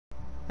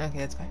Okay,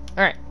 that's fine.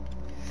 Alright.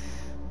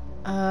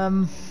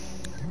 I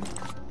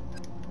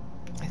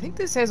think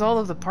this has all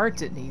of the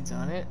parts it needs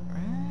on it, right?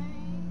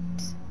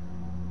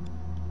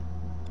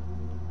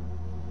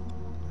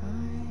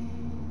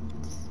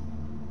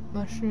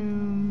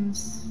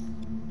 Mushrooms.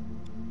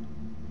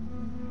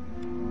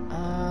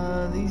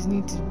 These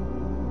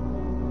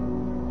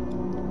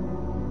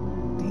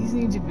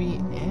need to be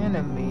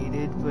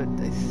animated, but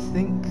I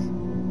think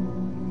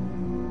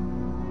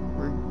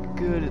we're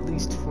good at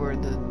least for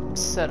the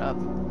setup.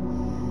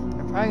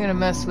 I'm probably gonna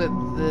mess with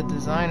the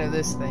design of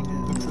this thing, 'cause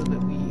it looks a little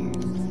bit weird.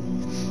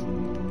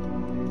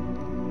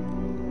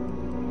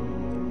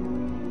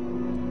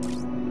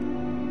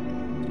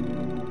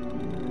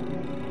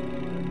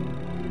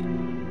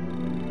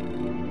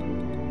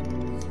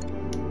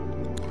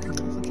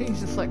 Change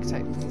the flex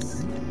type,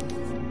 please.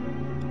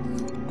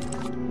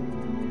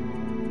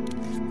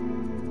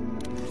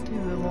 Do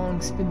the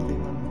long spindly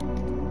one.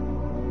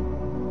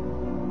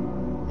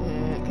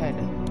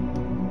 Kinda.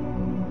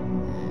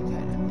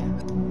 Kinda,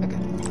 yeah.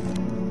 Okay.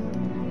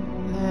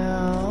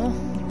 Now...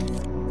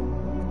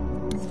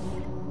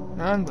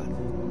 wrong button.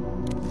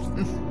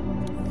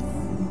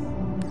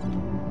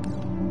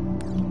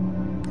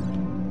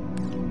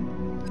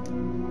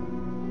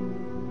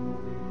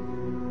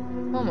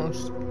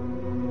 Almost.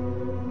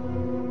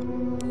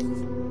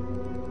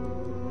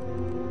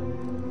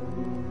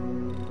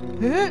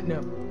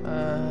 No. I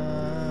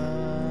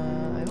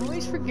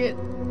always forget.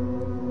 No,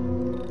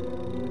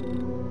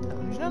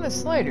 there's not a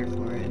slider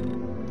for it.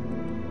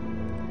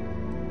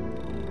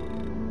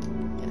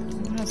 Yeah,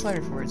 there's not a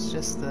slider for it. It's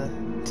just the...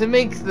 to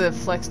make the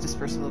flex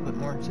disperse a little bit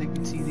more so you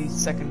can see the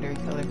secondary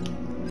color.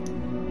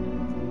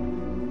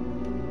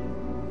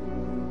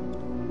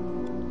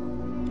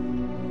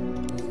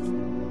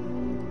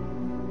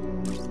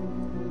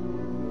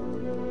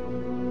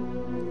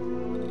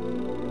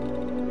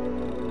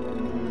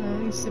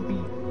 To be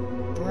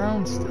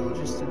brown still,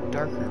 just a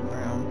darker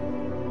brown.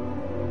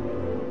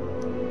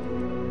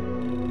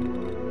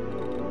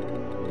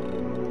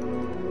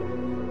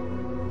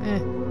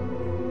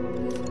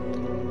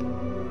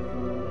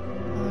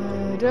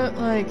 I don't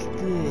like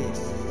this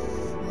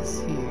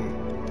here.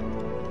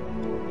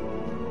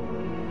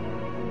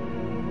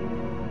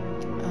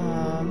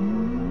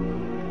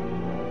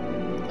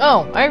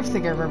 Oh, I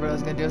think I remember what I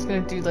was gonna do. I was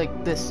gonna do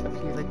like this up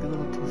here, like a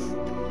little poof.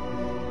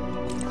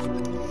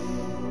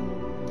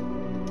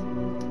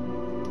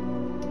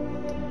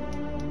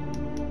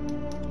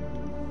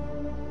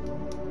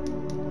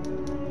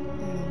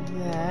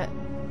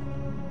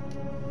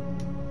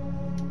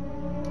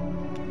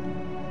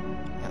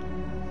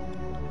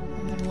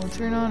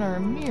 Turn on our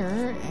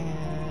mirror and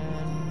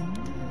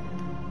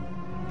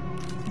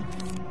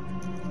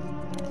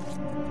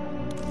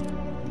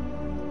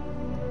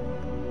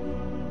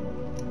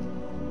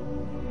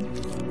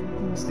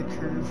use the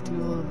curve tool a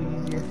little bit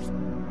easier.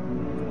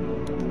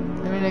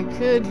 I mean, I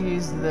could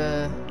use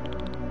the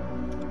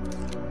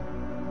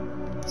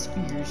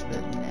spheres,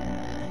 but nah.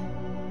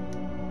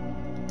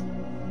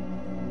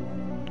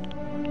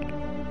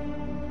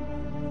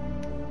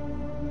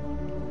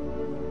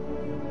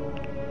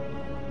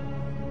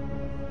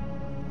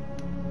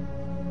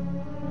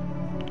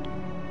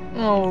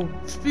 Oh,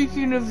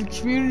 speaking of the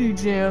community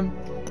jam,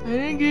 I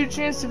didn't get a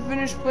chance to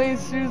finish playing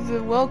through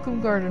the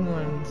Welcome Garden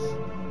ones.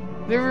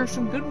 There were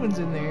some good ones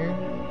in there.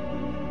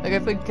 Like I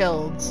played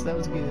Kelds, that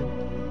was good.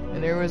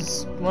 And there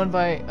was one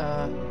by,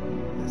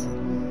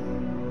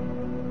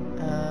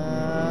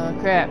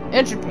 crap,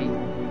 Entropy.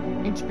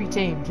 Entropy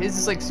Tamed. His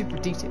is like super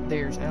detailed.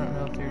 Theirs, I don't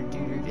know if they're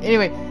dude or...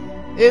 Anyway,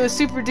 it was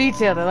super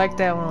detailed. I liked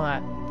that one a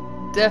lot.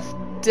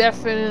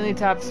 Definitely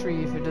top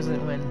 3 if it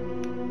doesn't win.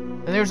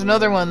 And there's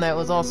another one that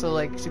was also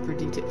like super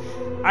detailed.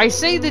 I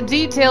say the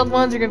detailed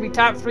ones are gonna be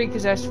top 3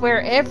 because I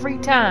swear every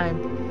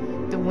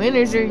time the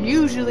winners are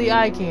usually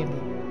eye candy.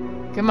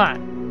 Come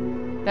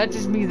on, not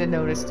just me that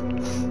noticed.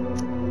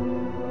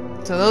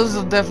 So those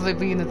will definitely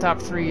be in the top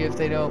 3 if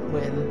they don't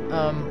win.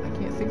 I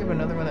can't think of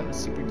another one that was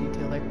super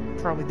detailed. I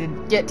probably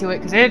didn't get to it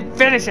because I didn't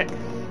finish it.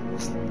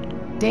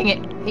 Dang it,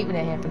 hate when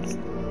that happens.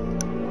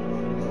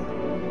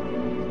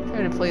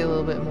 Try to play a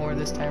little bit more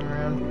this time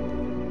around.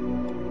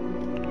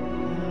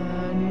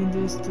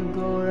 This to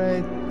go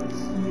right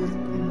here,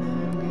 and then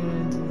I'm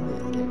gonna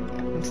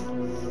do this. There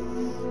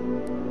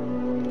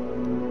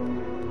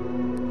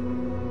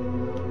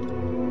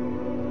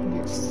we go.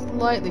 Get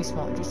slightly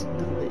smaller, just a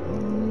little bit.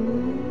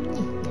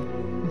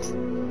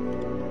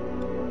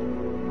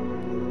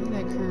 Bring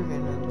that curve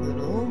in a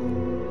little.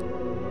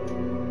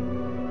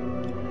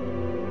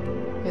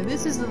 And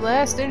this is the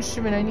last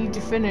instrument I need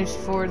to finish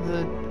for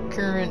the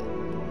current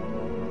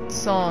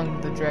song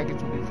the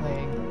dragons will be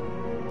playing.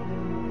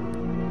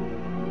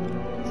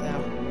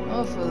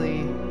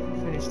 Hopefully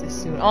finish this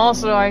soon.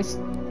 Also, I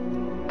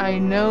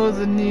know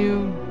the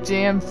new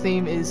jam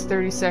theme is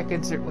 30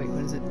 seconds or wait,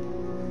 what is it?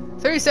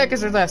 30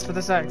 seconds or less, but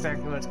that's not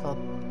exactly what it's called.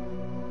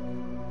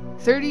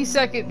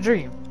 30-second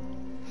dream.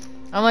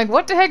 I'm like,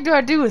 what the heck do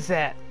I do with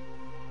that?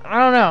 I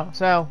don't know.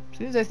 So, as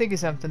soon as I think of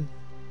something,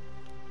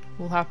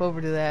 we'll hop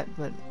over to that,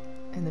 but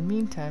in the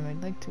meantime,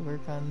 I'd like to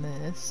work on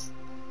this.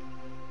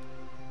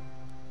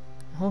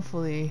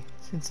 Hopefully,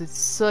 since it's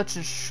such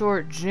a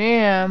short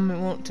jam, it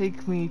won't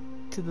take me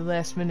to the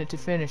last minute to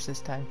finish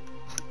this time.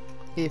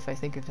 If I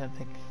think of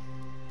something.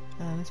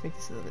 Let's make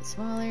this a little bit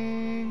smaller.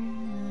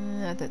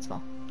 Not that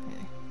small.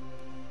 Okay.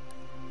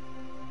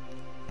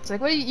 It's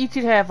like, well, you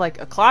could have like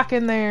a clock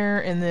in there,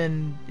 and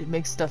then it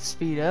makes stuff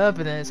speed up,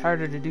 and then it's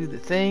harder to do the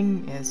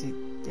thing as you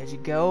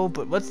go.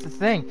 But what's the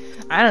thing?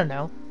 I don't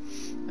know.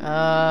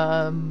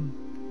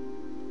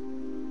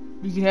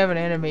 You can have an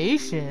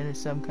animation of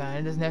some kind.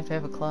 It doesn't have to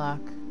have a clock.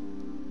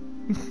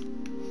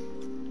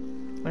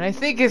 When I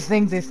think of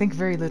things, I think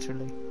very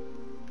literally.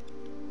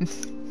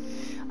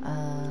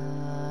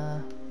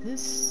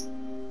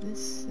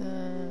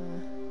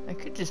 I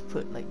could just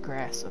put like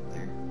grass up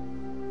there.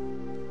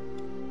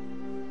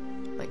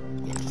 Like,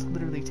 yeah, just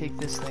literally take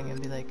this thing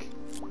and be like,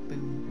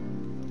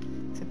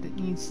 boom. Except it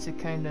needs to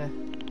kind of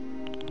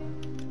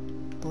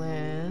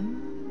blend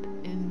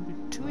in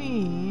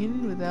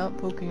between without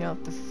poking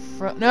out the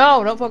front.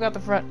 No, don't poke out the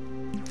front.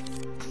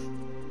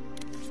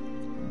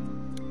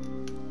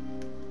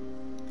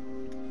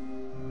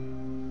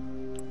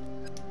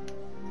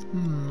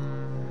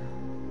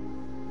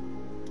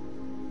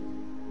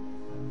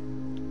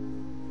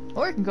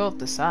 Or I can go up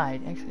the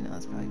side. Actually, no,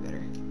 that's probably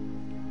better.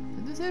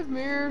 Does this have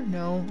mirror?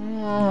 No.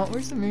 Oh,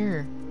 where's the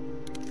mirror?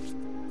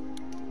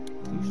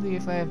 Usually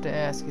if I have to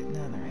ask it,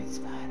 not in the right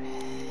spot.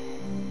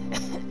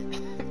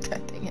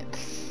 God dang it.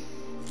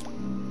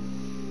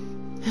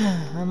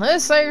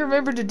 Unless I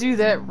remember to do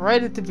that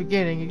right at the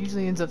beginning, it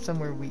usually ends up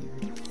somewhere weird.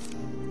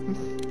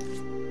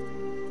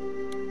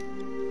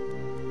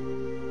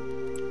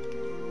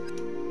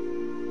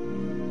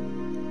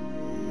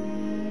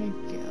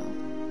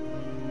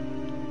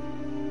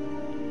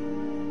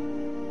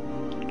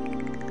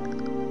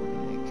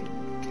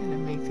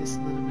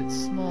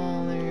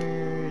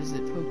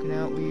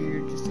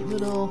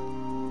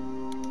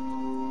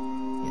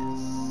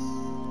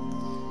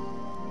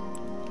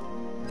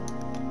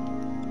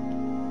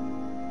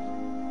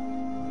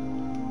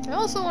 I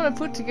also want to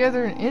put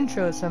together an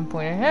intro at some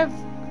point. I have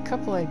a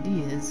couple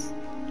ideas.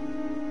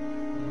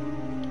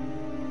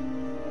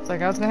 It's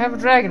like I was gonna have a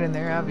dragon in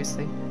there,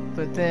 obviously.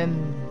 But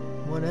then,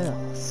 what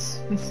else?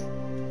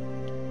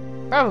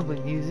 Probably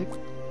music.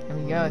 I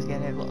mean, you always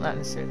gotta have, well, not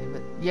necessarily,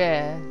 but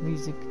yeah,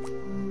 music. You're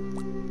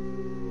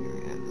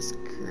gonna have this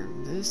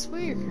curve this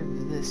way or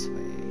curve this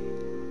way?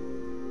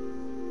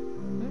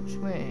 Which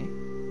way?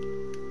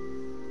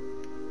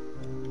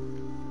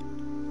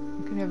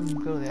 You could have them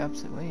go the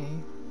opposite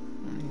way.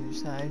 On either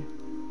side.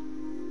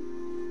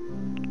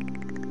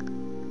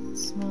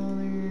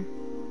 Smaller.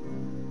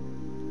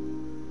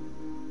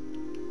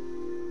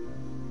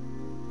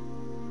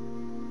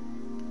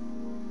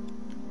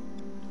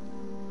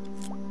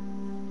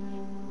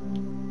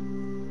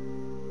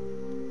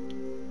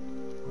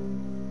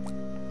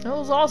 I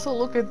was also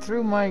looking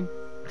through my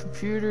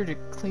computer to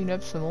clean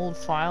up some old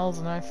files,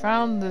 and I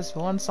found this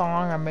one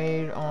song I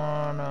made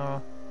on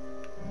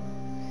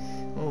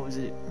what was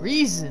it?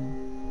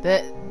 Reason.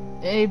 That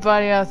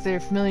anybody out there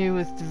familiar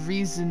with the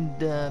Reason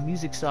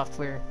music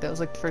software? That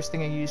was like the first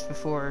thing I used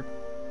before.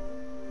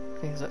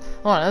 Okay, so,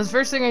 hold on, that was the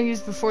first thing I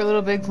used before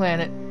Little Big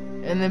Planet,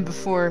 and then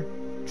before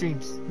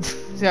Dreams.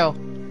 So,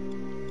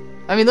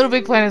 I mean, Little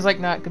Big Planet is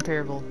like not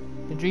comparable,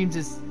 and Dreams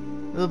is a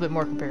little bit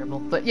more comparable.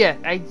 But yeah,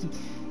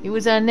 it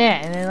was on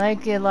that, and I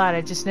like it a lot.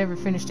 I just never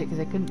finished it because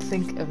I couldn't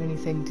think of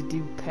anything to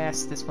do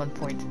past this one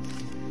point.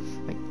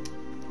 Like,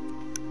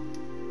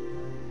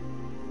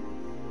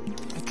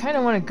 I kind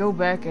of want to go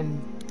back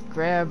and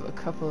grab a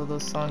couple of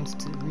those songs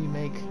to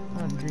remake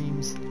on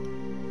Dreams.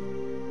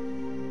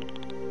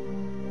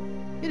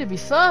 It'd be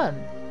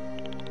fun!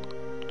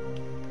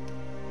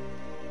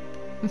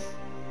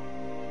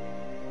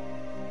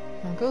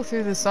 I'll go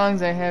through the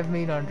songs I have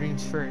made on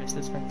Dreams first.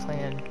 That's my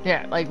plan.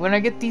 Yeah, like when I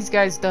get these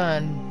guys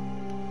done,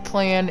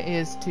 plan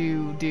is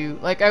to do,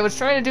 like I was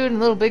trying to do it in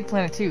Little Big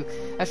Planet too.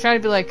 I was trying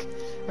to be like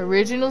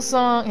original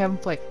song, have them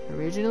play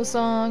original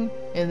song,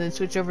 and then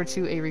switch over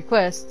to a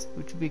request,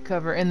 which would be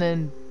cover, and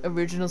then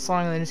original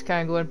song, and then just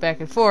kind of going back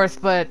and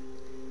forth. But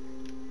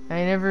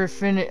I never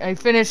finished. I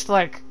finished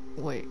like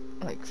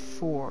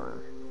 4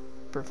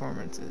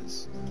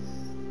 performances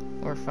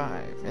or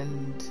 5,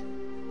 and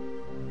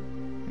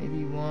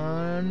maybe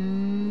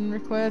 1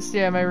 request.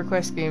 Yeah, my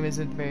request game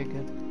isn't very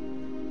good.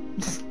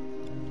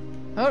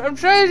 I'm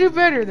trying to do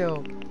better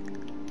though.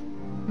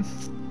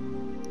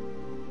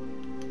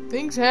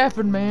 Things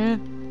happen,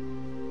 man.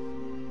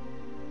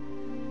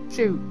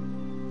 Shoot.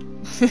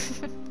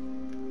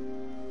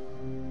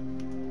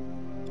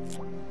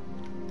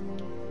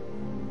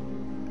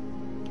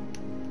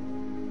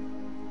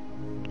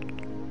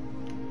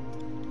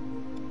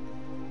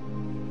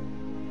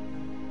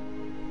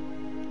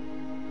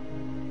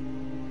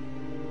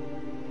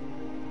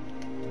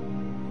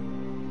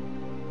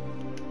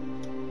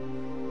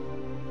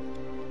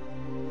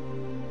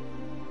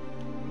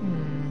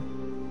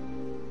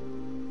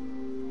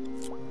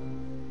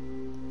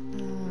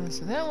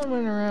 So that one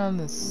went around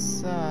the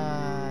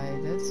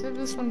side. That's let's have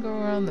this one go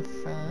around the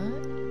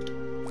front.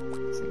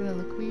 Is it gonna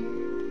look weird?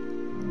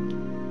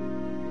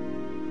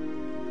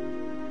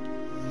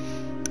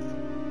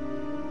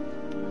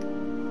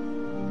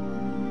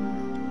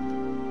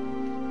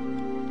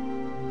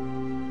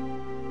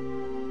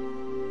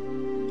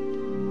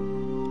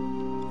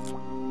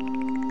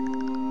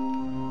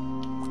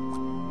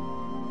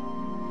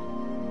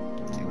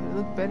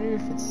 Better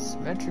if it's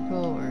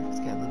symmetrical or if it's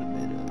got a little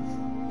bit of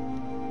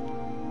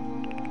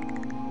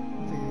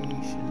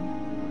variation.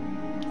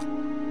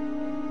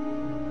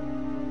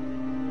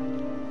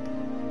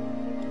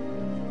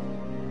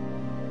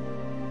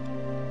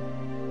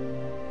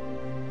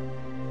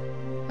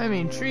 I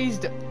mean, trees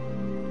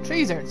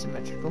aren't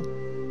symmetrical.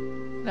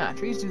 Nah,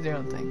 trees do their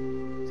own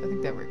thing. So I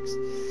think that works.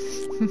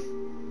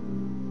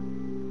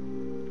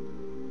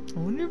 I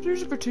wonder if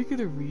there's a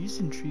particular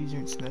reason trees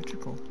aren't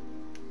symmetrical.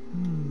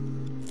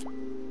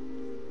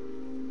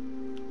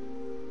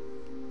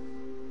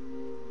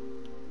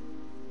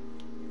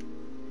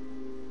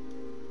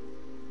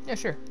 Yeah,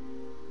 sure.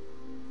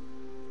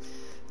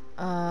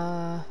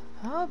 How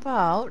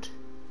about...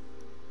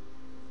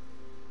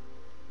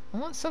 I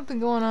want something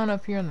going on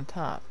up here on the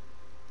top.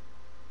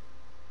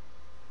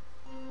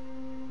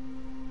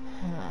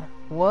 Huh.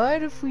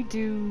 What if we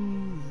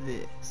do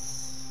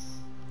this?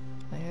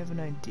 I have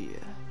an idea.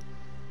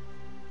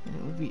 And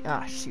it would be...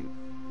 Ah, shoot.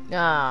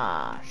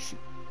 Ah, shoot.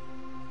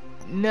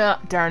 No,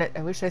 darn it.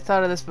 I wish I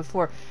thought of this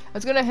before. I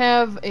was gonna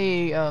have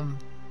a,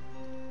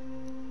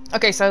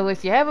 Okay, so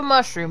if you have a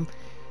mushroom...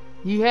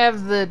 You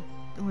have the,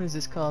 what is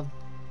this called?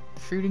 The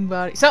fruiting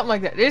body? Something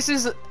like that. This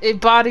is a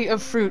body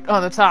of fruit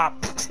on the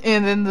top.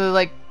 And then the,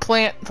 like,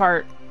 plant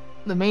part,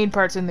 the main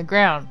part's in the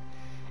ground.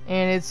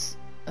 And it's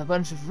a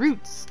bunch of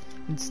roots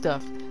and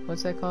stuff.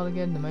 What's that called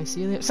again? The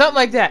mycelium? Something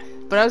like that.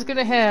 But I was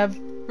gonna have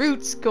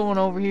roots going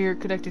over here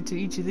connected to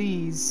each of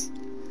these.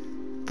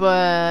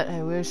 But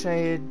I wish I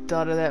had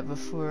thought of that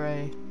before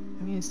I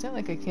mean, it's not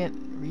like I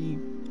can't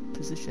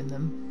reposition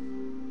them.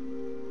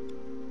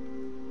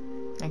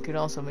 I could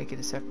also make it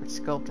a separate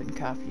sculpting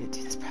copy.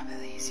 That's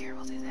probably easier.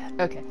 We'll do that.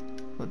 Okay,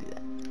 we'll do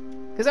that.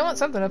 Because I want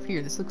something up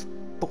here. This looks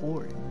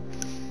boring.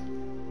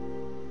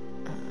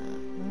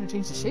 You want to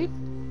change the shape?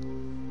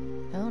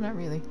 No, not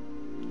really.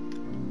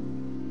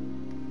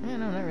 Yeah,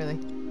 no, not really.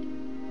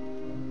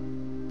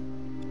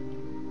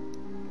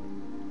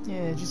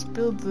 Yeah, just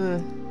build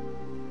the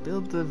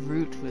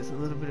root with a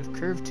little bit of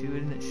curve to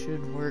it, and it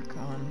should work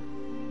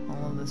on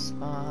all of the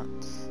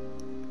spots.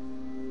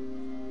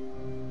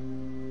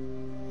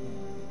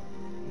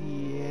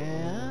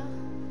 Yeah.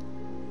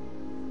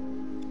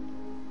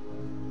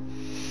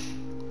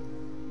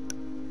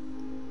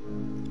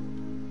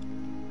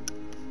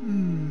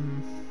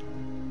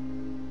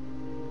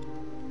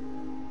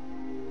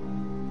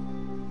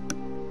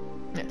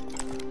 Yeah.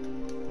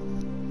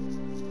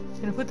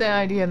 Gonna put that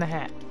idea in the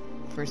hat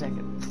for a second.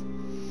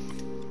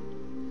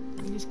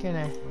 I'm just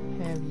gonna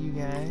have you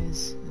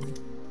guys and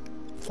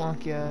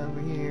plonk you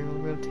over here.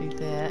 We'll rotate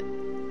that.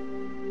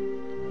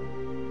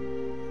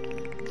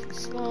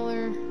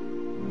 Smaller.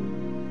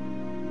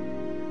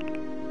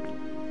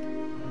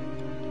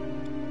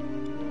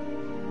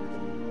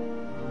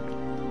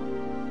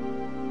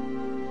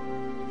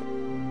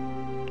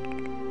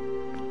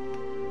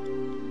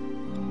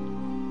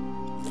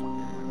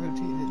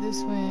 Rotate it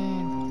this way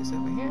and put this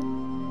over here.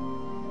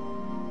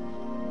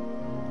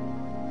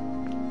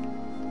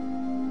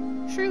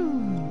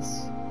 Shrooms!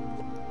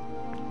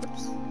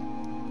 Oops.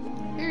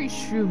 Very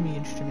shroomy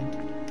instrument.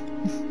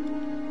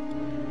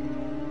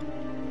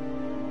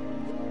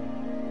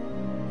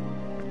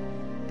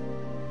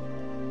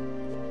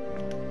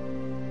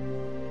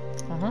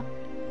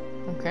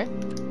 Okay.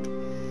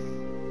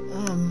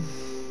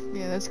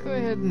 Yeah, let's go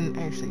ahead and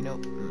actually,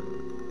 nope.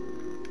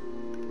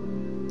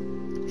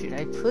 Should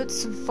I put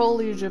some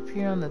foliage up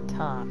here on the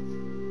top?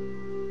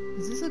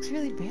 Because this looks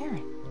really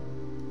barren.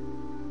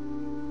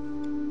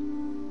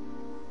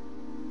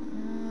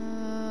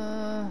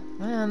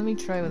 Well, let me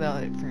try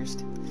without it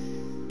first.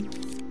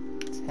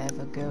 Let's have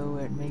a go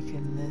at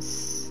making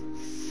this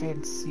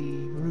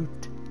fancy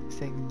root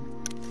thing.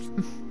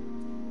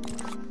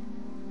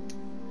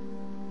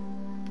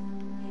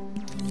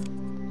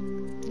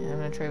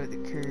 Try with the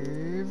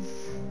curve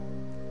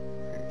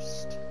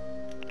first.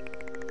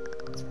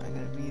 It's probably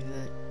gonna be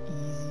the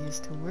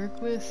easiest to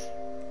work with.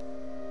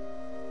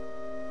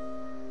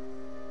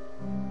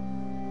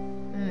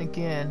 And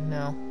again,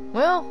 no.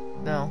 Well,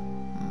 no.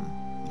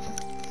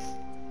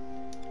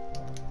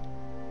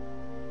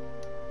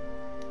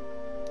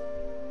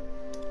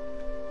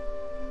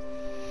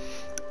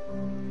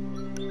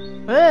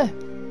 Ah!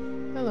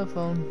 Hello,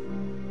 phone.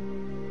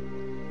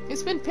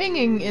 It's been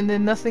pinging and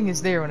then nothing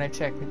is there when I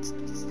check. It's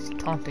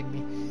taunting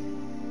me.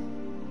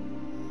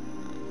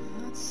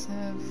 Let's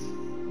have...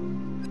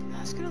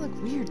 That's gonna look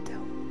weird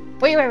though.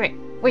 Wait.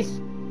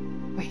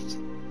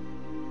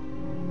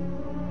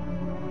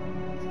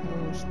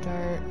 So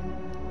start...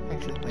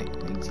 Actually, wait.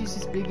 Make these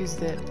as big as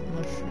that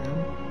mushroom.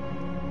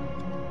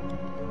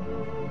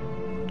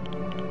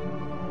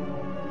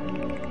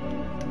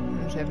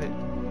 Just have it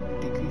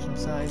decrease in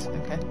size.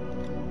 Okay.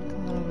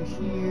 Come on over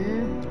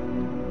here.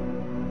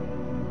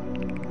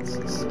 This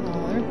is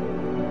smaller.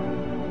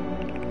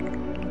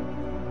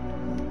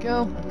 There we go.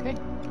 Okay.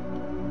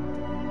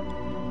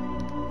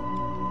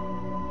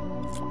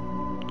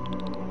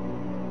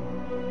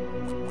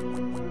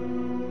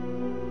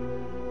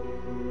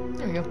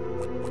 There we go.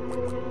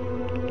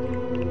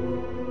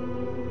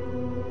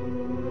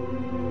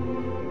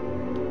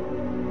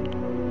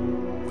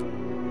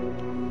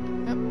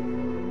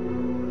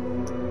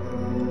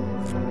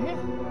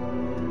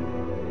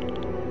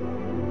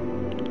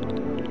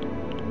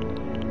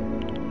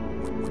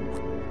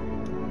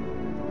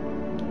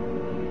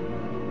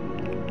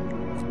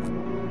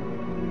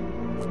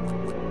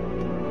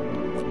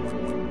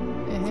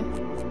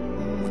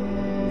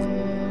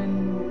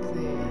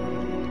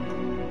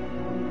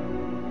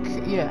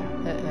 Yeah,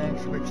 that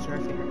actually works to our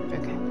favor.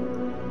 Okay.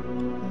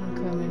 I'll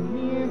come in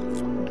here,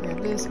 grab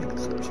this, make it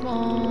super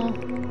small.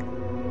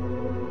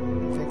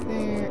 Back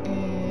there,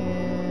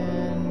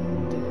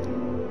 and...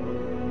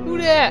 Who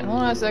dat?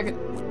 Hold on a second.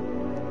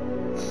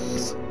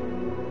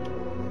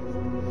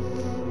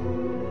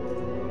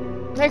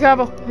 Hey,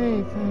 Combo.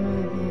 Hey,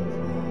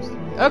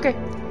 okay.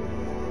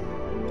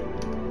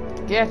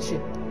 Gotcha.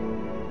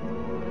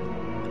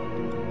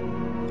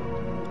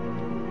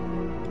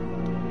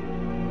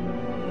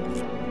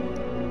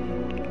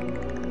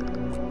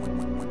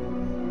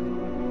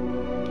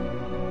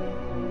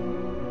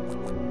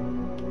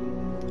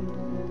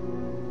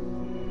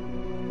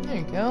 There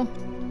you go.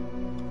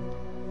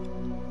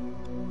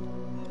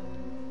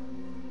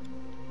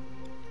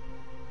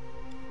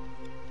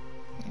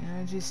 And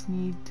I just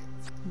need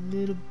a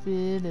little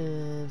bit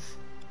of...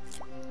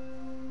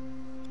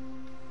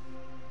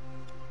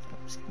 I'm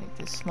just gonna make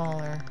this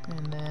smaller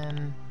and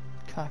then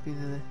copy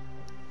the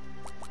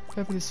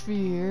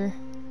sphere.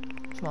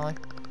 Smaller.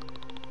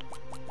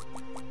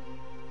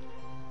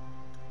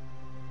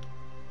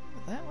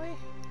 That way?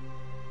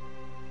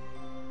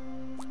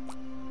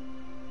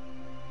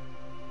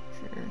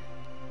 Sure.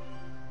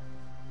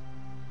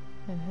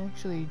 And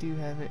actually you do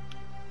have it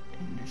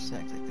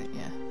intersect like that,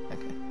 yeah,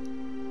 okay.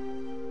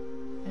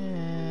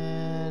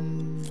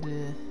 And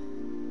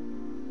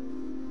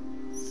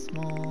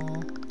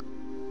small.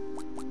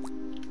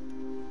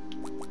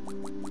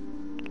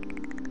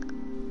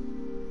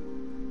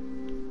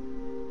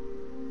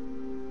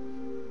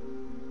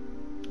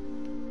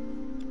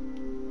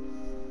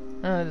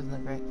 Oh, that doesn't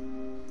look right.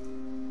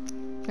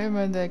 Never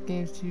mind, that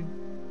game's too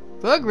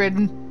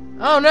bug-ridden.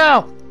 Oh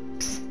no!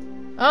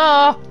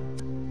 Oh!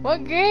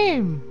 What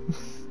game?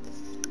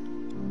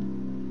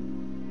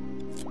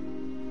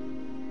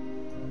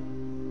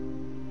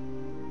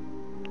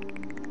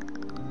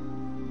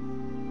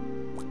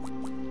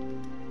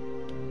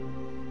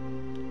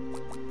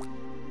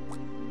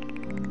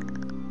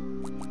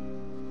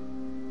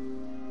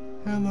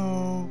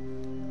 Hello.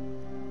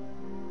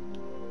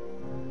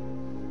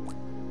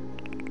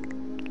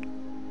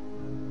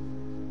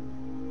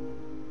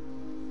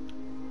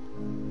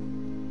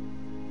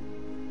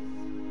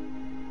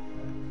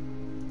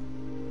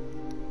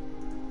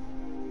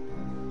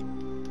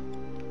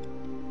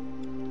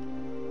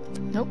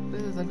 Nope,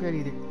 this doesn't look great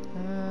either.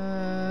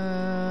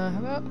 How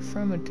about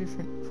from a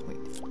different point?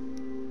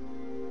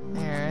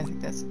 There, I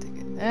think that's the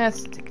ticket.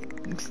 That's the ticket.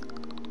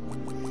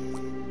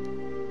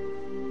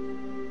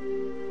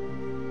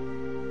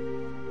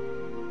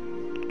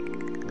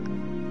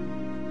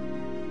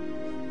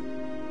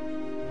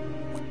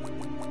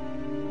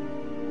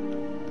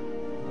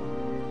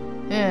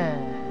 Yeah,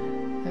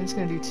 I'm just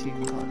gonna do 2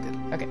 and call it good.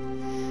 Okay,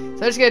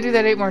 so I just gotta do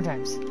that 8 more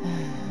times.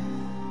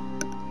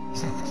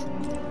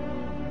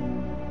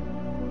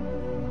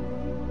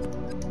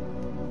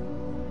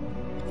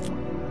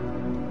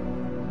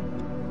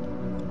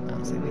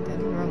 Wait, did I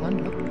do the wrong one?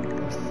 Nope.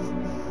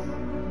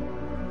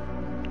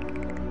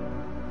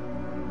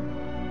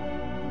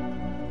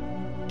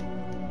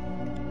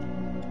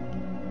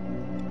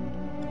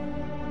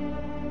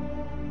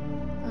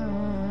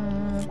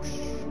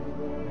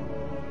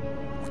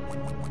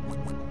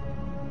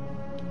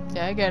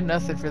 Yeah, I got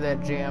nothing for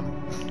that jam.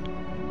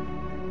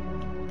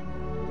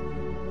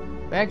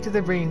 Back to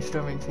the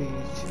brainstorming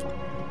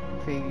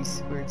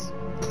phase. Words.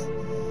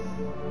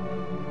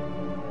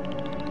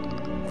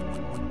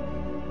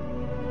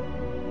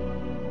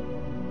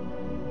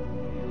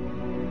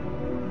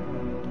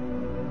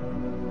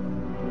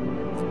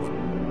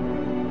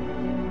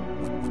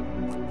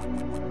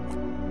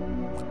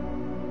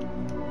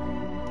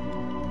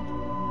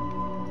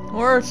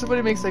 Or if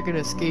somebody makes like an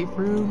escape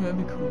room, that'd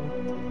be cool.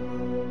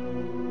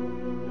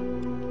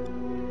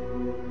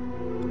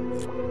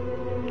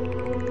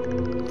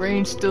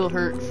 Brain still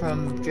hurt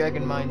from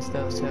Dragon Mine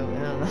stuff, so I don't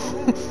know.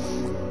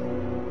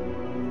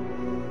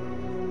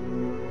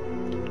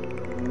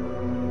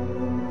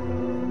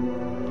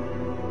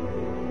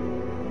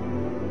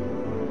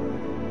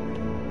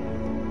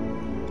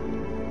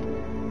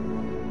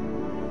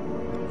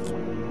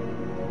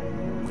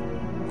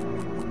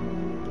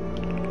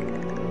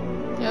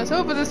 Yeah, I was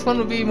hoping this one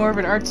would be more of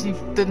an artsy.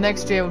 The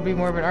next jam would be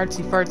more of an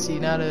artsy fartsy,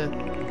 not a.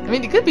 I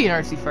mean, it could be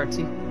an artsy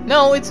fartsy.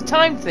 No, it's a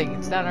time thing.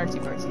 It's not artsy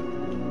fartsy.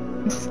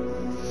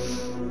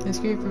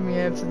 Escape from me,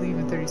 I have to leave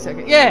in 30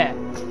 seconds. Yeah!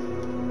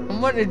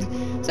 I'm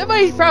wondering,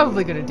 somebody's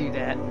probably gonna do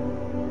that.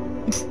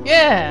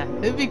 Yeah,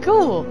 it'd be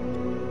cool.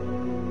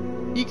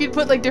 You could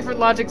put like different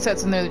logic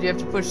sets in there that you have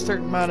to push a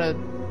certain amount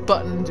of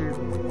buttons or...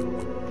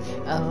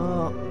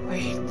 Oh,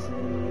 wait.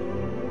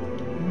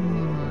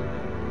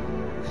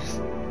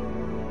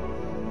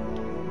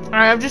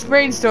 Alright, I'm just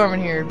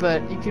brainstorming here,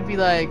 but you could be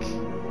like,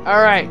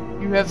 alright,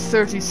 you have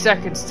 30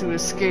 seconds to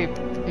escape.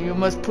 And you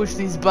must push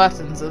these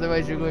buttons,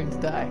 otherwise you're going to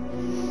die.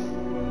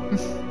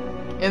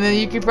 And then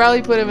you could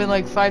probably put them in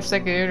like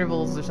 5-second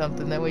intervals or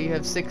something. That way you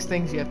have 6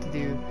 things you have to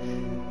do.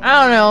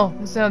 I don't know.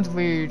 It sounds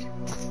weird.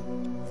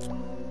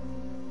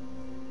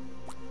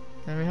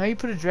 I mean, how you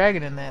put a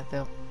dragon in that,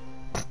 though?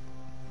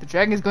 The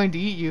dragon is going to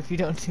eat you if you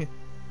don't do...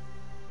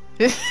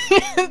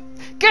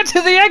 Get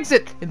to the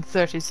exit in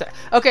 30 seconds.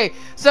 Okay,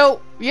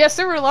 so, yes,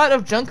 there were a lot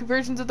of junk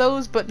versions of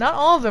those, but not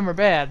all of them are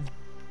bad.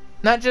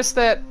 Not just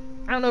that...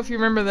 I don't know if you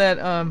remember that,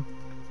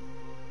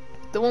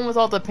 the one with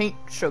all the paint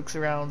strokes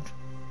around.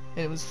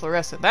 And it was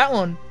fluorescent. That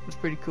one was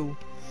pretty cool.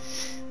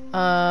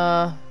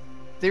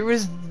 There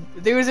was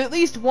at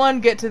least one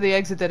get to the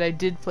exit that I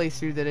did play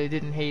through that I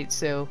didn't hate,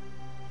 so...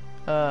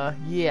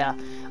 yeah.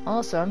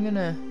 Also, I'm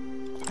gonna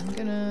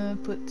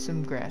put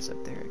some grass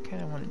up there. I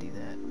kinda wanna do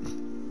that.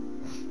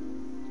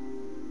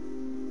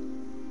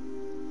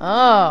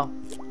 Oh!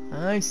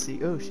 I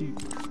see. Oh, shoot.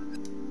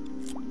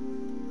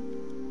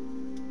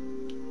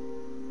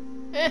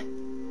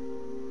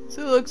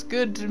 So it looks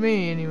good to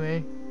me,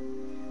 anyway.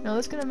 No,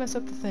 that's gonna mess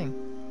up the thing.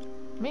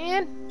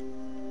 Man!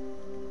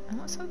 I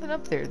want something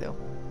up there, though.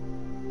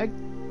 I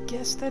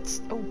guess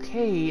that's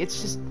okay.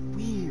 It's just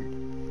weird.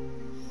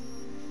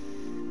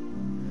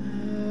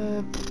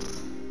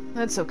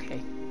 That's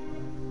okay.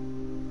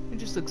 It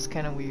just looks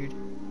kind of weird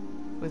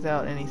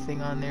without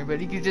anything on there. But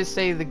you could just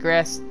say the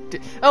grass...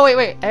 Oh,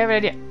 wait. I have an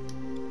idea.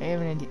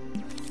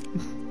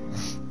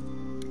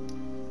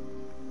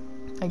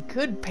 I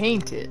could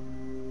paint it.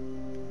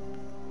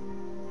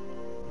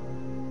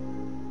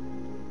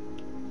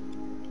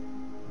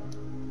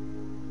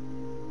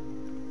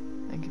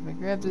 Like if I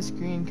grab this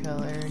green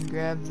color and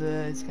grab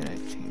the... It's gonna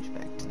change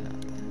back to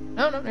not that.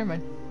 Oh, no, never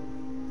mind.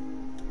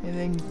 And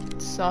then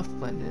soft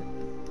blend it.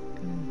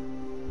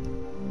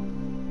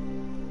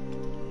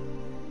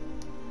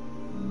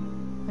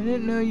 I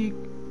didn't know you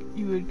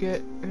would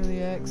get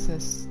early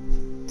access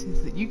to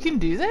the... You can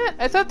do that?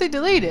 I thought they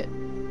delayed it.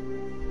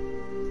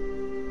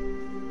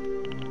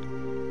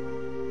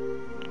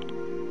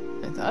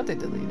 I thought they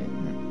deleted it.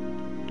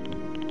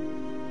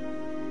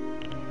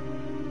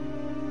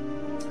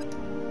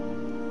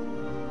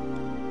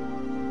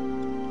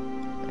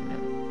 I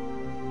know.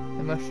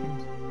 The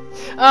mushrooms.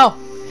 Oh!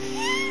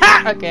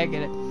 Okay, I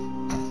get it.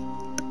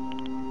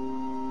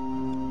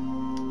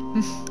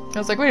 I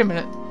was like, wait a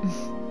minute.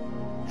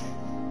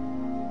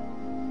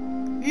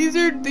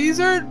 These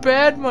aren't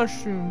bad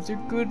mushrooms. They're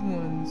good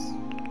ones.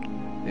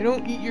 They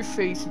don't eat your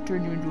face and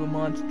turn you into a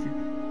monster.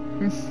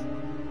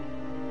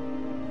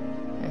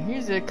 Now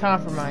here's a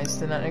compromise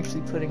to not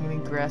actually putting any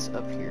grass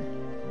up here.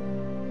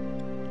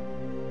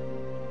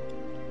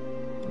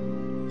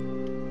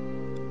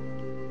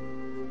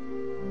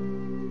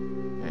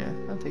 Yeah,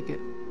 I'll take it.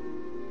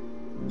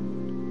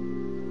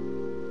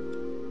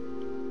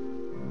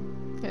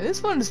 Yeah,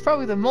 this one is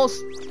probably the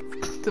most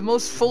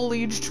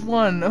foliaged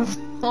one of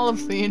all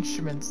of the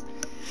instruments.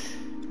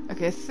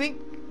 Okay, I think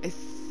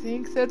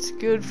that's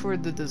good for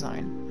the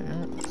design. I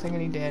don't think I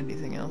need to add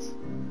anything else.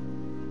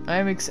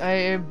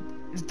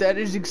 That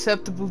is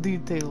acceptable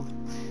detail.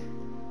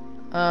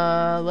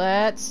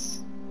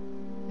 Let's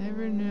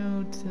never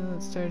know till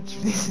it starts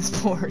releasing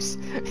spores.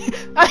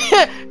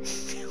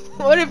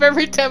 What if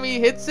every time he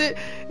hits it,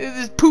 it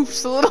just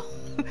poofs a little?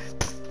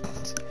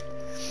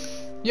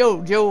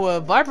 Yo,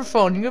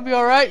 Vibraphone, you gonna be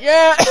alright?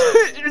 Yeah,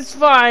 it's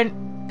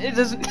fine. It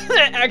doesn't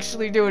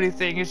actually do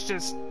anything, it's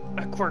just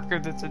a quirk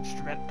of this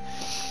instrument.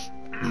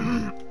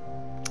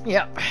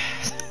 Yep.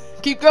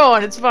 Keep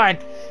going, it's fine.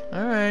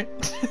 Alright.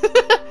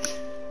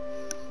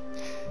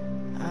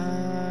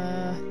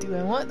 Do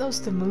I want those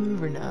to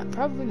move or not?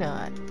 Probably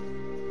not.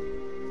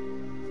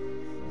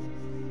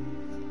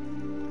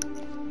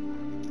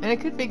 And I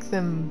could make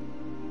them...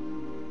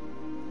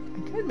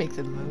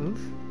 move.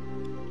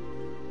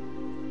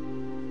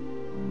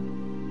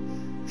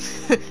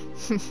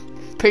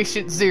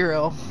 Patient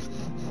zero.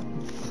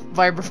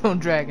 Vibraphone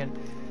dragon.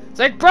 It's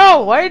like,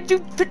 bro, why did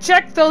you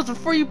check those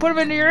before you put them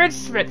into your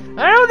instrument?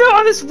 I don't know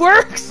how this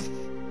works.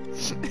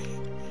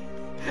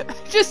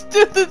 Just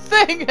do the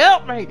thing,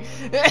 help me.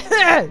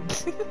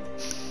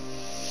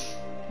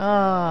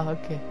 Ah,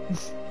 okay.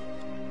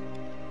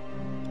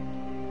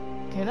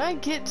 Can I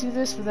get to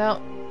this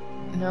without...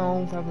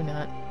 No, probably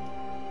not.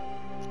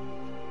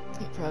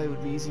 It probably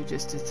would be easier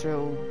just to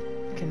throw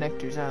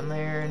connectors on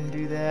there and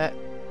do that.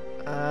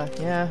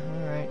 Yeah,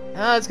 alright.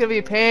 Ah, it's gonna be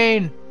a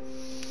pain!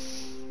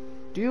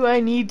 Do I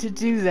need to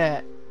do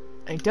that?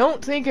 I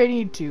don't think I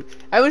need to.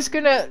 I was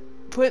gonna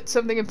put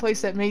something in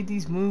place that made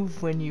these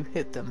move when you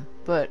hit them,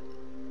 but...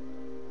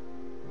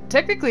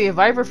 technically a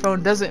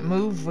vibraphone doesn't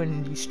move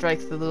when you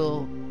strike the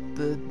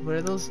what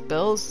are those?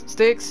 Bells?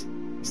 Sticks?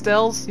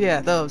 Stells?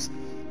 Yeah, those.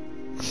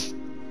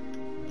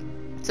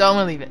 So I'm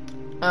gonna leave it.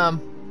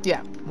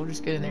 Yeah, we'll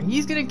just get in there.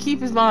 He's gonna keep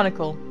his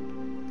monocle.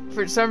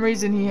 For some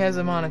reason he has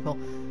a monocle.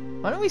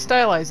 Why don't we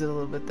stylize it a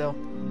little bit though?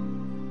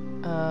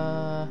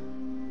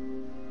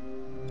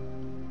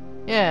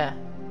 Yeah.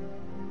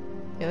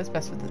 Yeah, let's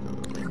mess with it a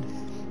little bit.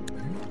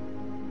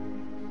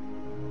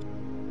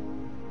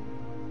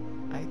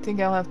 I think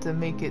I'll have to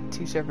make it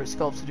 2 separate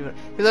sculpts to do it.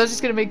 Because I was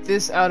just gonna make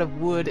this out of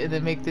wood and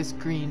then make this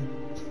green.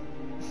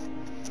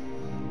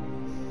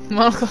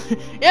 Monocle.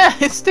 Yeah,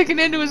 it's sticking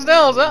into his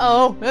nose.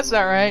 Uh-oh, that's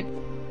not right.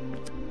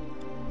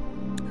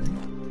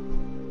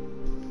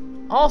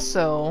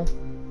 Also,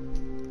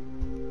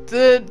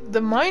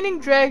 the mining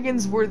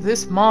dragons were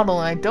this model,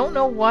 and I don't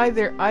know why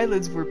their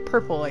eyelids were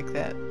purple like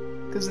that.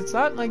 Because it's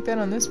not like that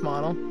on this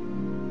model. I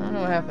don't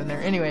know what happened there.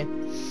 Anyway,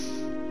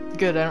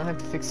 good, I don't have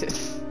to fix it.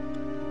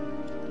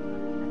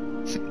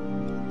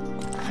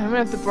 I'm gonna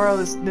have to borrow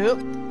this. Nope.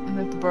 I'm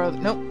gonna have to borrow.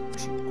 Nope.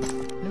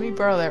 Let me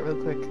borrow that real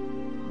quick.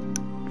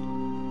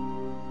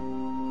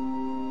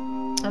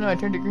 Oh no, I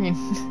turned it green.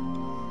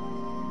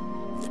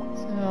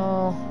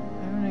 So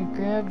I'm gonna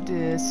grab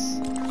this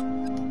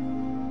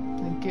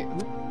and get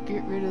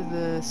rid of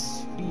the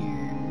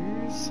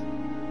spheres.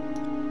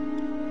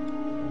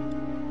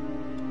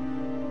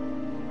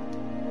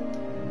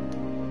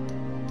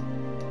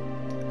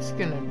 Just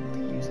gonna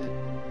use it.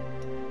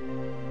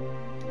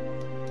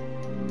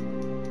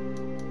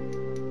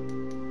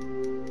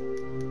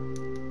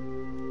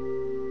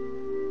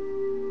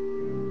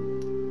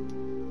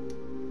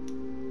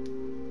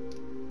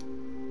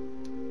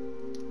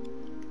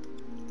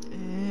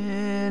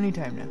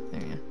 Anytime now.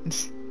 There you go.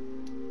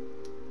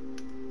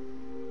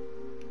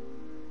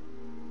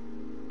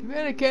 Too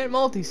bad I can't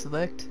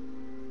multi-select.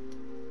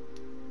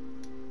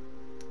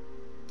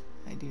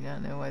 I do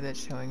not know why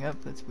that's showing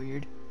up. That's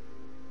weird.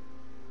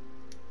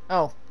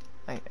 Oh,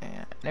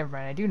 never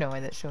mind. I do know why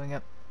that's showing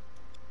up.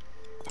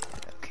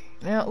 Okay,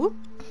 now, whoop.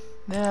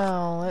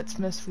 Now let's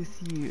mess with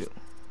you.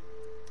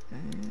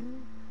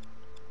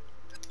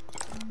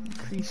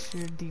 Increase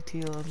your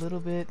detail a little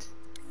bit.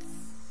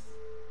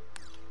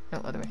 No,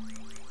 other way.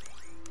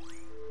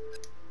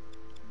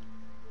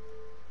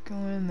 Go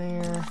in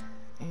there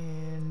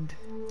and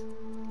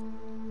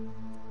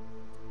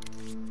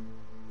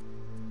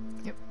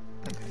yep.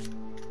 Okay.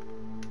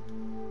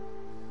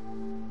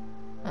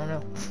 Oh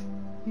no.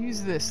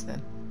 Use this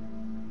then.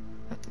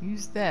 No,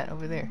 use that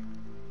over there.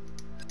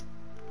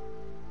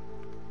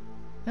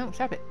 No,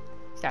 stop it.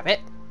 Stop it.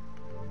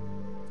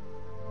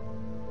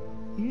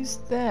 Use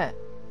that.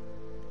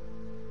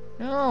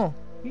 No,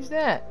 use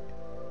that.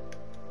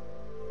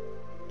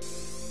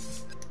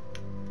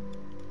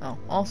 Oh,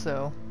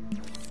 also,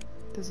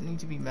 it doesn't need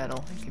to be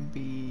metal. It can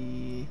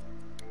be...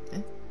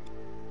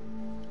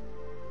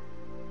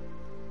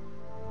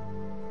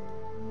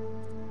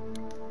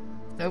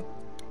 Nope.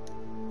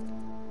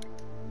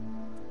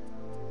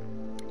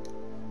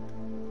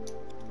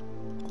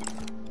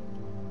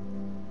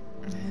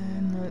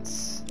 And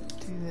let's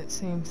do that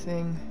same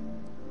thing.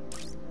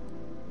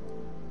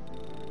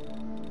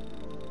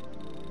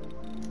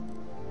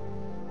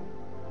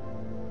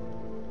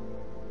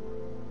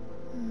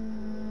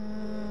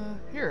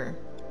 Here.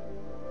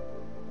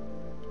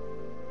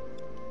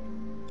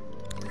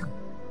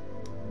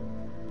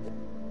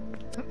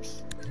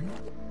 Oops.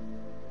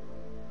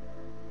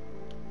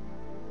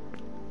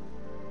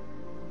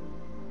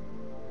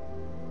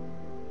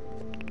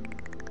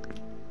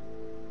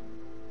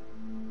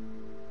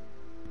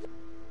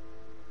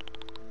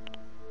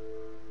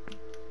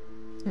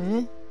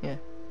 Yeah.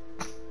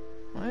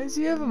 Why does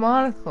he have a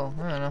monocle?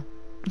 I don't know.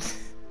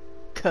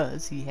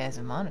 'Cause he has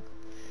a monocle.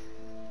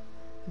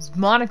 His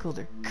monocles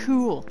are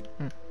cool.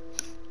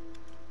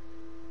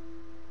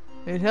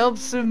 It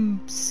helps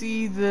him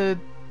see the...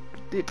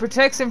 It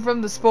protects him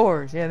from the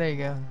spores. Yeah, there you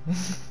go.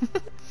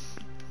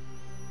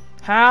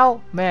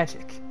 How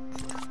magic.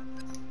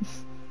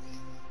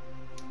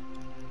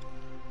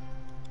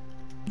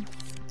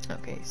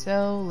 Okay,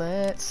 so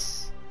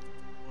let's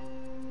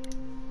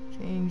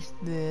change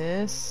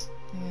this.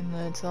 And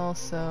let's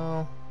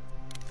also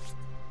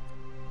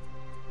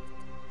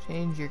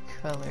change your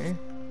color.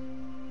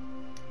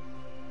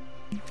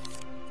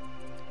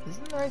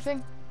 Isn't that the right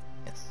thing?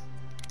 Yes.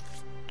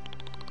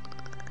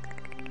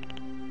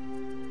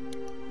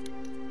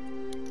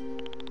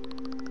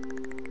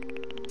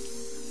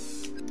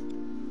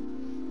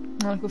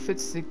 Monocle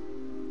fits the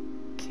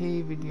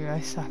cave in your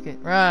eye socket.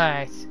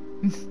 Right.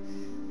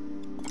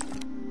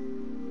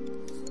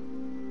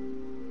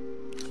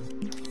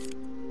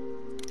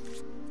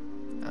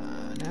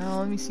 Now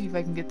let me see if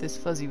I can get this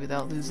fuzzy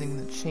without losing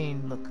the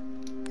chain look.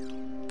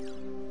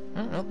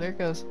 Oh, no, there it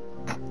goes.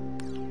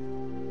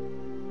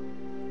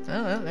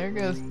 Oh, well, there it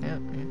goes. Yeah.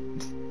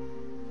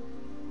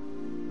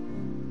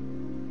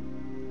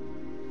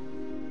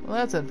 Well,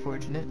 that's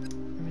unfortunate. I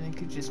mean, I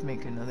could just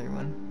make another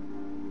one.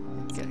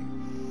 Get it.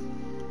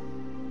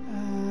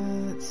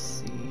 Let's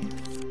see.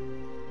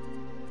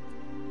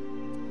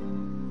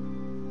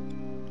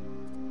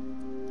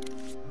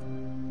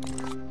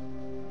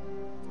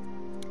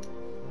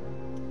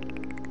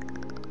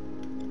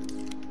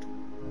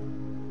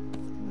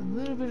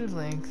 bit of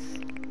length.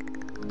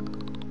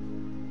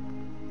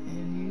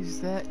 And use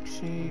that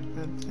shape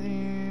up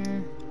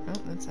there. Oh,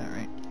 that's not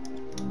right.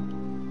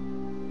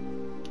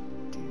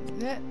 Do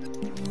that.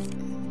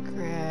 And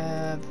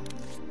grab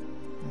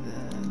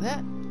that.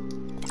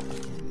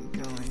 And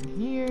go in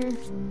here.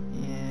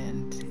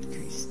 And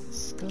increase the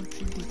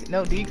sculpture detail.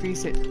 No,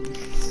 decrease it.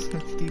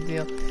 Sculpture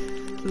detail.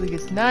 So it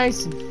gets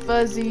nice and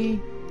fuzzy.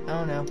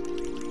 Oh no.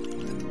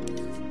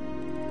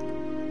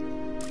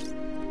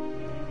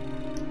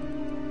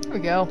 There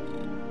we go.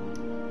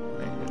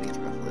 I need to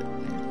ruffle it.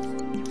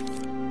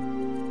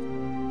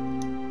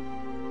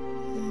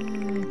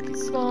 Make it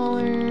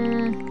smaller.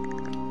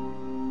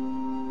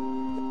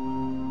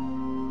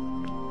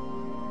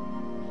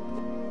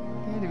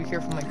 I need to be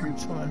careful of my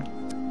groups. Hold on.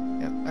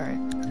 Yep,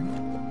 alright.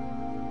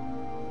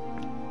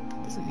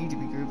 Doesn't need to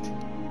be grouped.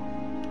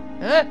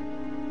 Huh?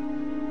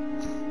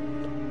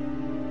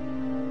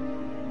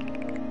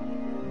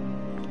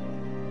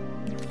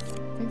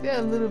 Make that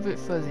a little bit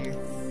fuzzier.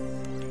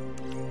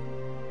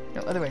 No,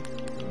 other way.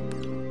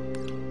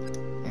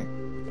 Here.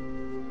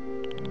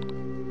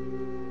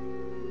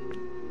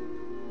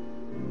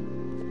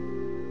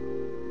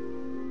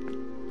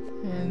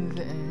 And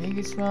then make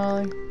it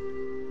smaller.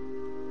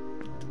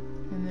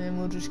 And then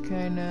we'll just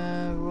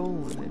kinda roll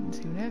with it and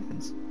see what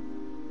happens.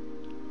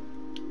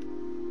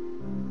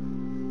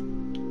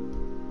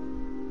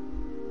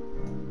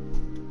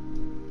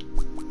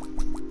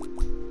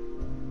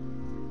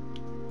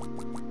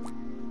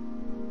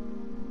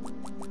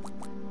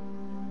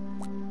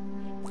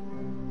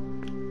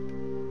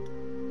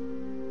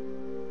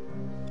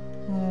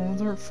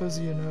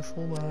 Fuzzy enough,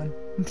 hold on.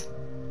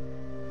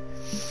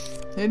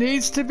 It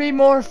needs to be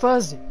more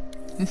fuzzy.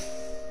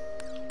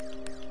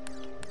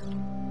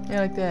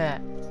 Yeah, like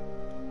that.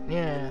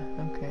 Yeah,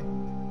 okay.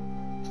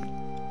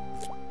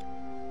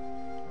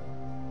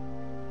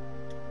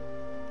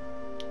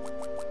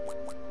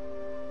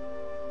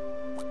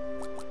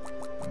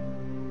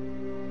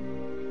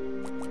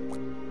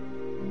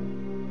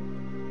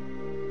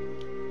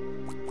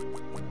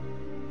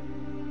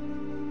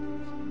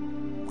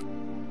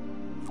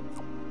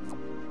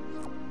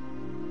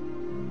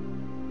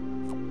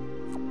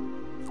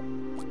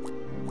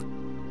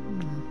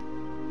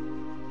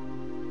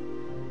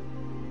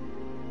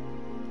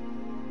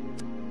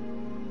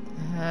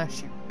 Ah,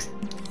 shoot.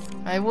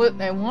 I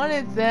want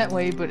it that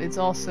way, but it's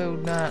also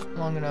not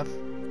long enough.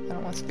 I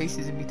don't want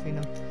spaces in between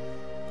them.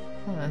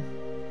 Hold on.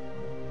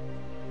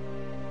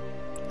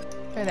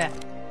 Try that.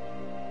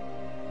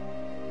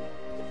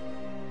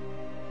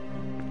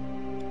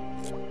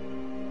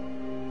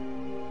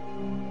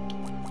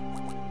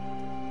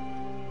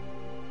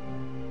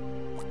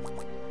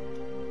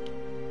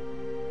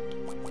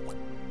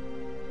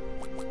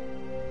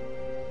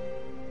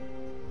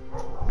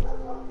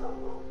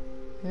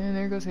 And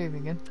there goes Havy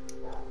again.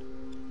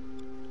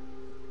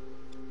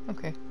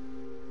 Okay.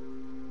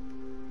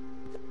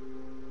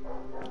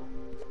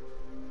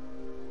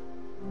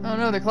 Oh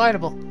no, they're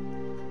collidable.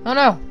 Oh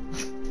no!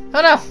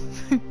 Oh no!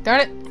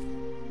 Darn it!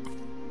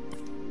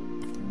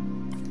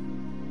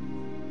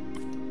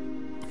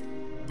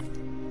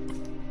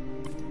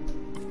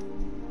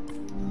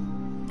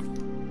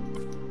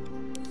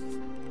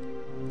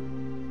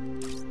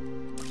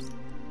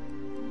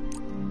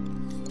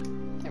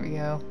 There we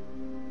go.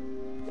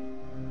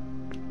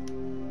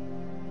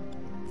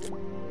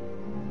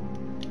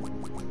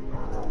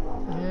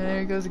 There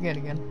he goes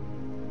again.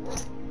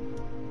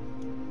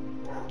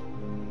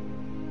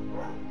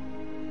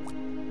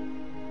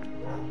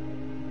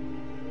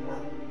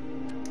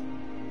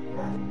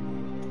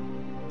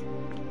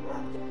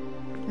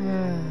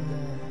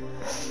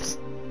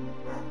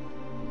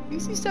 At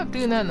least he stopped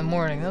doing that in the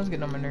morning. That was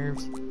getting on my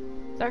nerves.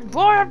 It's like,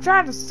 boy, I'm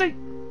trying to see.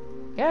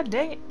 God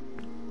dang it.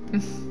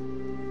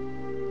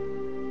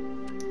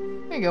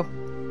 There you go.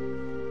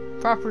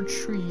 Proper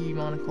tree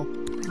monocle.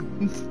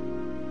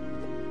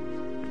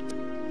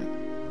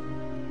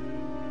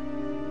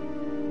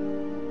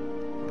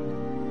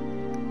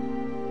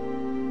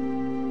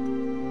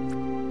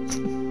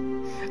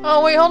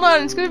 Oh wait, hold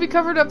on. It's gonna be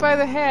covered up by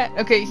the hat.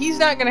 Okay, he's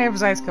not gonna have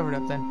his eyes covered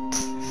up then.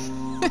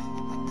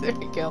 There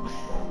we go.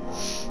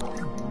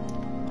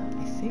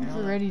 I think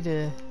we're ready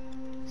to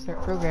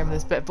start programming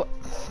this bit, but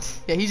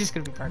yeah, he's just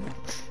gonna be barking.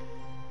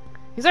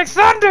 He's like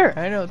thunder.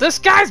 I know. This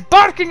guy's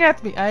barking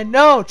at me. I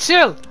know.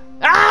 Chill.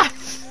 Ah.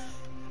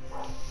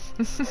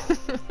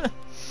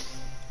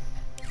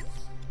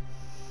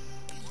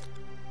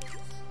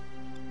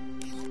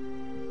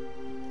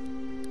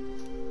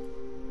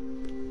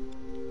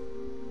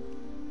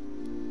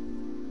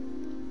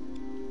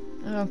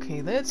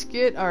 Okay, let's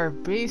get our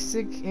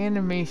basic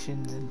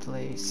animations in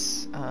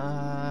place.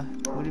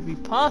 Would it be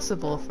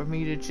possible for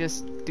me to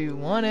just do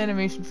one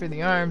animation for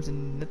the arms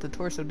and let the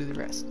torso do the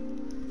rest?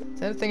 Is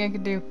that a thing I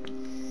could do?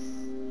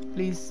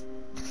 Please?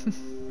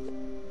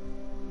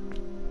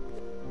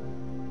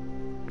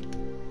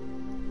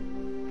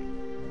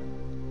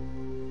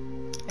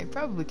 I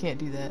probably can't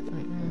do that.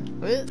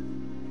 What?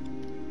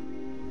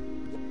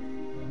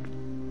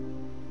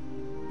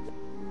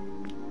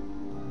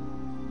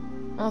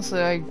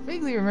 Also, I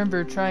vaguely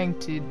remember trying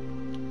to...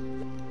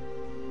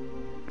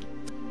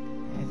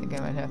 I think I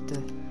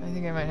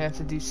might have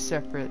to do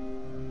separate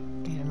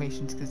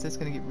animations, because that's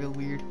gonna get real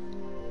weird.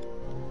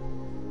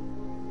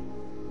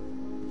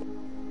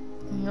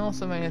 And you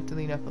also might have to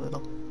lean up a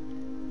little.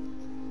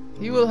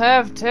 You will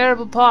have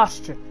terrible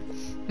posture.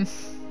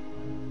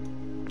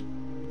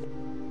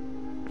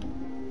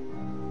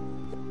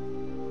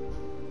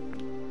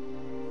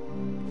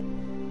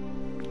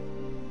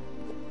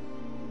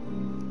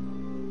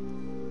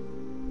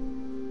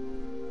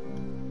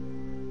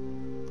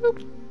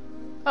 Boop.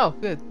 Oh,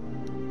 good.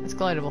 It's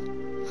glidable.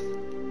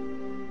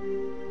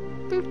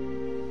 Boop.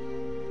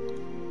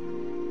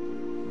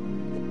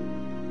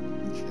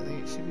 Actually,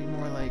 it should be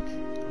more like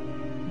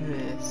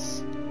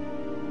this.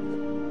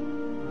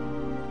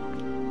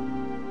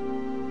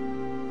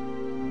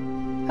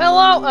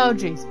 Hello! Oh,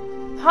 jeez.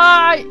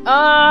 Hi!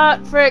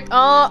 Frick,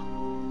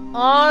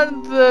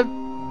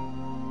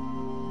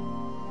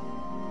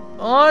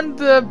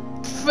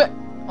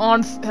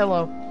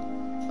 hello.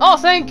 Oh,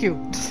 thank you!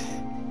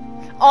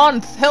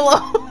 Hello!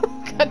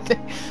 God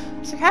damn. I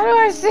was like, how do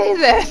I say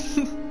that?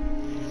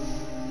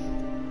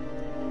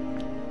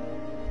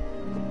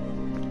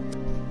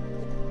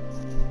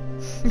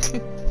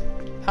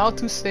 How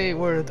to say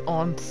word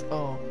on...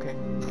 Oh, okay.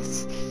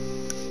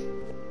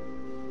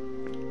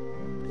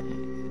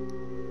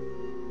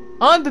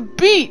 On the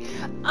beat!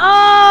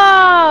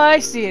 Ah, I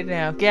see it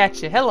now.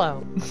 Gotcha.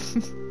 Hello.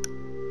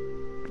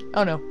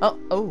 Oh no.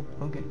 Oh,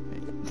 okay.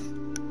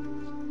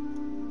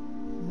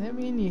 Does that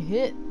mean you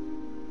hit?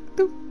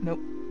 Boop. Nope.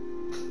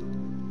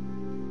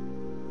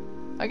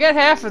 I got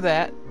half of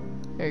that.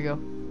 There you go.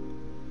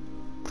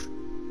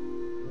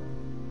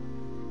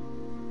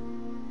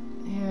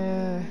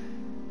 Yeah.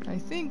 I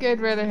think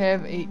I'd rather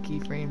have 8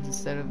 keyframes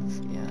instead of...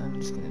 Yeah, I'm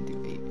just gonna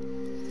do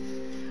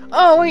 8.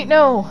 Oh, wait,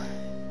 no!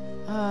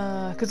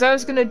 Because I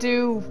was gonna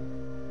do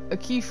a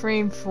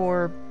keyframe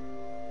for...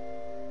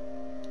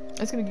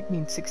 That's gonna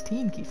mean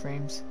 16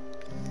 keyframes.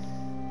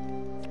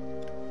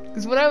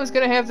 Because what I was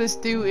gonna have this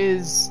do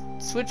is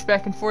switch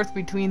back and forth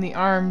between the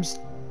arms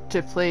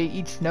to play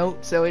each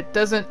note, so it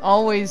doesn't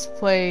always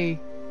play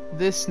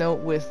this note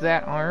with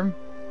that arm.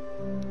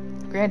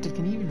 Granted,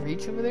 can you even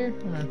reach over there?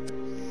 Hold on.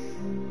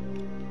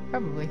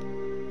 Probably.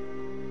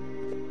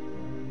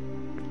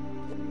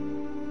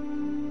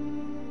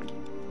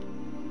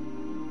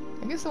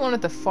 I guess the one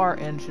at the far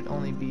end should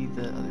only be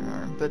the other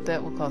arm, but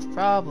that will cause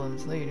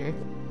problems later.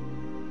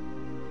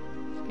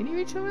 Can you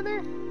reach over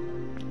there?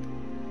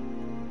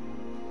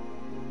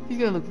 He's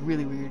gonna look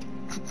really weird.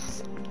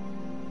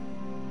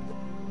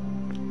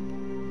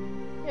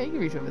 Yeah, you can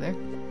reach over there.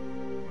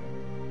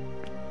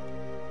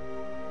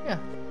 Yeah.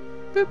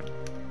 Boop.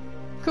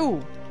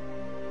 Cool.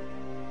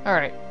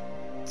 Alright.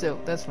 So,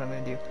 that's what I'm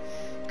gonna do.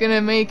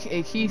 Gonna make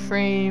a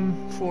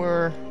keyframe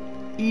for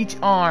each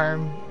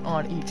arm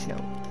on each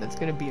note. That's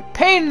gonna be a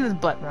pain in the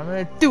butt, but I'm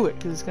gonna do it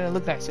because it's gonna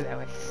look nicer that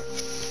way.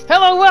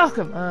 Hello,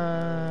 welcome!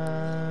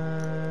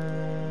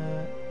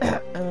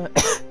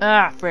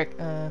 Frick.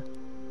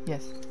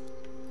 Yes.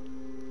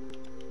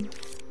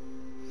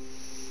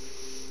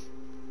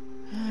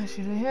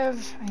 Should I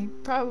have... I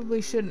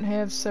probably shouldn't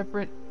have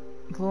separate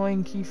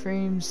glowing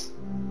keyframes.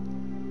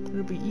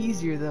 It'll be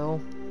easier, though.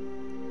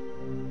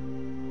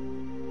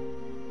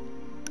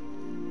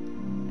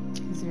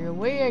 Is there a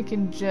way I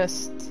can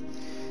just...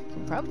 I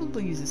can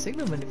probably use a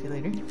signal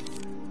manipulator.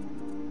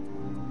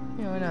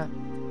 Yeah, why not?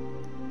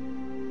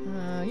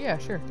 Yeah,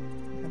 sure.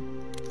 Okay.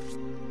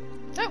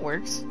 That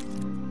works.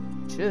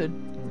 Should.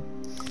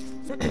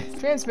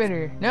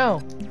 Transmitter,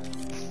 no!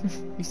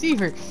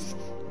 Receiver!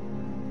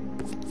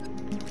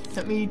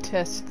 Let me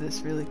test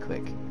this really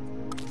quick.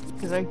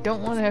 Because I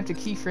don't want to have to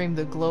keyframe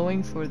the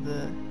glowing for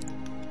the...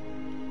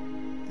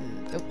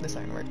 Oh, this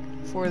not gonna work.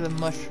 For the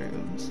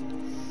mushrooms.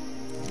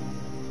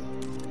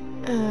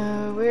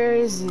 Where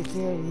is it?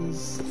 There it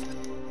is.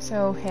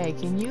 So, hey,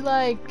 can you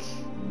like...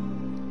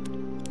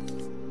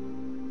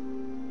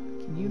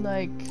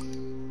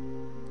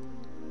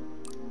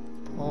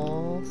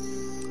 pulse?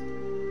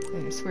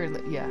 I swear,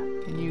 yeah.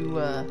 Can you,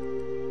 like,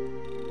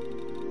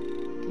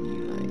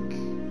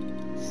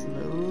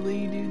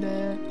 slowly do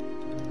that?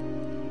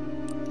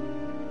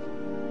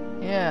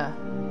 Yeah.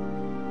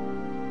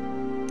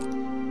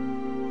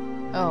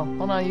 Oh,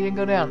 hold on, you didn't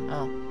go down.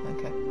 Oh,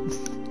 okay.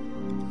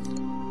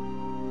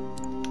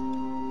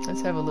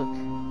 Let's have a look.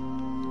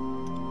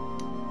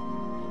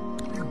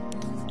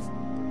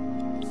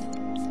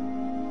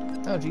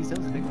 Oh, geez, that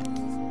was a big one.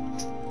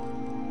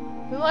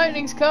 The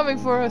lightning's coming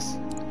for us!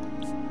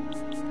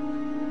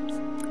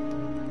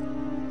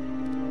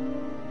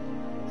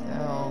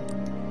 So...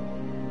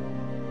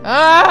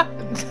 Ah!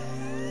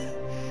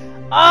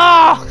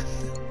 Ah!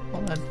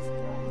 Hold on.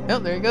 Oh,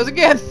 there he goes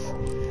again!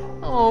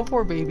 Oh,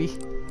 poor baby.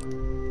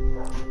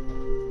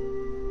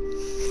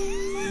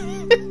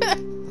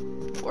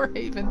 Poor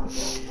Haven.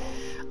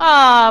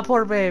 Ah,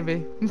 poor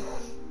baby.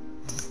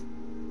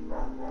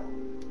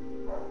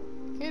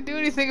 Can't do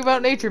anything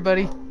about nature,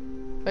 buddy.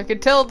 If I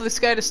could tell this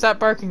guy to stop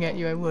barking at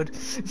you, I would.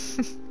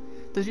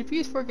 Does your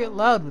PS4 get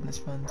loud when this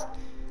runs?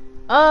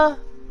 No,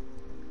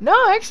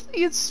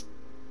 actually, it's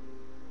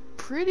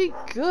pretty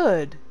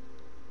good.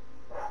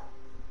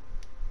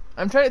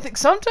 I'm trying to think.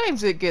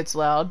 Sometimes it gets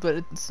loud, but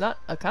it's not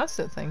a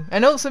constant thing. I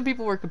know some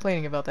people were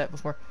complaining about that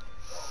before.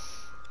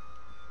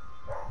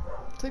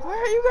 It's like, why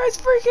are you guys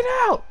freaking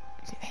out?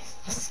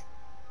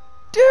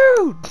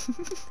 Dude!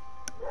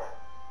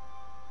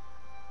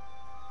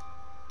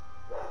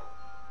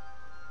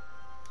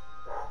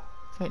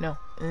 Wait, no.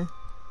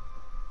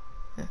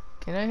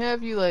 Can I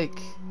have you, like,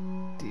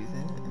 do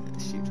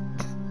that? Shoot.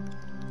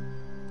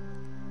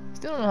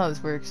 Still don't know how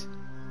this works.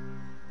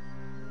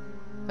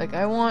 Like,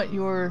 I want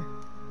your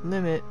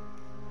limit.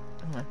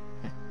 Come on.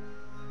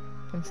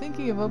 I'm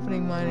thinking of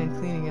opening mine and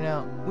cleaning it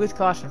out. With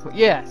caution.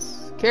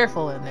 Yes!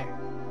 Careful in there.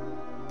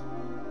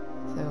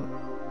 So,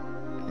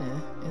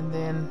 and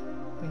then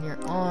when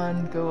you're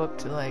on, go up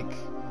to, like,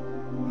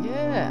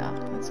 yeah,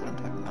 that's what I'm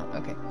talking about.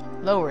 Okay.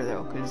 Lower,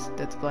 though, because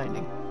that's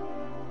blinding.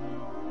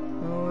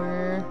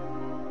 Lower.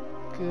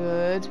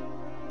 Good.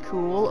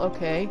 Cool.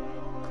 Okay.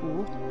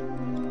 Cool.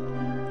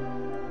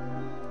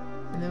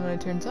 And then when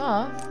it turns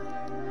off,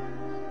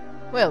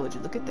 well, would you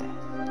look at that?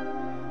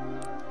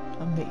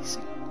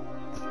 Amazing.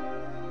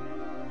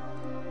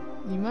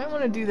 You might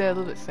want to do that a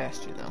little bit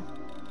faster, though.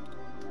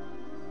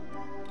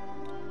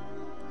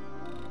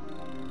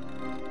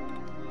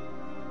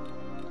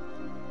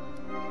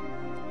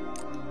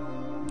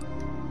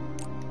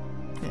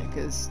 Yeah,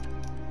 because...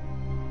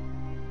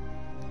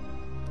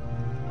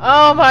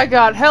 Oh my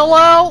god,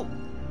 hello!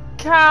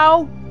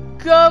 Cow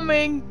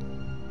coming!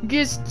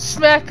 Gist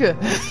smacker!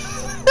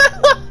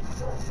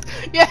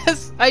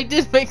 Yes, I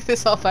did make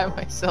this all by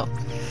myself.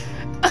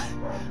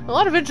 A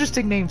lot of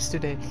interesting names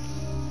today.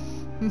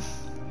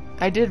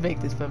 I did make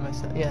this by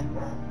myself, yeah.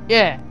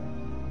 Yeah!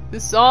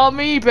 This is all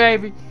me,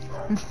 baby!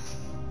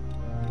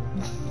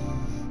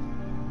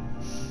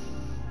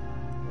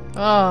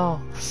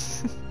 Oh.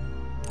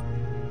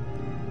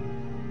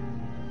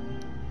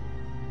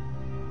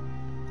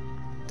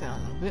 Down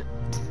a little bit.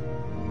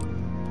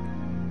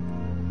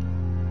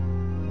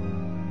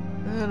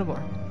 A little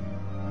more.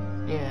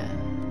 Yeah.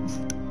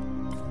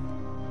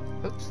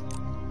 Oops.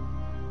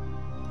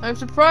 I'm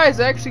surprised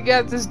I actually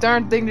got this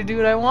darn thing to do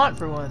what I want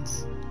for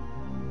once.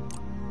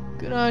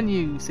 Good on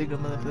you, signal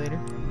manipulator.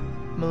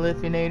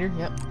 Malifinator,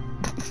 yep.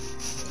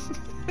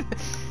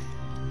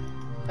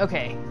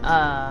 Okay,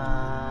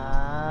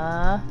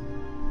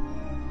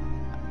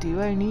 do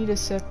I need a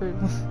separate...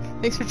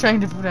 Thanks for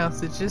trying to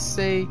pronounce it. Just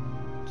say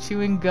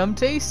chewing gum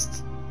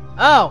taste?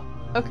 Oh,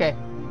 okay.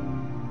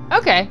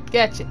 Okay,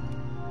 gotcha.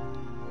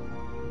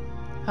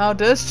 How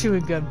does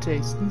chewing gum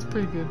taste? It's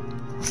pretty good.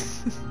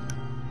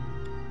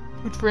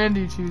 Which brand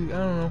do you choose? I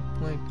don't know.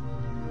 Like,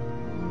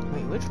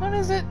 wait, which one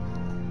is it?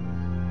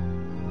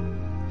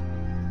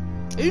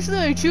 Usually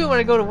I chew it when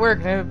I go to work,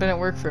 and I haven't been at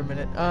work for a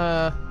minute.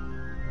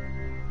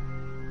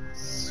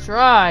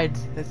 Stride,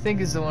 I think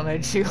is the one I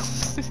chew.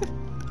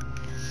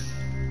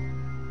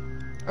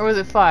 Or was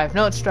it 5?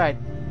 No, it's Stride.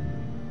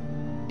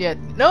 Yeah,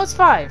 no, it's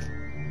 5. Is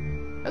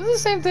it the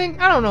same thing?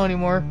 I don't know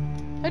anymore.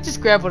 I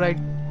just grab what I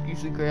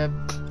usually grab.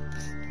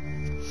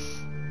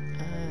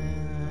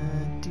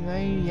 Do I?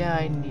 Yeah,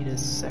 I need a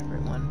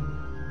separate one.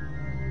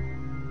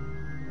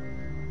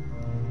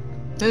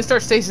 Then it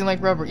starts tasting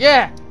like rubber.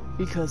 Yeah!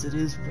 Because it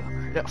is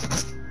rubber. No.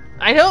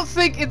 I don't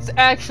think it's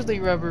actually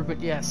rubber, but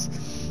yes.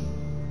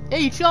 Yeah,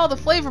 you chew all the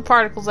flavor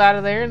particles out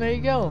of there, and there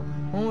you go.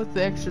 One with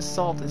the extra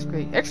salt is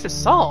great. Extra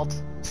salt?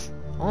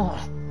 Oh.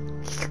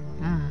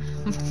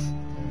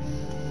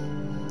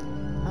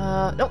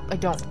 Nope, I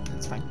don't.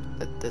 That's fine.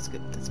 That's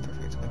good. That's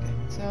perfect. Okay.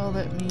 So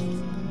let me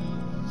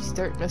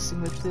start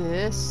messing with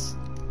this.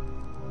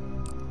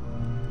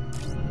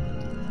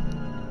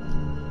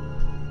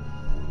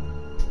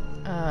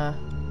 I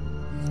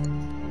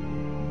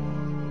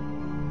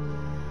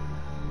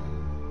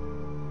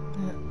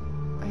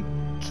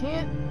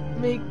can't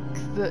make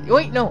the...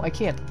 Wait, no, I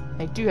can't.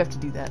 I do have to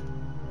do that.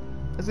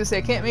 I was gonna say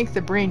I can't make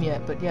the brain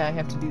yet, but yeah, I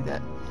have to do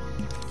that.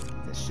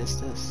 It's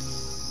just a...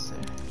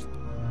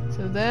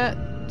 So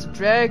that's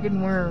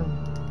dragon worm.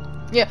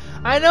 Yeah,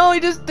 I know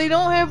they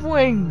don't have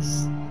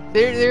wings.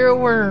 They're a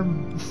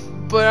worm.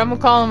 But I'm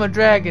gonna call him a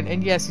dragon,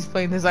 and yes, he's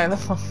playing the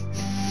xylophone.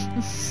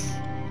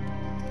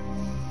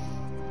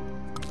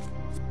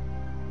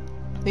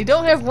 They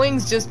don't have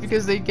wings just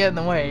because they get in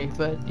the way,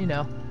 but, you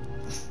know.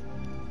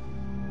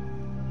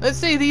 Let's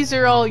say these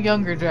are all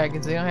younger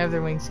dragons. They don't have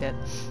their wings yet.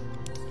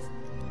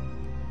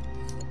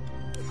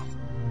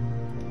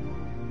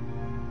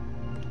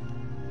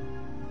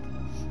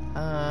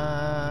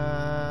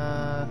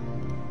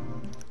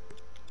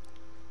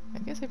 I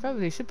guess I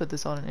probably should put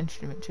this on an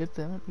instrument chip.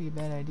 That wouldn't be a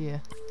bad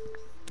idea.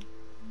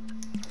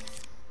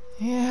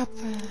 Yep.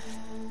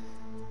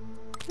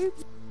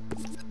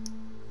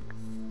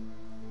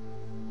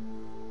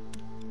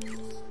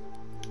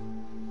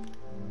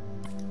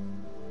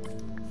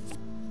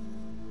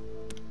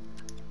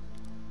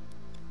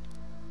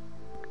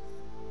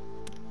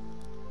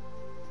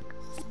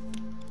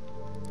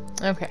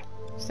 Okay,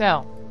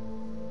 so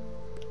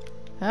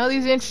how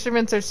these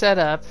instruments are set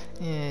up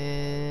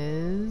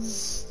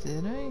is...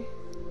 Did I?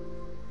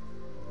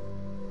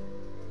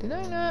 Did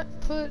I not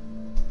put...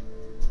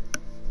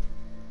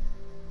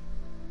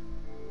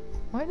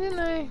 Why didn't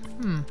I...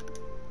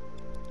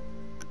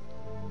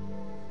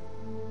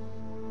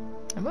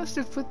 I must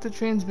have put the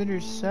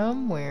transmitter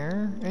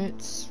somewhere.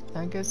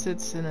 I guess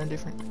it's in a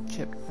different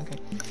chip. Okay.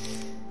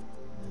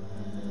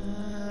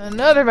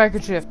 Another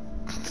microchip!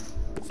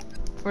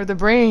 For the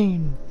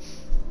brain!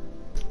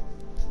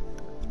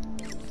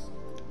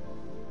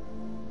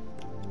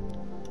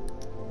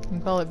 You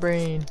can call it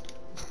brain.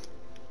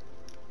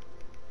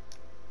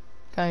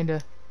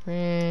 Kinda.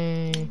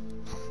 Brain.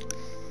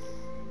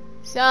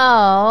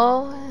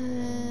 So...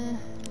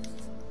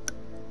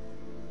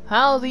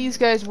 how these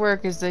guys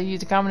work is they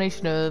use a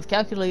combination of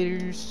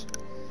calculators,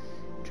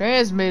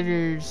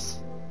 transmitters,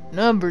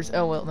 numbers.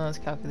 Oh, well, no, it's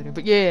a calculator.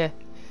 But yeah,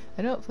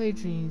 I don't play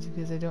dreams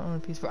because I don't own a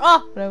PS4.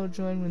 Oh! But I will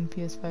join when the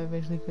PS5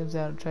 eventually comes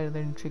out and try to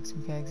learn tricks,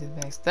 mechanics, and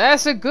facts.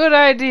 That's a good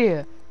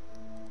idea!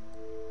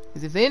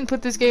 Because if they didn't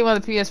put this game on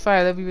the PS5,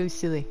 that'd be really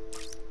silly.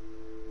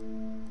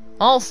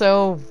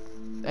 Also,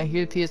 I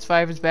hear the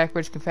PS5 is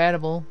backwards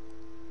compatible.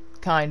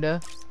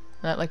 Kinda.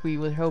 Not like we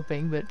were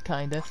hoping, but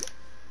kinda.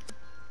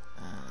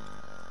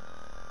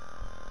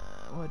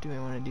 What do I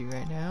want to do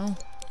right now?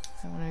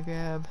 I want to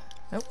grab...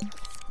 Nope.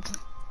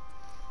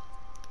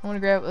 I want to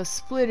grab a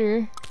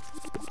splitter.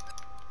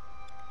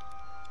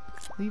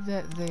 Leave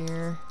that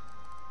there.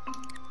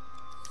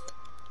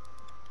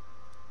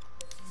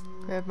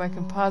 Grab my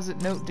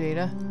composite note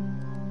data.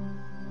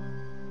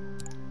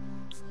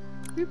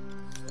 Boop.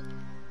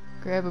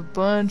 Grab a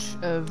bunch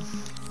of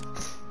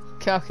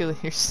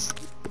calculators.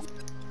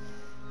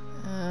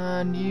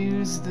 And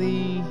use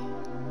the...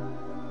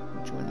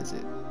 Which one is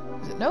it?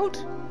 Is it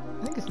note?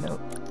 I think it's note.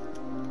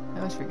 I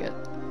always forget.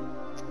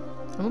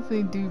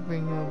 Hopefully they do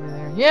bring it over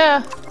there.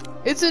 Yeah!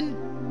 It's a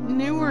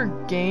newer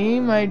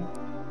game. I'd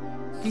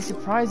be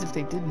surprised if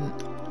they didn't.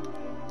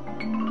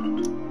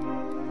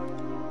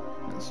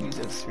 Let's use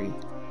those three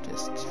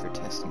just for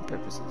testing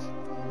purposes.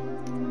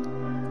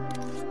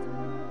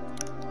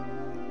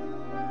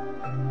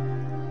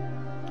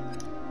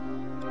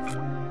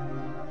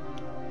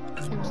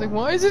 It was like,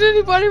 why isn't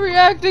anybody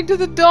reacting to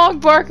the dog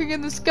barking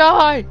in the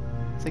sky?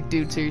 It's like,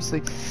 dude,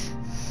 seriously.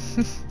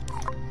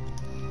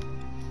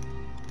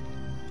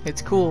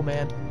 It's cool,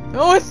 man.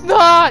 No, it's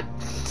not!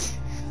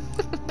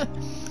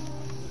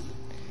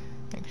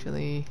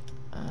 Actually,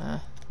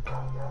 -1.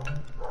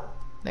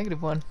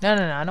 No,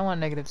 I don't want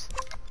negatives.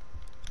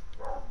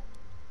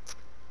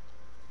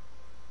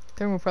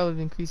 Thermal will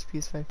probably increase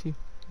PS5 too.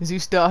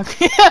 Zeus dog.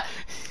 Yeah!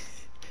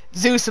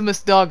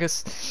 Zeusimus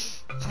dogus.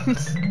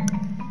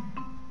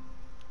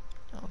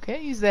 Oh,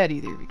 can't use that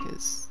either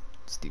because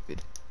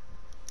stupid.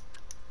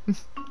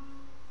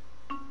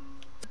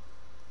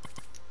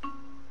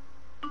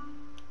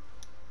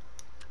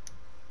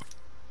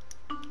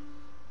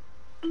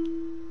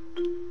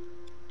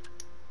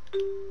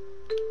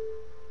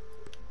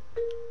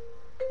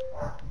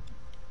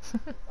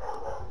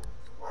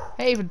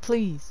 Haven,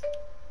 please.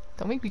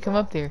 Don't make me come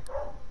up there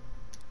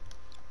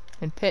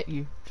and pet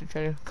you to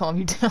try to calm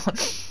you down.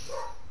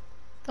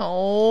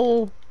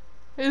 Oh,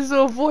 his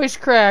little voice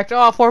cracked.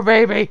 Oh, poor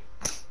baby.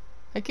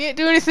 I can't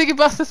do anything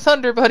about the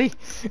thunder, buddy.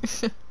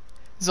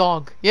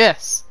 Zog,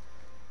 yes.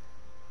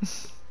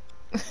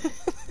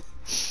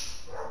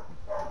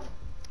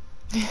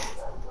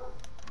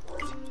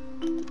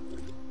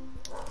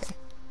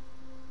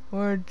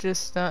 Or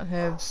just not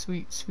have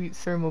sweet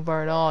thermal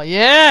bar at all.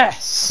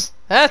 Yes!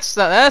 That's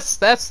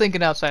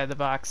thinking outside the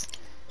box.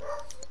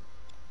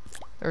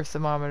 Or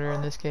thermometer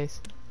in this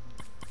case.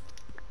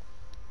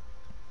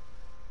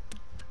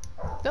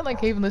 Not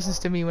like Haven listens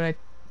to me when I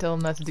tell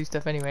him not to do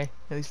stuff anyway,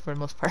 at least for the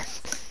most part.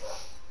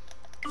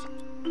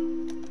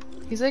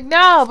 He's like,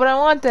 no, but I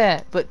want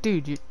that. But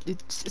dude,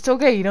 it's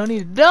okay, you don't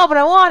need it. No, but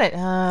I want it.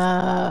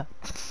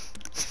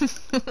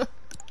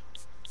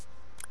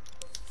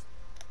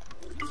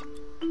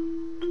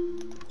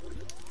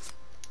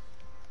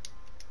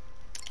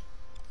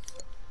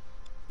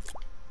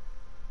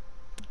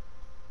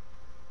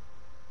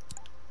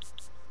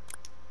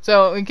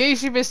 So, in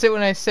case you missed it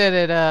when I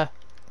said it,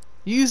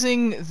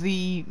 using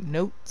the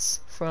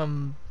notes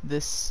from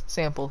this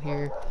sample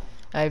here,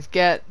 I've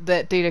got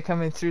that data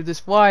coming through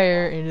this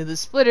wire into the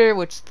splitter,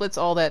 which splits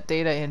all that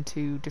data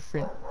into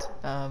different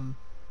outputs?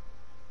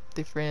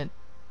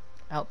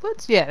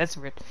 Yeah, that's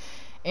weird.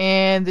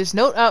 And this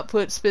note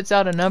output spits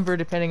out a number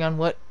depending on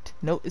what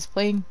note is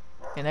playing,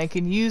 and I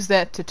can use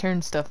that to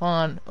turn stuff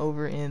on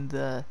over in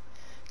the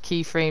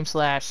keyframe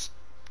slash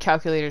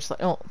calculator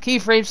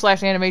keyframe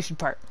slash animation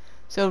part.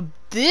 So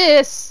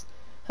this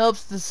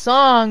helps the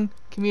song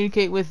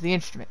communicate with the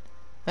instrument.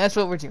 That's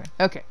what we're doing.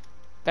 Okay,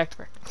 back to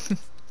work.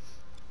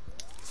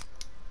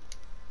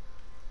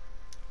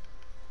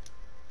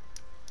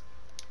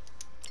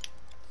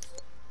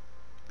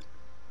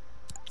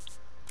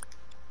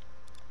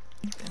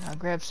 And I'll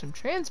grab some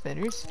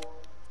transmitters,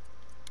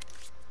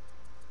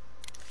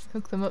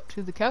 hook them up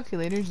to the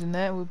calculators, and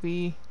that will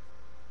be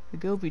the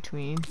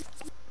go-between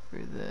for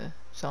the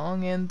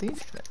song and the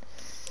instrument.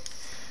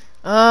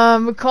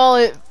 We call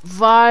it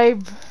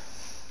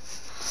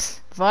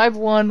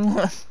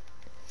 511.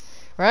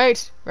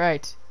 Right?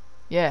 Right.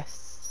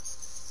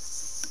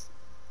 Yes.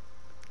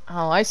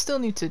 Oh, I still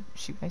need to...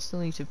 Shoot, I still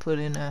need to put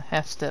in a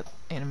half-step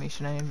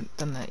animation. I haven't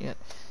done that yet.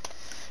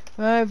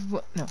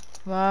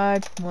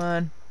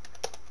 511.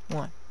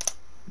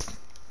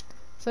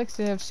 Sucks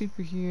to have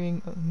super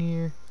hearing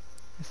near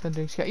a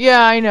thundering sky.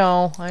 Yeah, I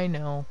know. I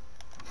know.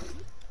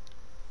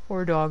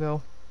 Poor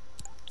doggo.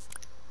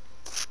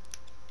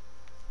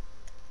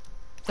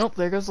 Nope,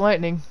 there goes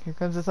lightning. Here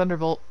comes the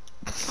thunderbolt.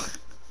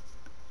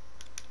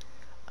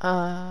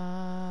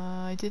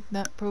 I did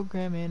not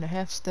program in a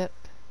half-step.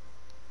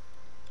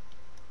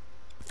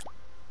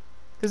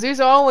 Because there's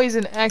always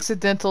an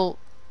accidental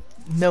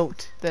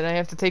note that I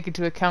have to take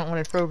into account when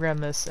I program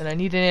this, and I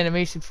need an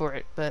animation for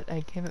it, but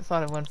I haven't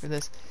thought of one for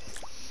this.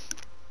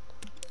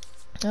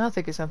 I'll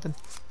think of something.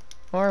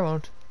 Or I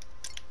won't.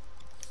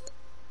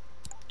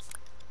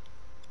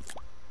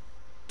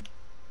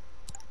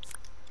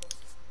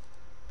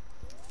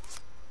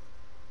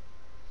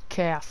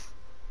 Calf.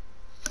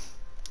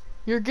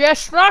 Your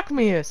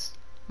gastrocnemius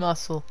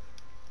muscle.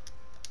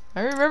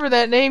 I remember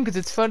that name because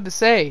it's fun to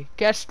say.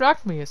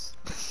 Gastrocnemius.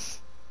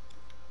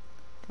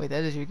 Wait,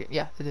 that is your...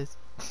 Yeah, it is.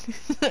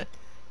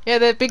 Yeah,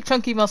 that big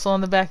chunky muscle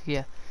on the back of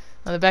you.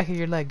 On the back of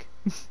your leg.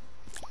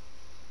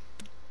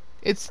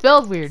 It's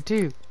spelled weird,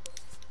 too.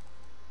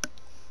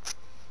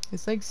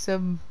 It's like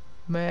some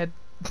mad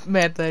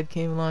lad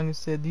came along and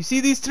said, "You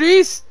see these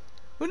trees?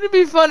 Wouldn't it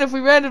be fun if we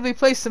randomly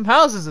placed some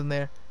houses in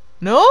there?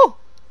 No?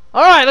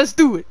 Alright, let's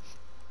do it."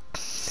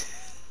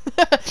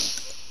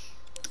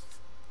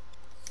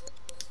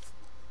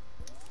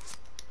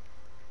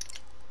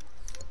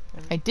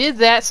 I did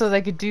that so that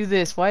I could do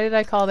this. Why did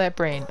I call that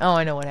brain? Oh,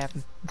 I know what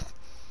happened.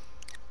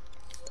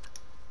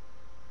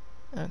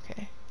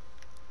 Okay.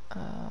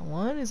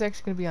 One is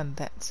actually going to be on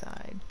that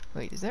side.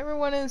 Wait, is that where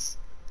one is?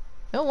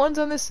 No, one's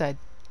on this side.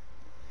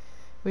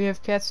 We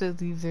have cats that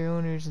leave their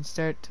owners and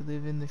start to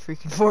live in the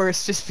freaking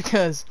forest just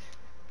because.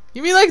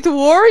 You mean like the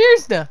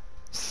warriors? No.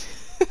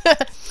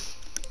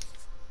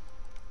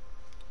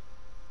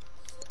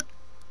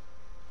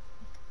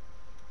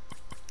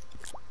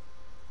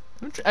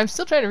 I'm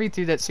still trying to read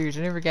through that series.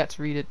 I never got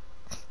to read it.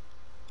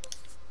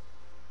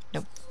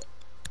 Nope.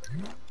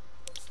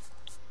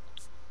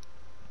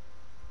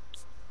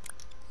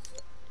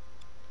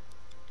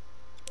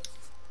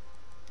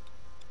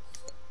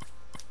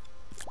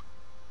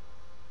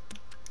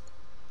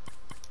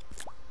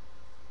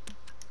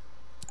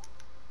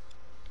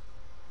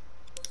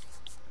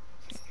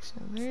 So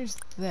there's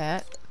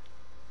that.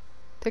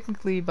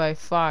 Technically by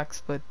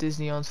Fox, but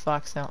Disney owns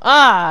Fox now.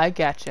 Ah, I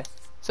gotcha.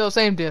 So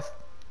same diff.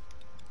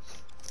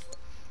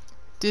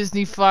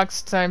 Disney,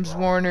 Fox times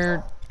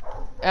Warner,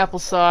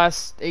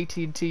 Applesauce,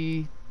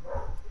 AT&T,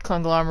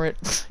 conglomerate.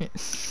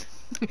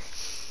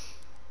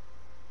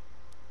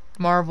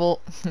 Marvel.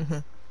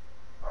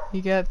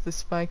 You got the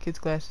Spy Kids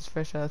glasses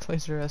fresh out of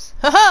Toys R Us.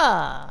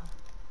 Haha!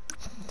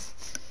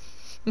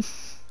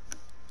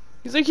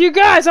 He's like, "You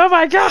guys, oh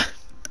my god!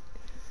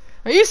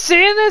 Are you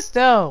seeing this?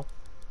 No.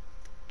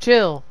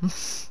 Chill."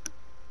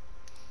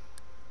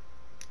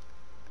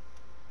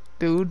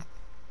 Dude.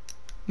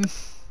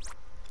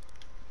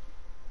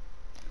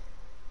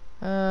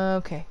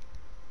 Okay.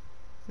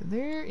 So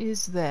there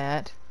is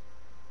that.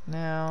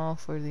 Now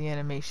for the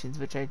animations,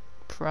 which I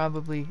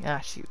probably... Ah,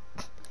 shoot.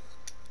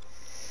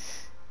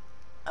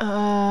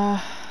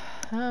 How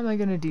am I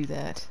gonna do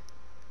that?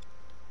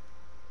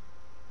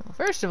 Well,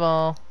 first of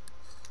all,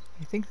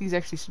 I think these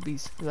actually should be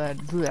spread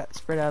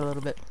out a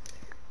little bit.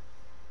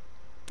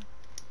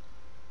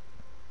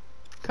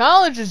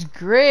 College is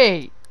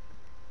great!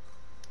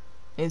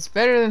 It's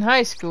better than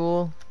high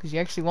school, because you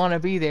actually want to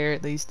be there,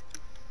 at least.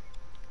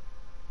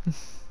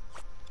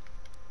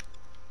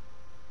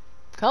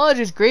 College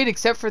is great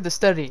except for the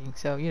studying,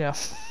 so, you know.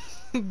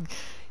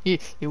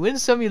 you win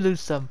some, you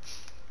lose some.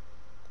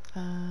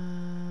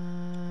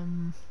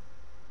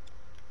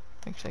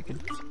 Actually, I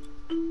could...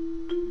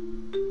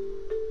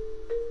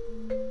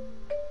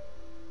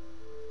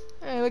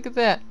 Hey, look at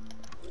that.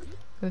 I'm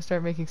gonna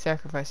start making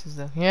sacrifices,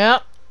 though. Yeah.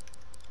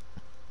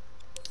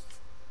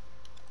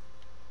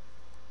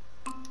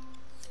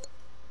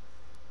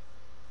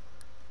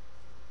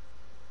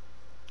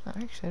 Oh,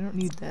 actually, I don't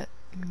need that.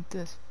 I need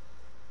this.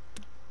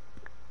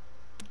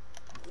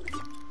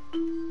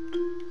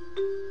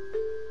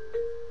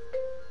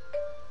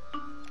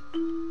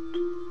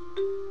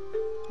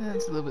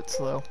 That's a little bit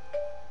slow.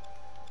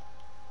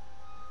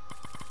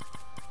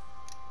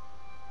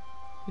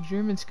 The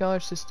German scholar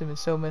system is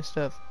so messed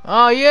up.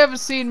 Oh, you haven't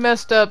seen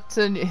messed up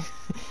to...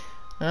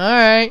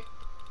 Alright.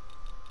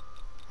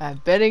 I'm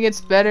betting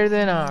it's better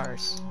than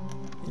ours.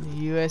 In the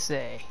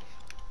USA.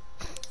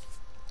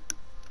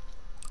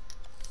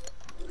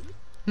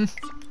 Yeah,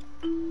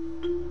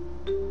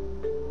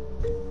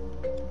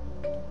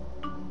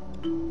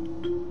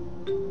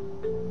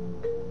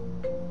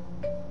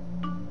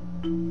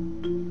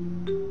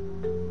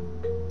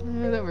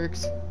 that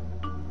works. I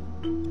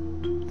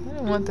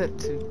don't want that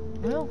to...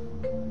 Well...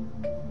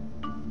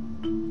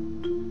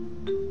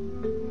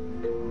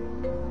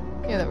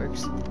 Yeah, that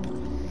works.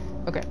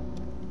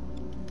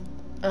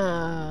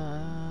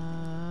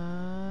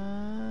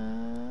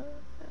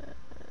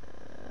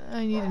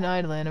 I need an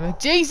idle animation.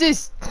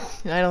 Jesus!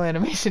 An idle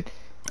animation.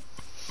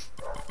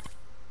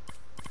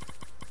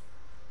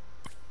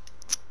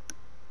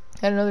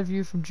 Had another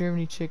view from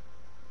Germany. Check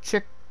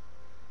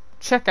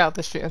out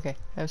the stream. Okay,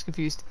 I was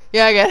confused.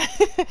 Yeah, I got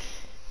it.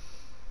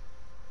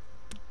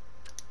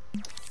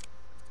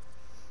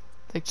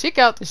 Like, check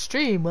out the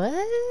stream. What?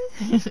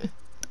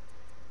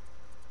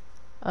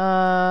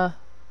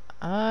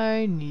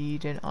 I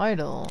need an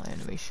idle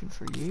animation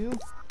for you.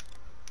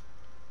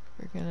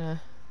 We're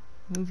gonna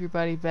move your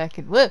body back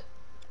and whip.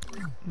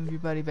 Move your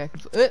body back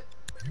and whip.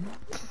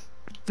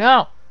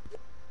 No.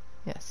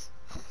 Yes.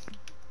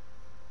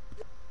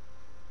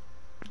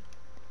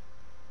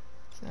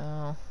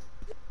 So,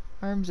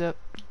 arms up.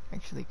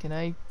 Actually, can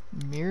I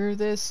mirror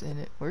this and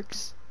it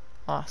works?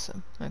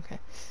 Awesome. Okay.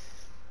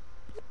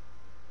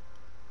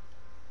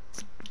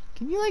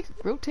 Can you like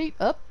rotate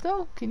up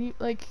though? Can you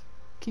like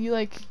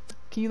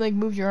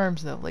move your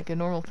arms though, like a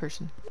normal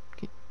person?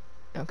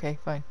 Okay,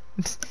 fine.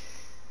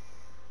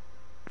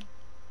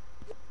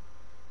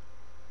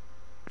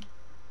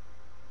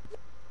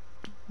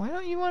 Why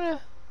don't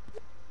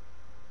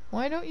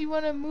you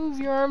wanna move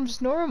your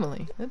arms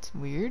normally? That's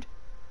weird.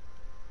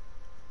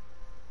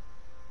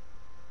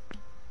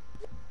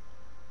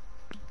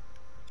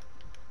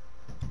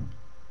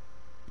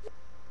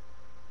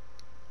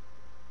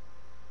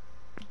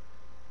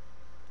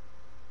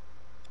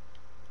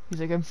 He's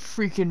like, I'm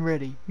freaking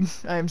ready.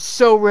 I am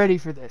so ready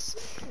for this.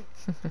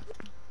 Wait,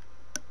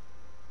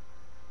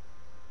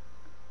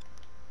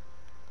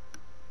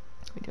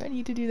 do I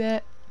need to do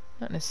that?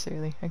 Not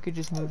necessarily. I could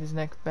just move his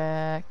neck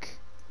back.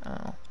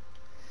 Oh.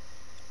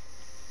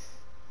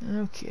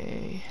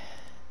 Okay.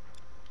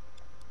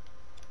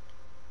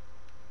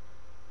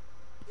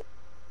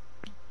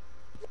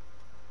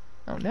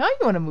 Oh, now you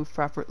want to move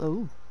properly.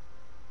 Oh.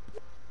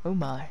 Oh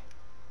my.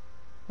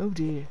 Oh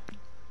dear.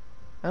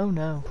 Oh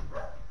no.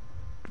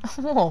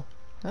 Oh,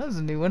 that was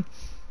a new one.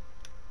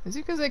 Is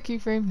it because that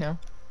keyframe? No.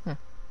 Huh.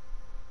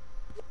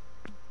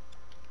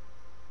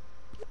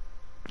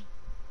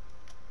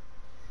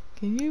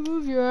 Can you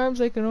move your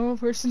arms like a normal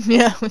person?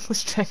 Yeah,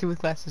 let's check it with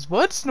glasses.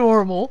 What's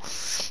normal?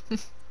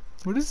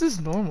 What is this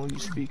normal you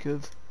speak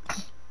of?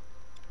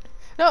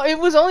 No, it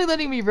was only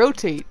letting me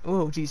rotate.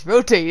 Oh, geez,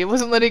 rotate. It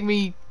wasn't letting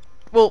me...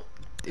 Well,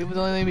 it was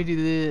only letting me do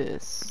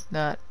this,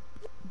 not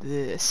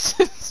this.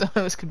 So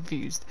I was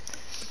confused.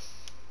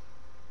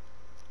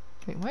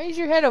 Wait, why is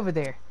your head over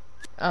there?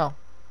 Oh.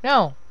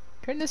 No.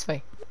 Turn this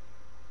way.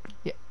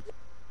 Yeah.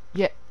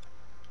 Yeah.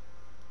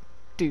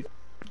 Dude.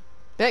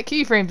 That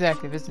keyframe's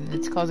active, isn't it?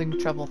 It's causing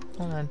trouble.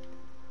 Hold on.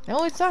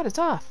 No, it's not. It's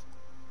off.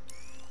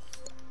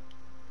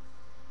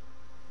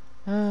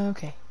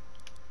 Okay.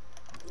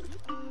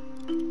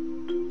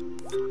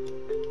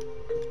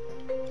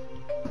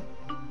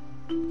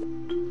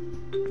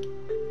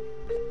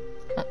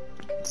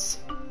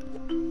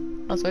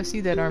 Also, I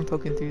see that arm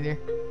poking through there.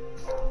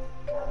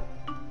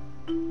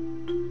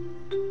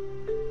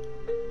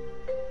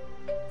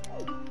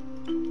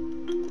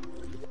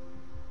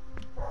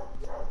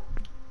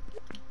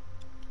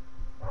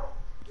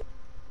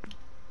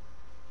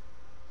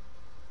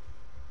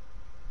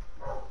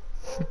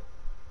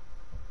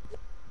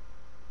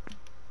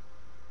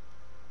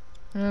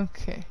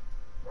 Okay.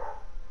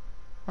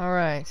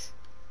 Alright.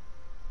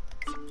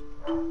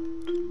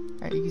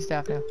 Alright, you can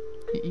stop now.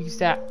 You can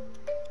stop.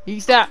 You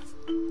can stop!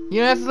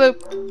 You don't have to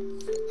loop!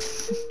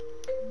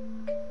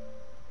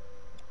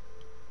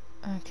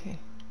 Okay.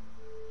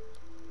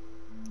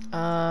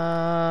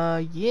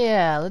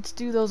 Yeah, let's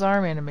do those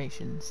arm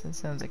animations. That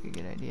sounds like a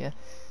good idea.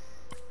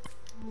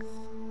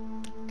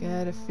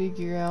 Gotta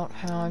figure out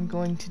how I'm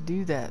going to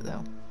do that,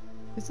 though.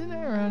 Isn't it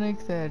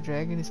ironic that a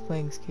dragon is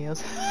playing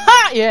scales?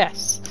 Ha!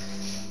 Yes!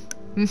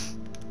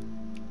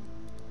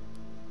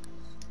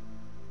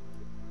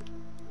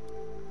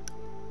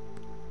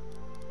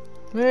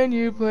 When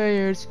you play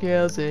your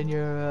scales in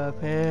your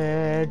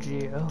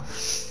arpeggio.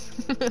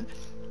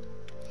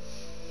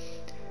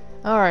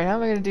 Alright, how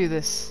am I gonna do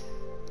this?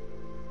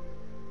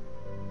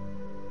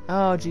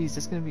 Oh geez,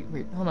 that's gonna be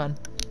weird. Hold on.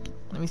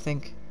 Let me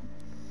think.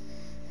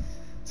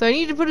 So I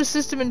need to put a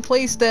system in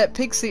place that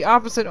picks the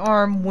opposite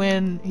arm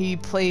when he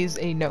plays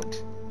a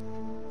note.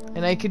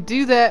 And I could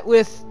do that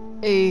with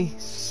a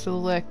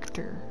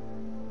selector.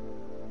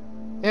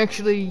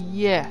 Actually,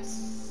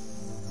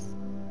 yes.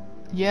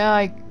 Yeah,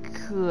 I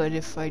could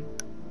if I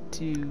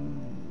do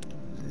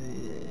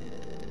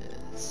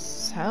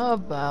this. How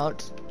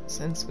about,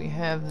 since we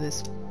have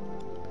this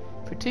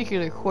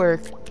particular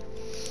quirk,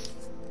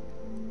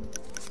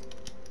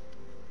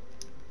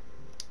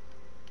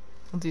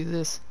 I'll do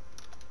this.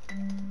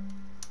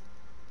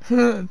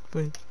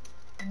 Funny.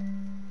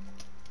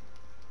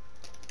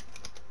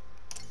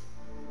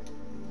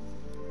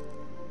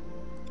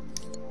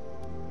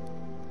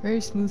 Very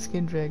smooth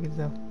skinned dragons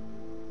though.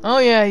 Oh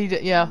yeah, he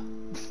did, yeah.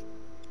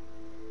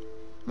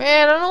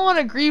 Man, I don't want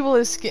to greeble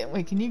his skin.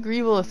 Wait, can you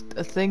greeble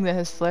a thing that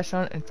has flesh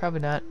on it? And probably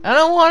not. I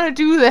don't want to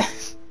do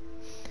that.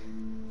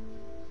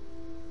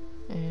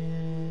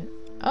 And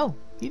oh,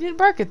 he didn't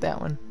bark at that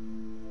one.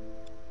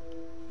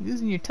 You're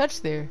losing your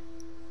touch there.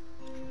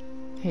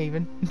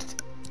 Haven.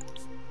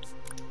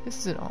 This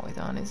isn't always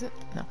on, is it?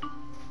 No.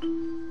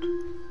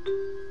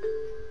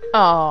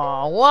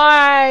 Oh,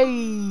 why?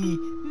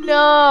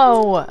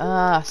 No!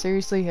 Ah,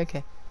 seriously?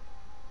 Okay.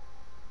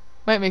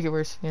 Might make it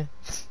worse, yeah.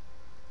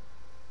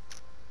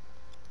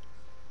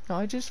 No,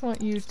 I just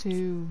want you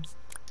to...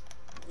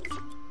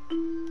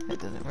 That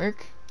doesn't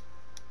work.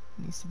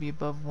 It needs to be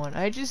above 1.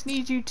 I just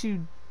need you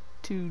to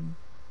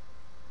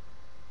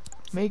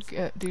make,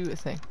 do a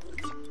thing.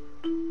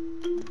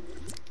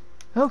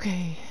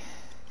 Okay.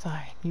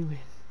 Fine, you win.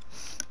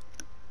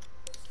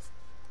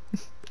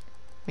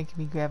 Making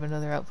me grab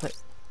another output.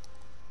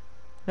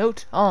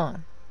 Note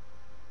on.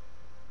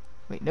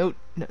 Wait, note,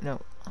 no,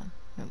 on.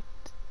 Note,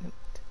 on.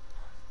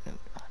 There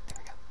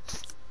we go.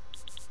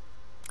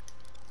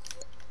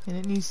 And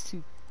it needs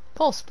to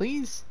pulse,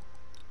 please.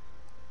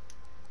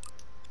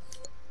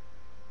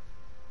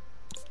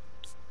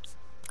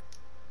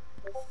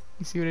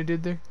 You see what I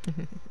did there?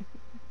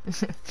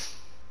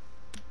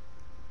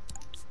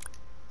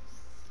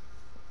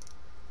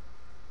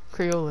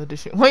 Crayola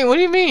edition. Wait, what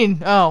do you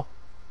mean? Oh,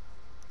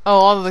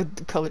 all of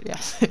the color.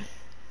 Yes.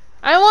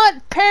 I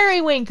want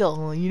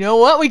periwinkle. You know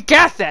what? We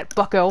got that,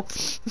 bucko.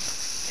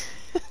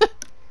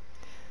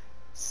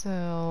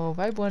 So,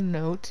 vibe 1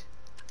 note,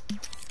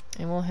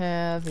 and we'll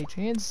have a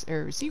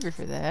receiver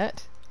for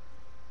that.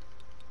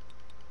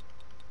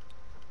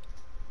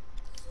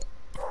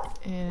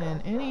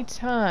 And any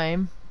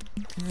time,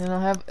 and then I'll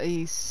have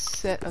a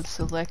set of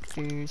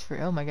selectors for.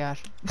 Oh my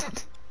gosh.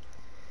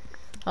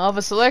 I'll have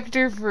a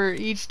selector for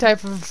each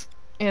type of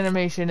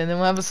animation, and then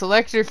we'll have a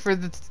selector for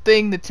the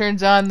thing that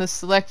turns on the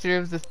selector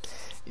of the...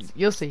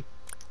 You'll see.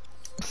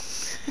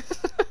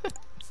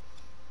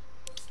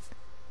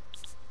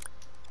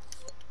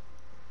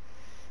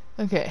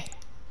 Okay.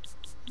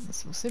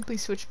 This will simply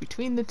switch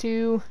between the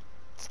two.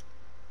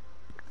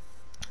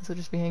 This will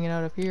just be hanging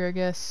out up here, I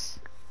guess.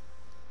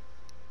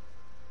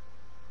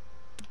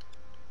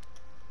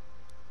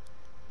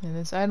 And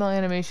this idle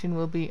animation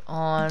will be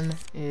on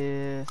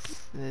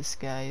if this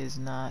guy is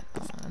not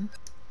on.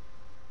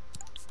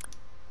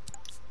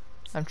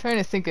 I'm trying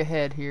to think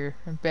ahead here.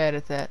 I'm bad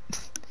at that.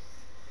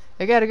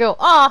 I gotta go.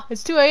 Ah!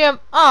 It's 2 AM.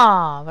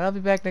 Ah! But I'll be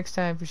back next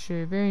time for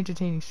sure. Very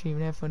entertaining stream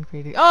and have fun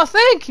creating. Oh,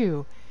 thank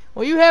you!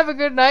 Well, you have a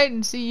good night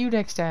and see you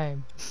next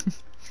time.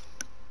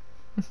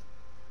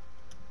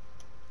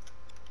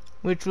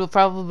 Which will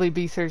probably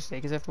be Thursday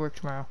because I have to work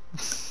tomorrow.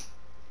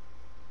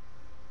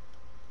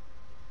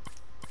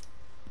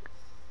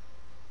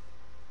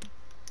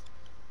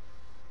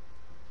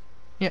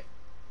 Yep.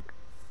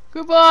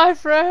 Goodbye,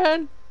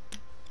 friend!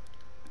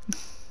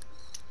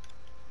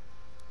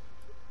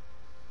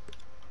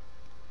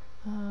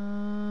 I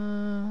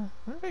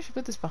wonder if I should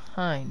put this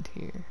behind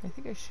here. I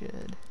think I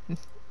should.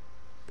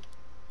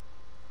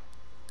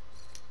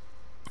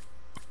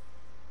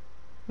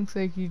 Looks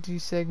like you do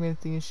segment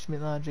the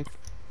instrument logic.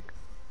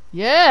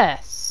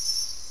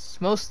 Yes!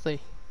 Mostly.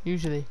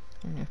 Usually.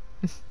 Yeah.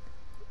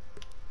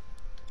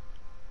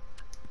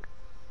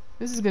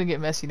 This is gonna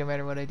get messy no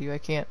matter what I do. I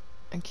can't,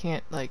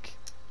 like...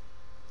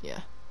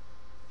 Yeah.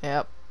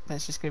 Yep.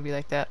 That's just gonna be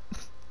like that.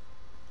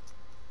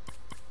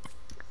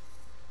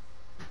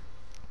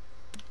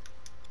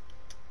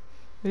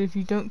 But if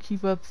you don't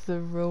keep up the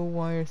row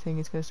wire thing,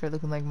 it's going to start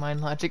looking like Mind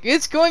Logic.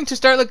 It's going to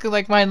start looking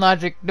like Mind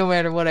Logic no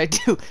matter what I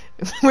do.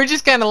 We're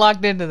just kind of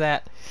locked into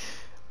that.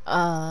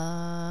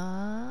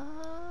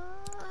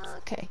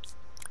 Okay.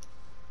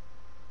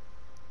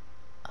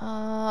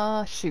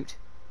 Shoot.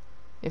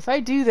 If I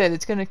do that,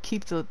 it's going to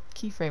keep the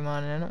keyframe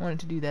on, and I don't want it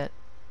to do that.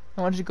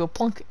 I want it to go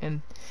plunk and...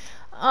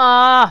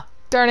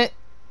 darn it.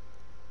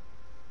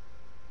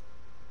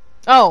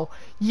 Oh,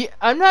 yeah,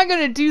 I'm not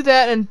going to do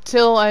that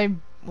until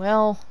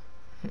well...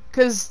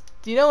 Because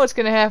you know what's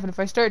going to happen if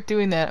I start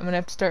doing that. I'm going to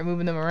have to start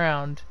moving them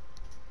around.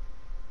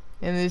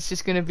 And it's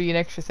just going to be an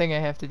extra thing I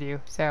have to do.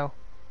 So,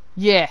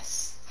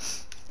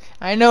 yes.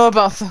 I know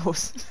about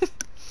those.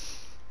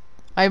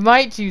 I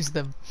might use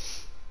them.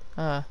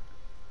 But,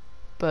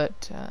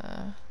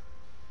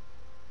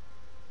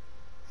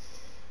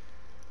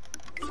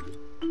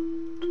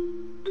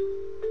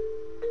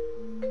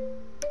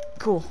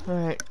 cool.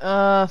 Alright,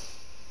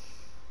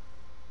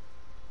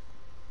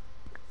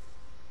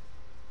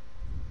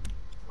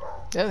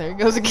 yeah, there it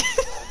goes again.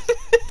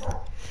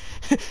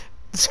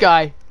 The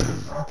sky.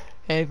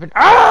 And even,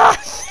 oh,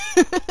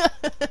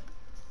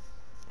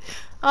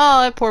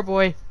 that poor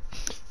boy.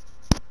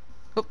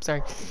 Oops,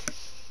 sorry.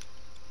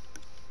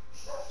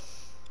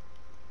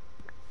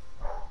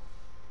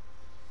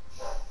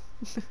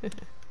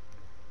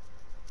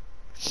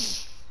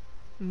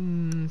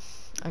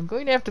 I'm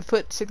going to have to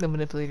put signal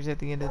manipulators at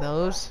the end of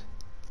those.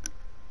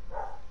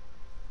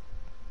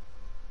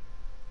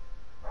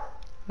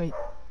 Wait,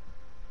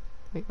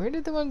 where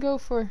did the one go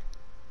for?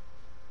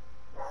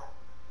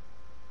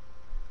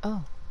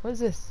 Oh, what is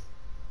this?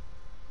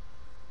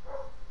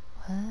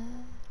 What?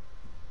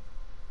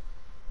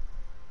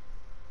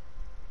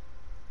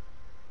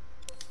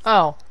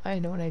 Oh, I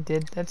know what I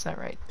did. That's not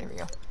right. There we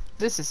go.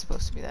 This is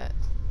supposed to be that.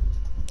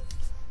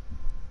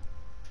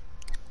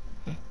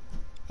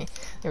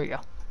 There we go.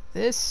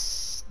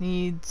 This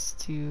needs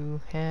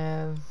to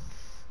have...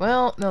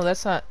 Well, no,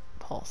 that's not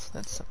pulse.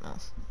 That's something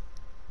else.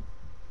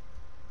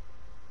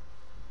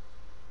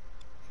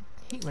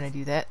 I hate when I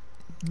do that.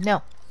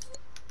 No.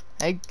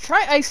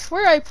 I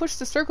swear I pushed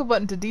the circle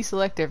button to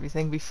deselect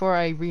everything before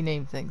I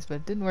rename things, but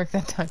it didn't work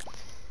that time.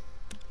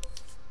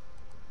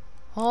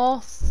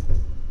 Pulse.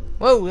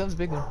 Whoa, that was a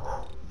big one.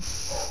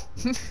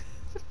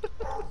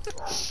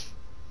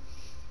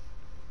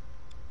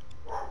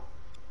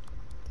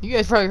 You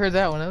guys probably heard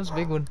that one. That was a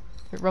big one.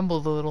 It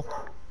rumbled a little.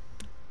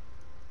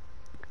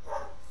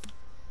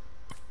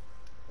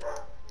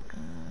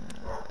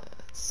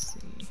 Let's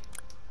see.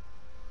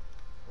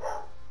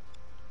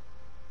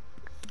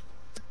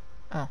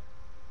 Oh.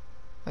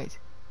 Wait.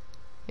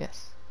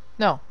 Yes.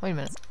 No, wait a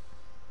minute.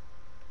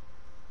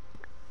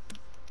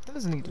 That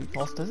doesn't need to be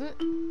pulsed, does it?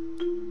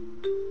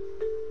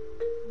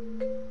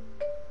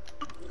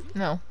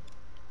 No.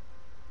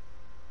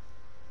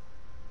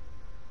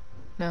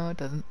 No, it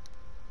doesn't.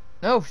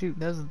 Oh shoot,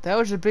 that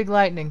was a big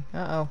lightning.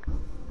 Uh-oh.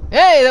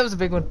 Hey, that was a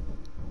big one.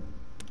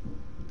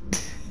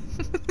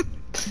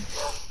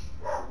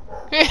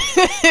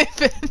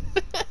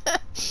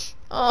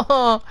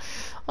 Oh.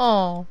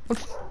 Oh.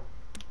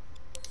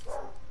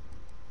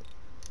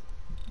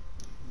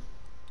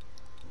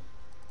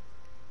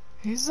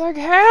 He's like,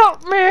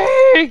 help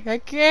me!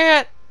 I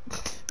can't.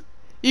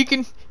 You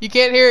can't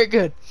hear it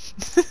good.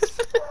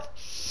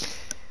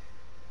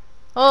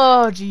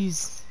 Oh,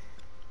 jeez.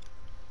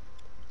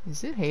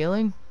 Is it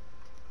hailing?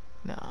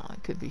 No,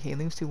 it could be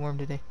hailing. It's too warm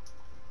today.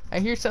 I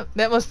hear some.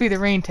 That must be the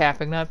rain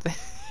tapping, not the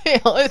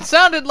hail. It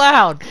sounded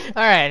loud.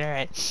 All right, all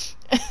right.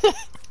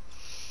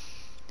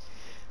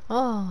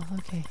 Oh,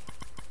 okay.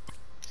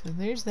 So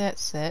there's that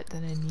set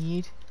that I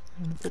need.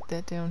 I'm gonna put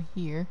that down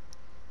here.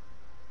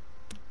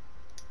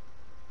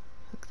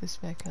 Hook this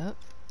back up.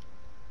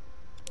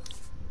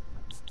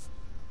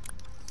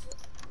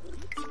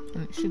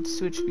 And it should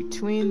switch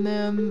between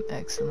them.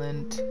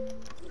 Excellent.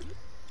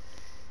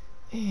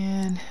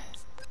 And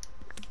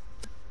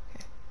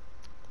okay.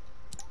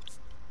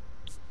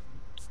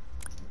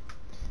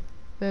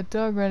 That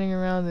dog running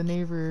around the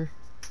neighborhood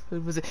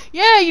was it?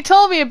 Yeah, you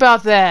told me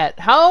about that.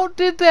 How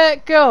did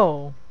that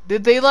go?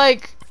 Did they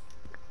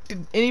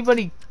did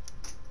anybody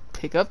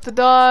pick up the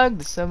dog?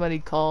 Did somebody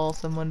call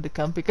someone to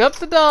come pick up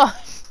the dog?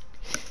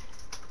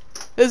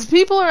 There's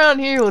people around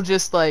here who will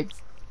just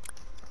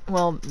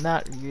well,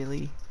 not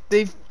really.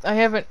 I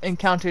haven't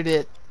encountered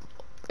it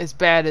as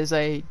bad as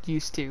I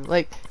used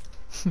to.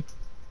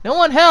 No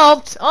one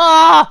helped!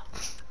 Ah!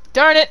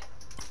 Darn it!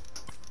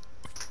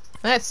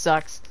 That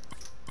sucks.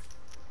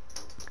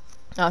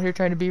 Out here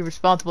trying to be a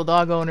responsible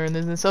dog owner, and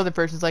then this other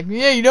person's like,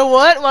 yeah, you know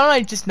what? Why don't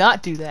I just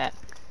not do that?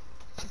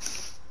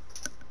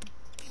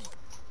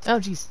 Oh,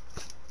 jeez.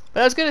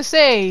 But I was gonna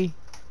say,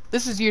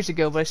 this was years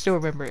ago, but I still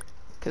remember it,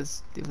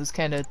 because it was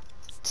kind of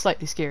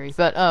slightly scary.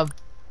 But,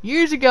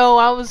 years ago,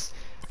 I was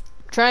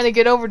trying to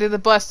get over to the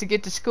bus to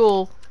get to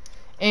school,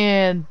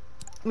 and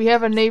we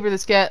have a neighbor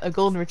that's got a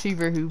golden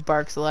retriever who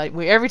barks a lot.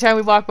 Every time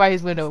we walk by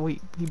his window,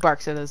 he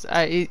barks at us.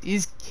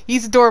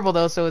 He's adorable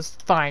though, so it's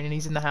fine, and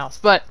he's in the house.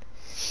 But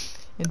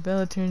and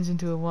Bella turns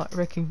into a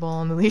wrecking ball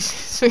on the leash.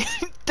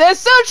 That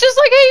sounds just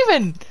like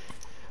Haven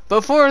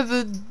before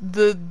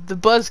the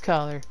buzz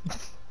collar.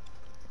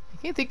 I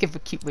can't think of a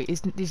cute way.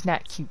 He's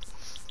not cute.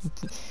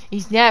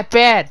 He's not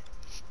bad,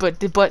 but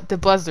the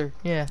buzzer,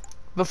 yeah.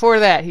 Before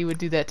that, he would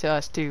do that to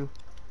us too.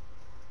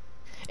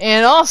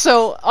 And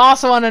also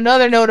on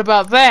another note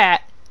about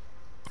that,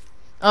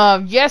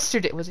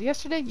 yesterday, was it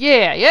yesterday?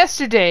 Yeah,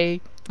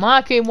 yesterday,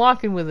 Ma came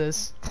walking with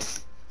us,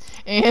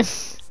 and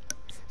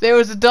there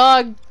was a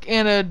dog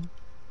and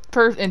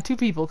and two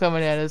people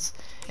coming at us,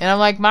 and I'm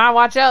like, Ma,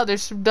 watch out,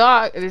 there's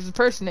a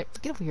person,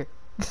 get over here,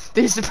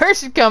 there's a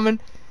person coming,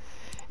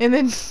 and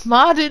then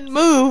Ma didn't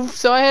move,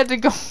 so I had to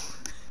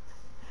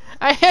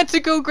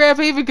go grab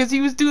Haven because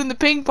he was doing the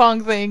ping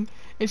pong thing.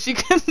 And she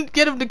couldn't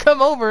get him to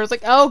come over. I was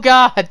like, oh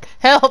God,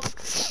 help!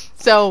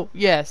 So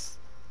yes,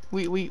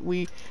 we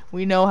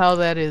know how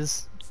that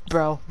is,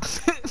 bro.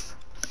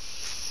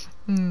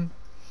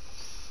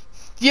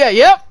 Yeah,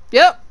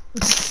 yep.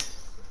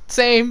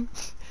 Same.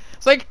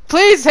 It's like,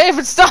 please,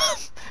 Haven, stop!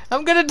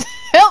 I'm gonna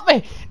help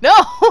me. No.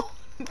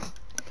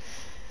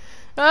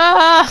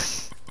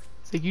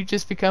 It's like you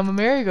just become a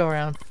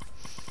merry-go-round.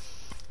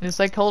 And it's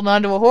like holding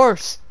on to a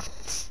horse.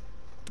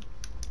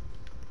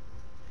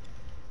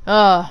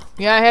 Yeah,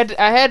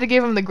 I had to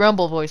give him the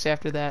grumble voice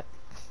after that.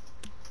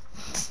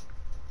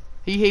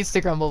 He hates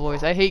the grumble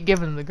voice. I hate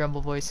giving him the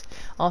grumble voice.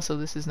 Also,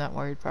 this is not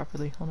wired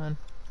properly. Hold on.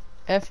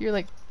 F, you're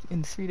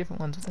in 3 different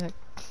ones. What the heck?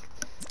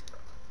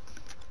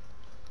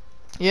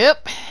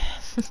 Yep.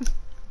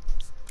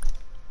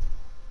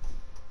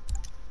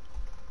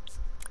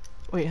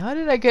 Wait, how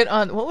did I get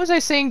on? What was I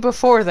saying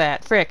before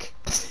that? Frick.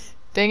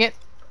 Dang it.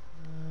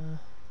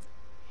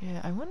 Yeah,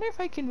 I wonder if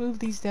I can move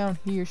these down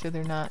here so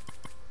they're not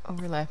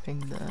overlapping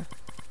the...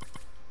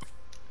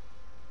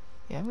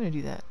 Yeah, I'm gonna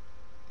do that.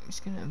 I'm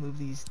just gonna move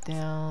these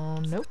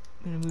down. Nope.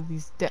 I'm gonna move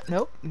these down.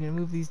 Nope. I'm gonna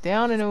move these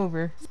down and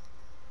over.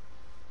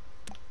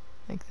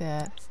 Like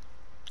that.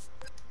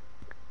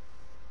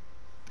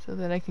 So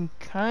that I can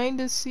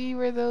kind of see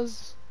where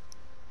those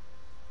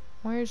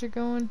wires are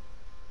going.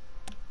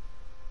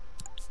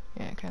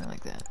 Yeah, kind of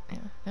like that. Yeah.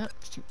 No,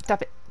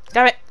 stop it.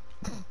 Stop it!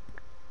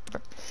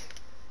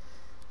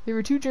 There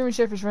were 2 German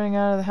shepherds running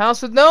out of the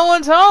house with no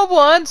one's home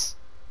once!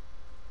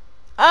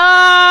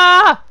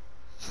 Ah!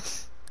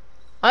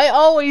 I've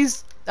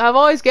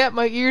always got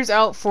my ears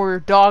out for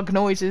dog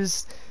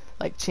noises,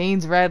 like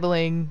chains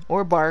rattling,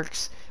 or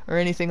barks, or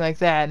anything like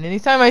that. And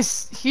anytime I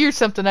hear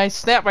something, I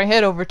snap my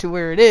head over to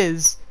where it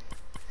is,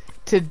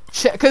 to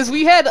check, because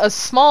we had a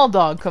small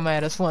dog come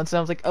at us once, and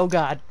I was like, oh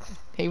god,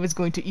 Haven's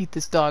going to eat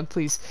this dog,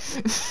 please.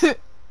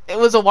 It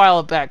was a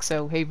while back,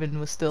 so Haven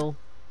was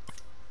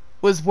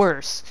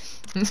worse.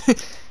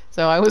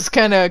 So I was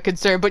kind of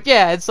concerned, but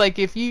yeah, it's like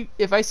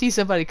if I see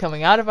somebody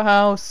coming out of a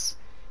house,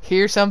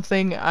 hear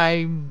something,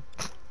 I'm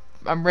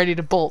ready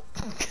to bolt.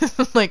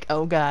 I'm like,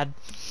 oh god.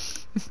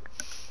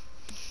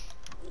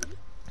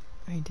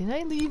 Alright, did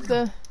I leave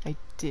the... I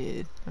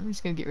did. I'm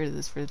just gonna get rid of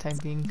this for the time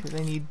being, because I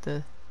need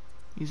the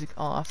music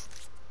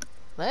off.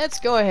 Let's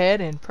go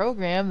ahead and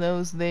program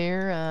those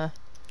there,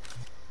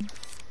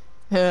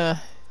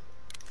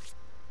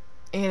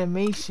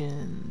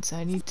 animations.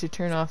 I need to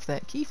turn off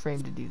that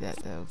keyframe to do that,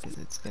 though, because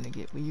it's gonna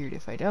get weird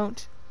if I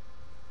don't.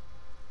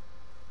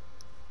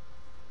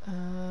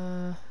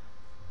 Why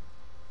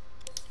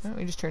don't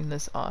we just turn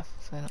this off,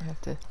 so I don't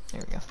have to...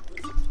 There we go.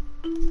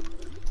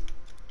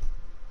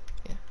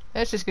 Yeah,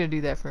 that's just gonna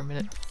do that for a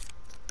minute.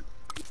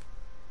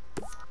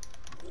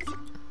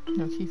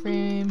 No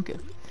keyframe,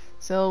 good.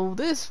 So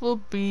this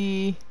will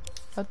be...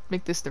 I'll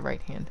make this the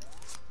right hand.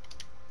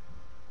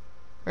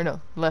 Or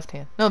no, left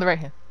hand. No, the right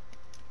hand.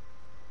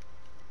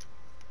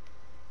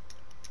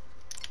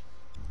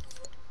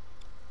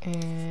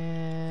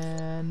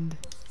 And...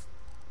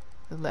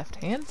 the left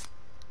hand.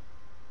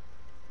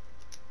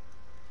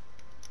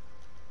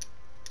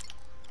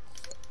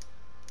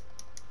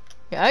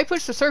 Yeah, I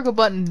push the circle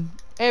button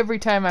every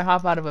time I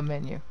hop out of a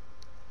menu.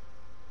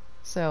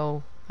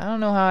 So, I don't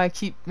know how I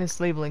keep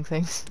mislabeling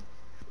things.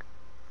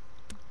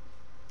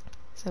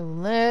 So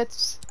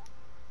let's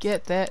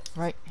get that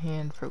right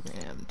hand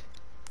programmed.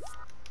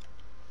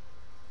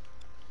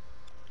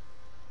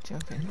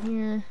 Jump in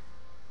here.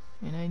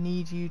 And I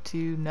need you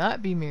to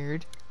not be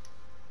mirrored.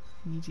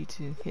 I need you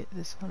to hit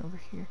this one over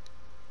here.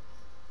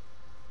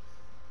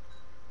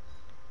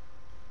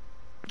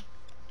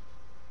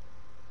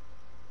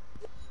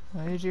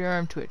 Why did your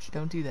arm twitch?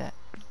 Don't do that.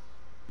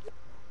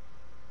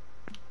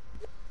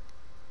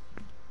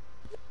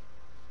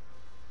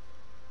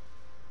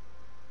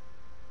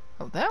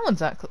 Oh, that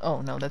one's not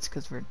oh, no, that's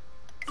because we're...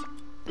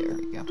 There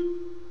we go.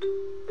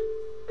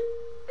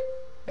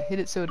 I hit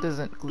it so it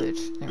doesn't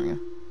glitch. There we go.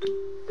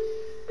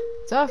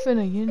 It's often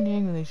a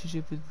yin-yang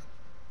relationship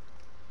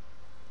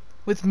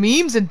with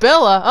memes and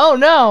Bella. Oh,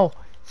 no!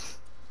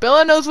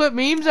 Bella knows what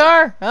memes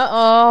are?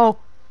 Uh-oh.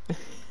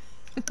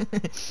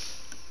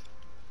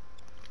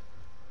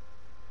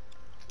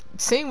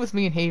 Same with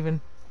me and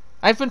Haven.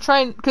 I've been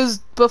trying, because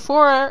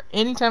before,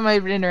 anytime I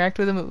would interact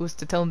with him, it was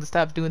to tell him to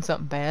stop doing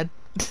something bad.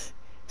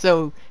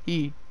 So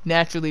he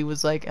naturally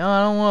was like, oh,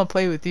 I don't want to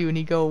play with you, and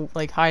he'd go,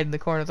 like, hide in the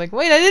corner. I was like,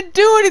 wait, I didn't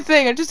do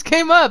anything! I just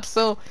came up!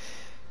 So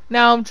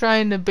now I'm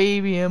trying to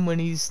baby him when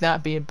he's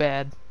not being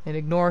bad, and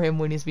ignore him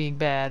when he's being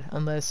bad,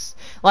 unless,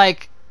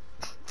 like,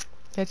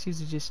 cat's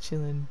usually just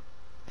chilling.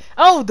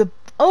 Oh,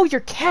 your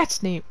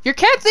cat's name! Your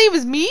cat's name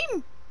is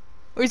Meme?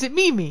 Or is it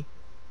Mimi?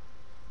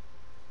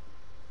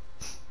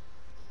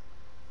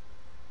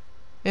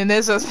 And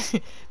this was,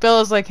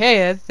 Bella's like,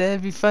 hey,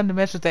 that'd be fun to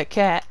mess with that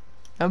cat.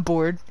 I'm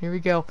bored. Here we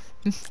go.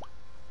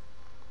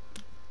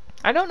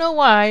 I don't know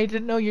why. I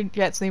didn't know your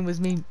cat's name was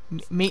Meme.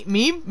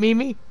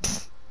 Mimi?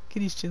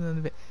 Kitty's chilling on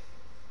the bed.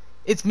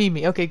 It's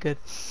Mimi. Okay, good.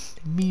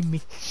 Mimi.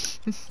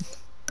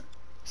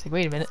 It's like,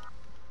 wait a minute.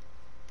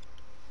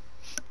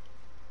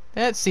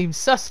 That seems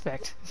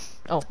suspect.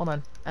 Oh, hold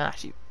on. Ah,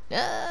 shoot.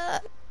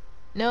 Ah!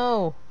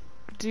 No.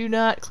 Do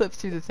not clip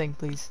through the thing,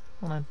 please.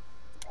 Hold on.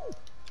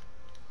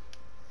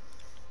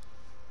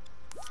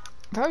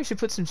 Probably should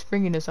put some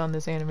springiness on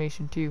this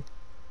animation, too.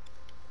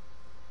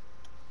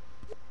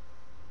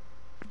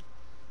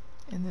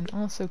 And then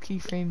also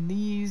keyframe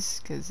these,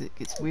 because it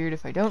gets weird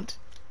if I don't.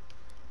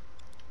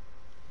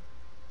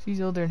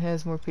 She's older and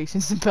has more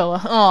patience than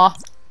Bella. Aw!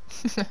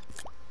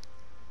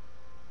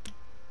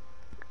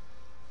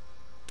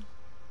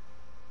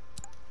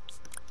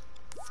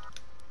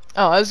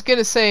 Oh, I was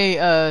gonna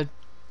say,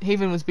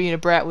 Haven was being a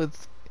brat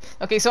with...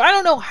 Okay, so I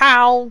don't know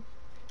how,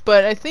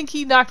 but I think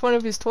he knocked one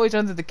of his toys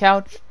under the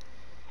couch.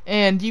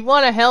 And you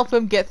want to help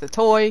him get the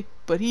toy,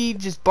 but he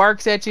just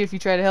barks at you if you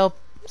try to help.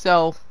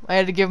 So I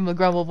had to give him a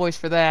grumble voice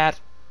for that.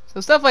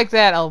 So stuff like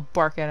that, I'll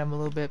bark at him a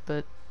little bit,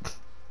 but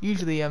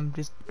usually I'm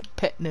just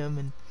petting him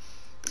and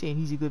saying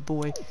he's a good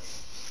boy.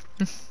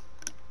 It's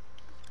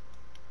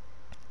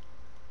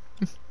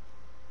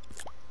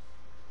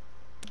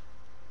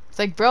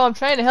like, bro, I'm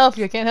trying to help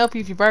you. I can't help you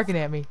if you're barking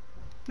at me.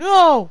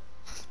 No!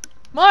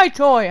 My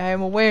toy! I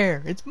am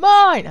aware. It's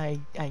mine!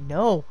 I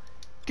know.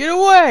 Get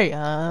away!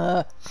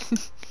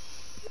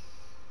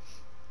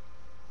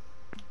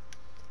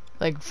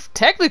 Like,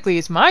 technically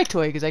it's my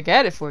toy because I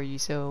got it for you,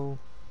 so...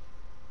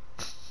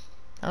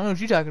 I don't know what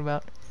you're talking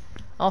about.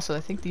 Also, I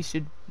think these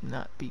should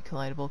not be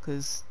collidable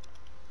because...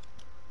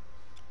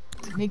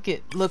 To make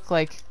it look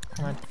like...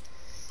 Hold on.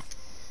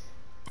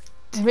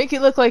 To make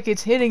it look like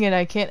it's hitting it,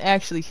 I can't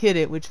actually hit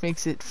it, which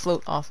makes it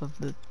float off of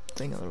the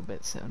thing a little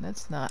bit, so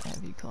that's not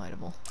heavy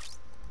collidable.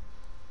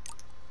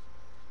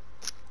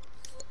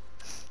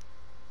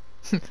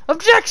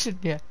 Objection!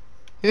 Yeah.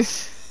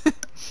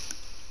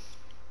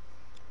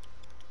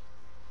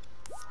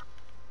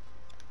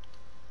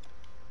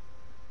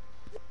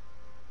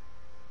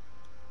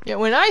 Yeah,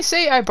 when I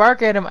say I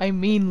bark at him, I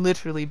mean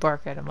literally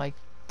bark at him. Like,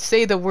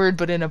 say the word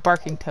but in a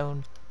barking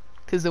tone.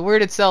 Because the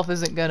word itself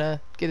isn't gonna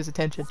get his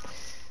attention.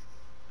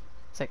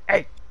 It's like,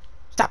 hey,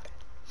 stop it.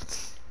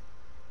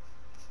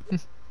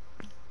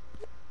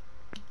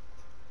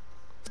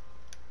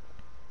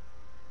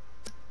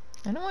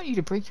 I don't want you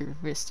to break your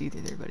wrist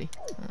either there, buddy.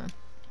 Hold on.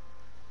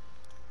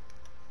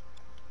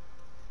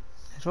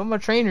 That's what my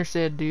trainer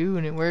said do,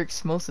 and it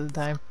works most of the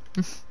time.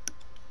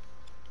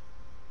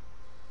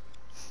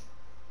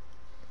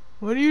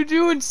 What do you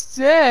do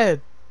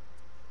instead?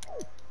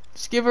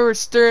 Just give her a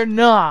stern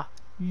nah.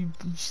 You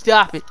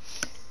stop it.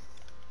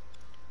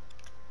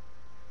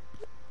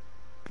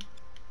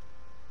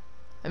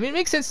 I mean, it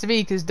makes sense to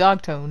me because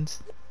dog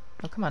tones.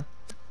 Oh, come on.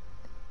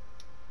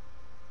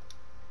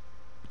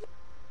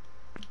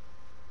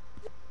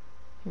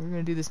 Here, we're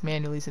gonna do this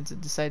manually since it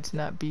decides to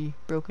not be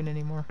broken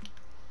anymore.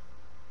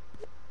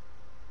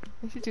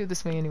 I should do it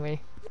this way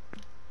anyway.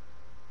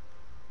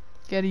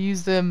 Gotta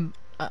use them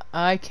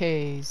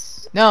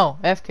IKs. No,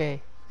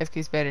 FK.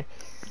 FK's better.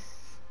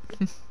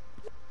 No,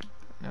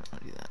 I'll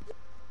do that.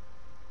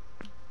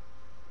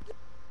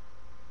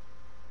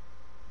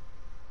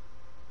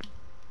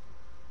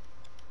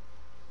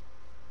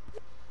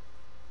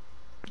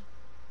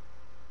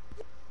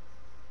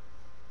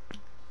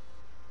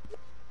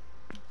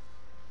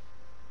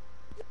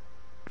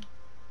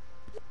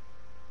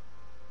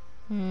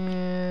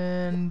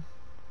 And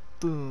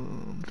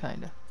boom,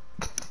 kinda.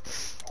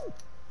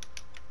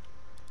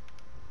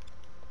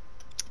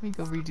 Let me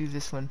go redo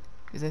this one,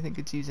 because I think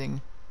it's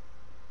using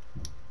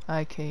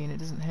IK and it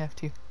doesn't have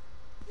to.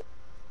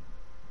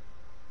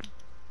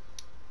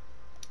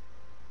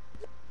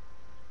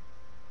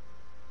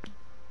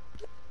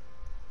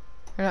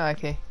 Or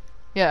not IK.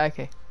 Yeah,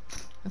 IK.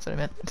 That's what I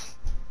meant.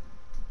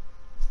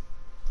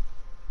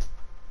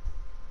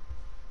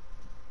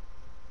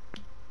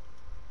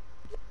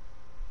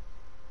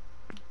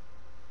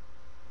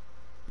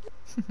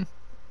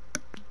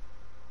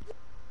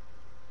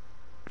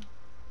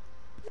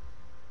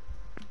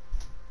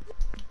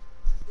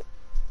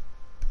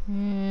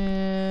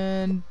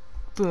 And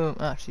boom.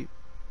 Ah, shoot.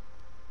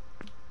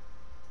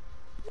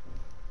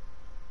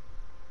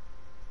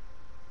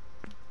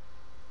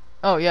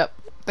 Oh, yep.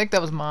 I think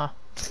that was Ma.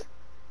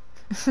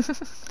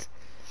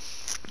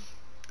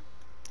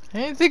 I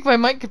didn't think my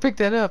mic could pick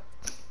that up.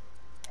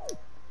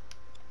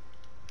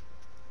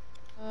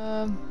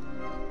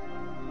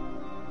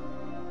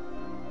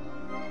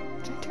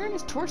 Should I turn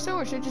his torso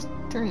or should I just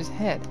turn his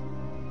head?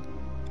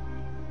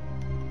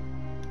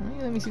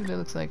 Let me see what that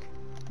looks like.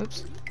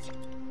 Oops.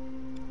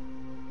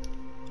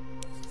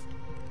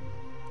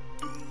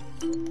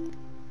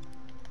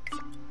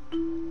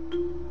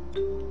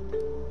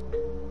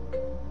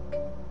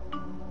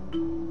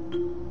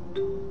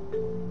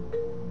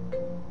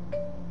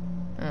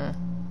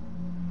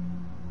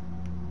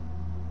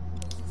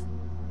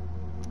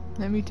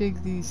 Let me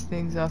take these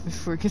things off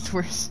before it gets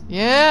worse.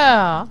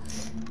 Yeah!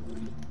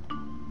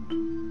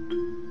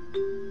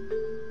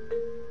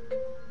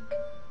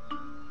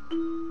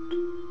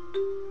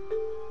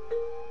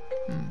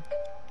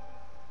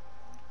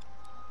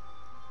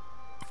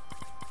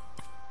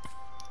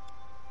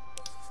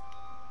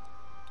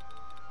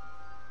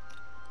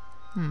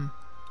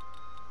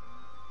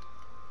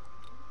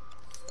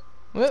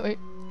 Wait.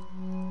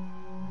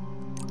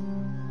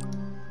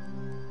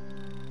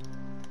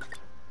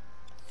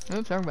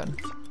 Oops, wrong button.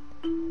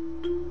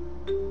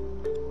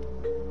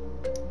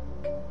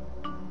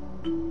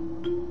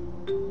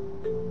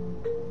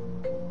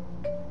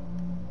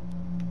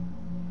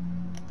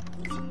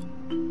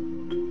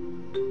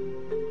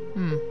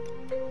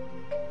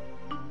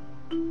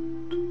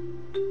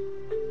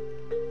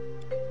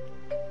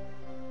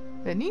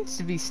 That needs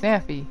to be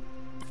snappy,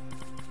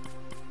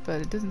 but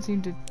it doesn't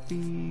seem to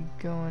be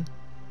going.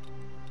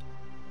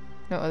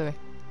 No, other way.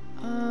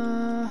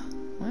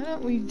 Why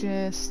don't we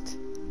just...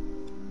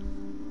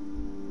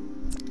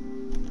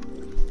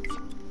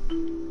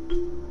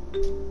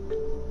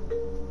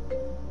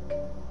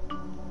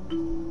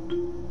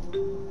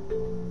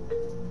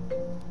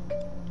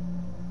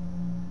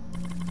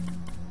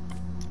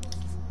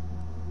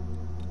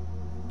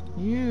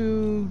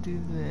 You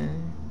do that.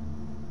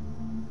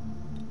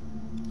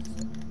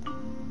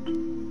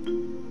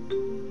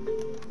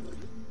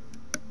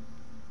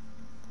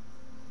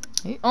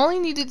 It only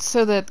needed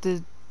so that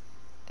the...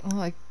 Well,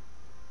 like...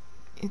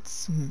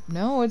 It's...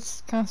 No,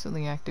 it's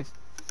constantly active.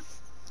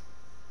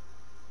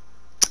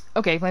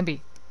 Okay, plan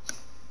B.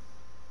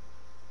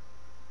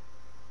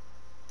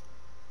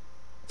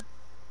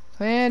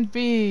 Plan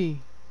B!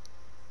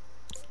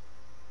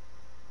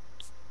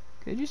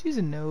 Could I just use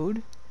a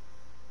node?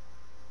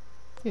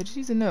 Yeah, just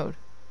use a node.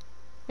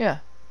 Yeah.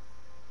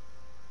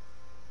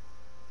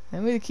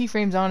 That way the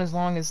keyframe's on as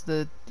long as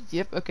the...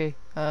 Yep, okay.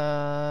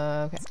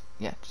 Okay.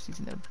 Yeah, just use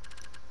a node.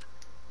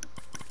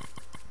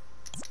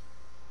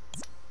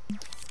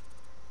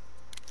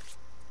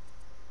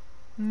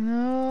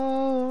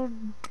 No.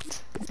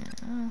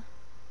 Yeah.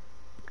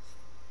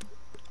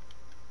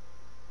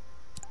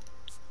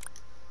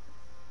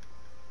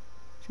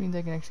 Which means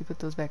I can actually put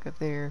those back up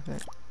there,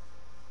 but...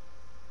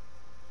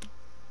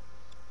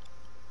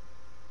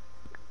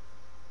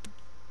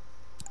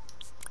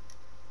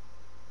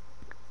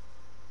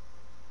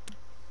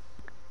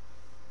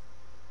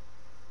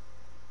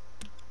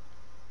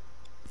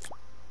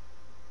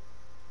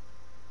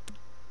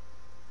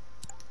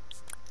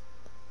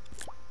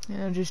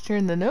 Now just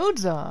turn the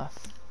nodes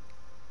off.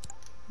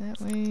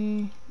 That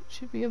way, it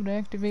should be able to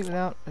activate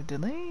without a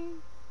delay.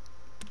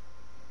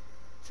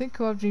 Think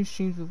co-op dream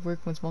streams would work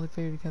once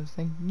multiplayer becomes a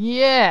thing?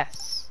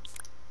 Yes!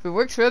 If it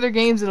works for other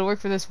games, it'll work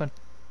for this one.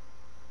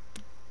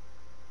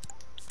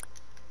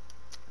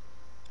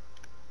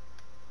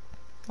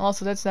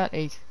 Also, that's not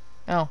 8.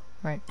 Oh,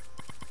 right.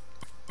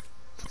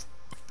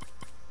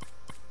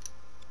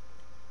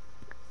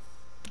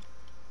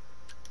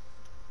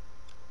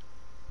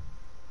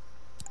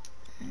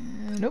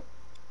 Nope.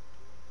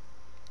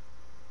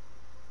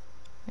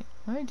 Wait,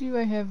 why do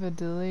I have a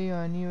delay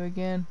on you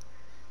again?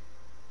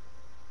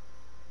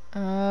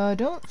 I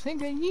don't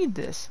think I need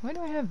this. Why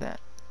do I have that?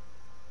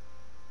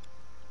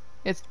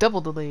 It's double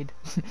delayed.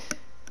 I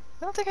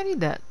don't think I need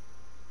that.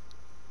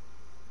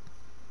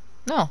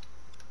 No.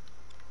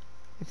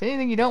 If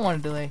anything, you don't want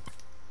a delay.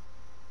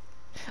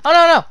 Oh,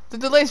 no, no! The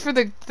delay's for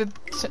the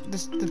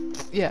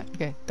yeah,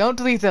 okay. Don't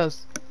delete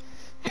those.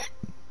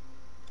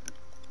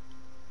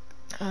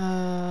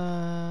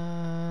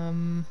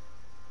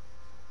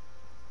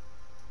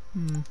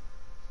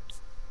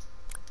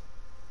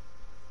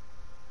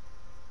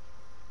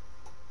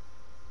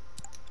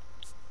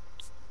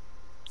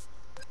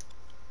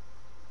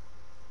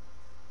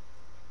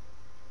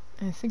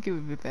 I think it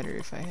would be better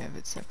if I have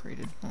it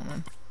separated. Hold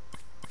on.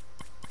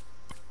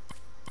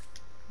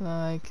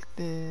 Like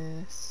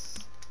this.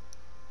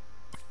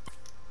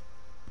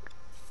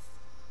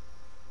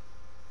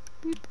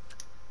 Beep.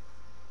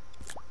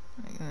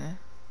 Like that.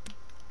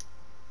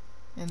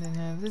 And then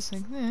have this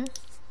like this.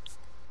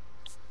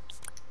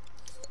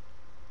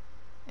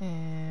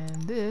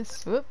 And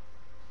this, whoop.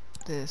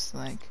 This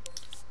like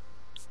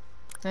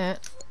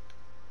that.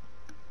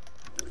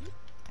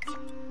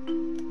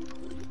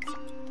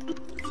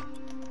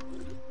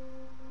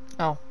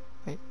 Oh,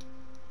 wait.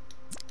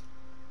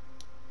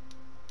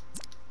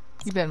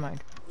 Keep that in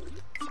mind.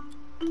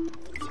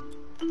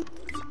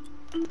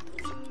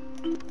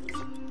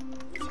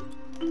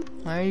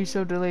 Why are you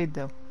so delayed,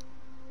 though?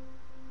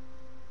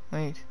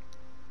 Wait.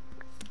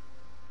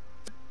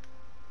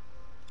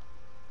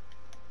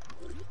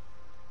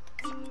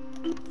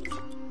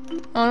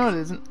 Oh, no, it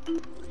isn't.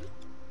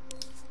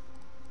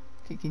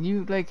 Okay, can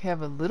you, like,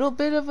 have a little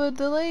bit of a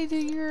delay to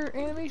your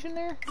animation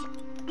there?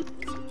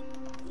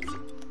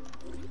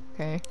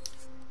 Okay.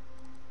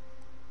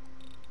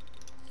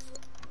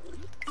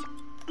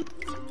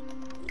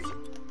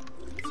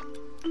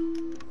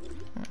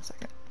 One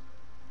second.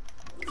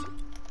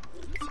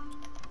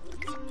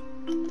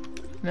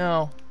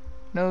 No.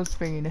 No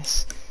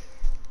springiness.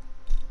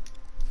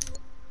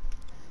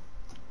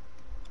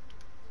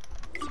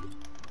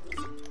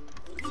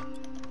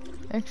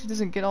 Actually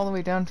doesn't get all the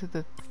way down to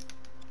the...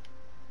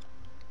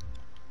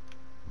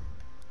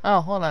 Oh,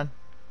 hold on.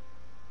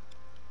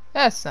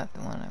 That's not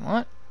the one I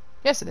want.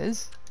 Yes, it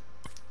is.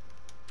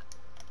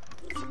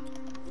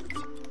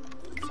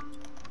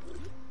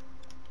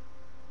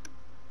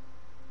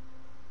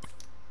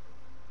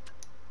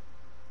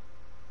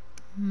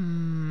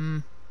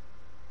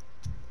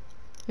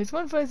 There's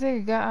one funny thing I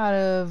got out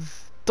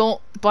of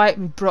Don't Bite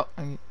Me, Bro.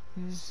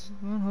 There's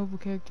one hopeful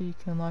character you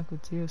can unlock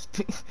with 0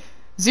 speed.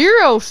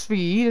 0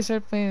 speed! I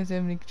start playing as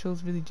him and he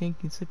controls really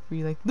janky and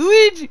slippery like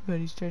Luigi! But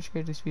he starts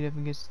to speed up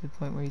and gets to the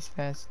point where he's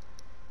fast.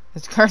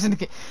 That's cars in the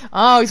game.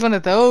 Oh, he's one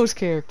of those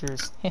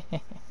characters. I'm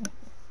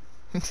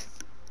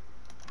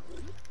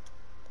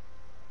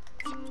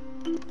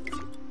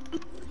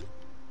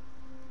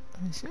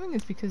assuming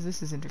it's because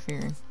this is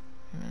interfering.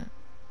 Wait a minute.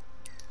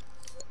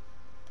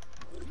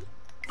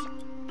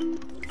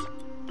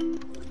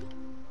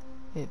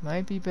 It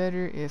might be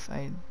better if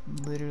I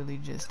literally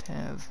just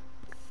have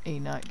a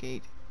NOT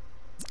gate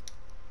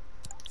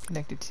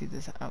connected to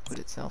this output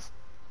itself.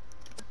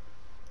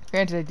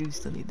 Granted, I do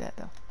still need that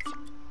though.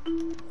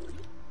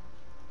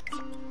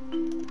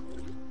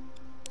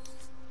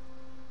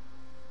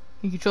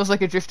 He controls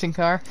like a drifting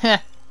car.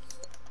 There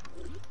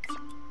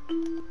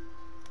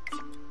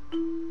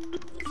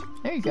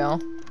you go.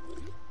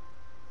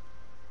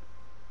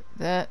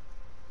 That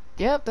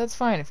Yep, that's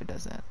fine if it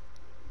does that.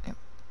 Yep.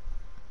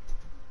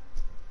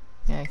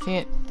 Yeah, I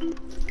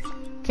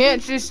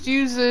can't just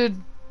use a...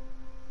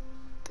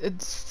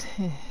 It's...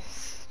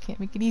 Can't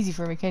make it easy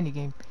for me, can you,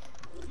 game?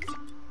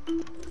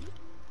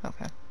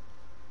 Okay.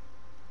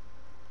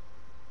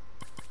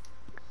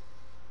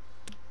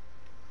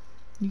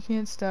 You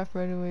can't stop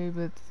right away,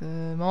 but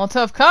the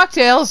Molotov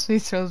cocktails! He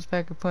throws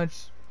back a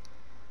punch.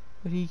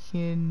 But he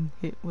can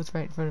hit what's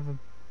right in front of him.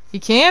 He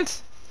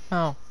can't?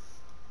 Oh.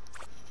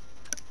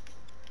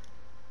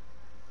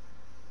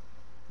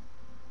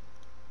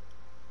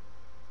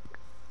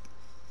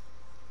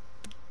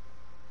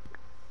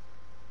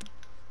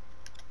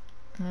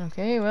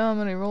 Okay, well, I'm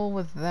gonna roll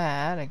with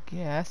that, I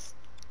guess.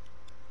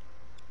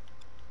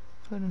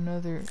 Put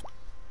another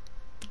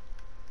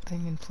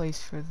thing in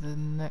place for the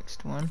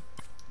next one.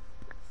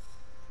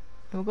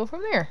 And we'll go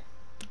from there.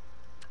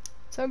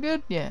 Sound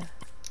good? Yeah.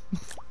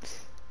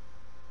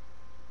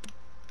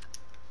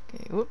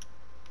 Okay, whoop.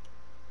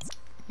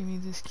 Give me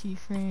this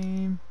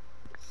keyframe.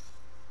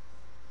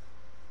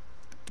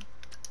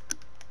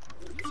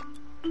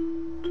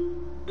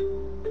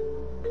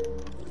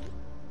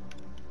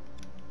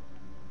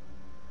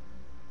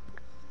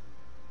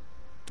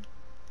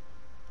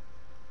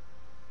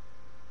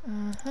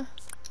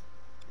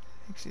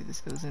 Actually,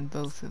 this goes in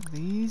both of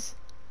these.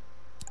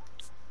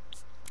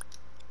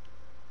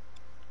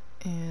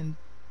 And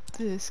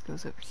this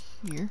goes up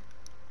here.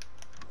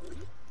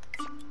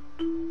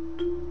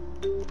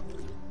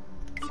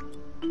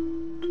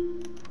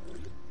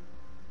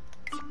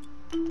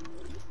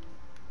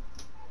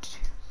 To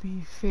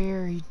be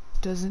fair, he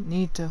doesn't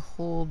need to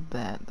hold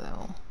that,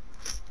 though.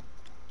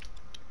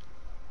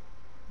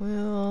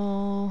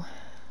 Well...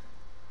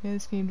 Yeah,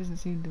 this game doesn't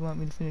seem to want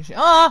me to finish it.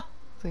 Ah!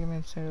 It's like I'm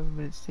gonna start over,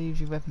 but it saves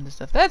your weapons and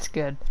stuff. That's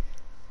good.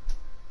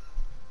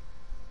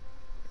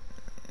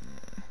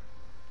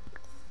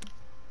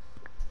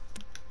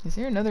 Is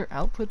there another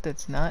output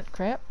that's not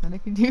crap that I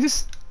could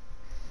use?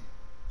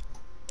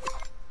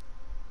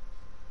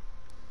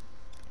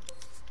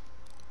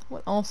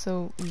 What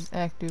also is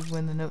active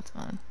when the note's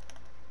on?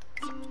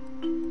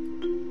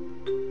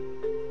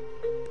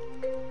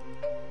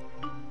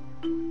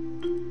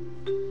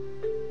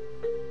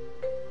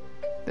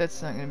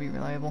 That's not gonna be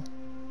reliable.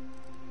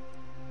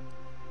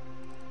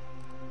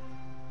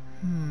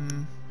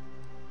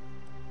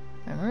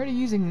 I'm already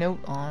using note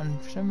on.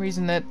 For some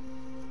reason that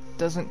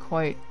doesn't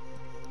quite...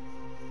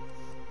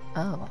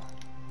 Oh.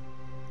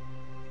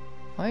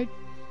 Why?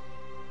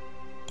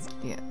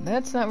 Yeah,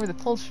 that's not where the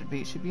pulse should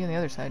be. It should be on the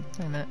other side.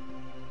 Wait a minute.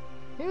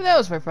 Maybe that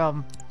was my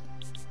problem.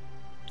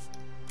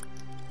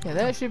 Yeah,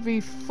 that should be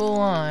full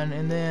on,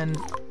 and then...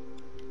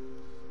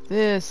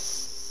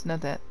 This...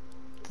 Not that.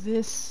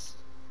 This...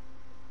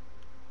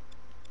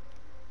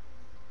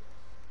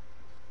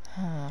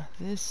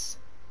 This...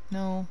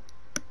 No...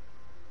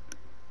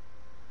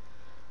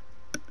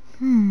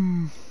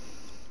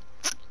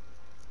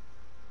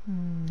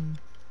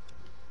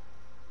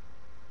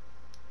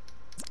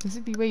 This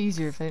would be way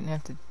easier if I didn't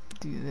have to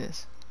do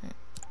this. Right.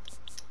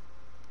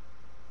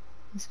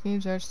 This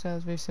game's art style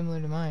is very similar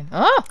to mine.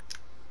 Ah!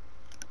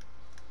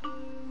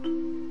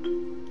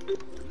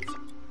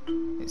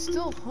 It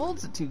still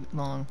holds it too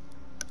long.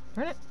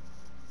 Darn it.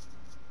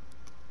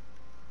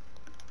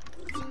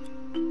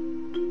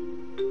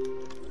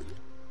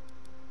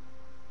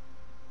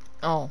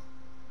 Oh.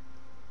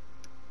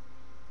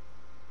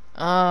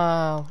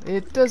 Oh,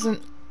 it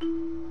doesn't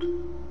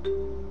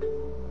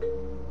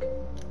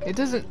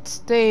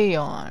stay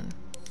on.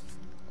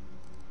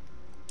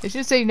 It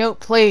should say note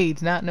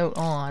played, not note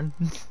on.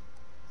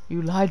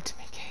 You lied to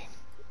me, game.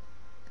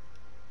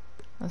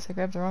 Unless I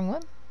grabbed the wrong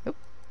one? Nope.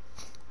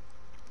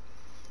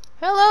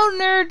 Hello,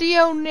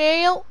 Nerdio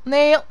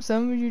Nail.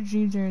 Some of your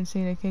dreams are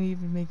insane. I can't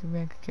even make a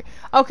record.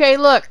 Okay,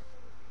 look.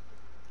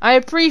 I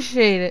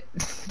appreciate it,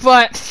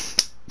 but...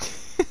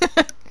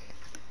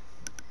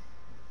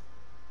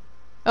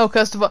 Oh,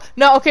 custom walk.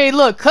 No, okay,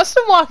 look,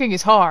 custom walking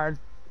is hard.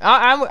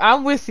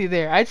 I'm with you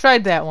there. I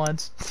tried that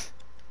once.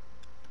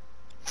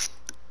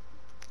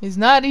 It's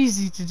not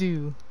easy to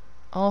do.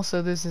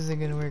 Also, this isn't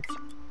gonna work.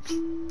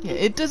 Yeah,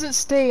 it doesn't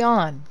stay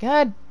on.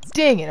 God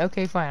dang it.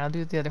 Okay, fine, I'll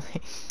do it the other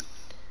way.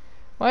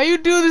 Why you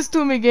do this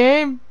to me,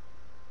 game?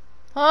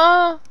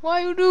 Huh?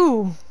 Why you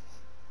do?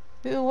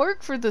 It'll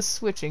work for the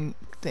switching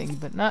thing,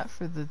 but not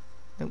for the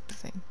note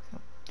thing. So,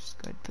 just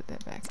go ahead and put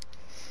that back.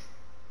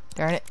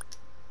 Darn it.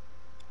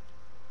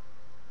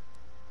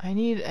 I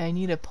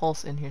need a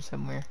pulse in here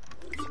somewhere.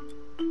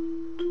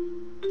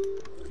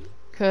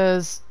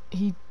 'Cause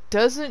he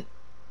doesn't...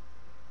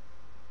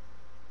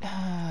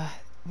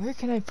 where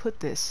can I put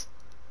this?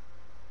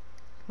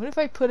 What if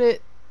I put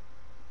it...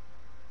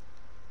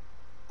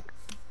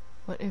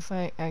 What if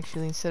I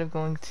actually, instead of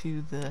going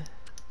to the...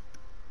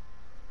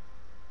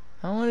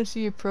 I want to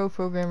see a pro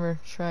programmer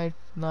try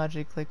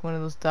logic, like one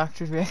of those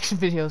doctor's reaction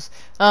videos.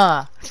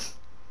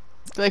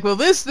 Like, well,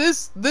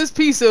 this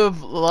piece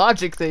of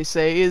logic, they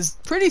say, is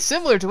pretty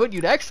similar to what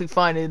you'd actually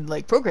find in,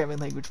 like, programming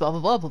language, blah, blah,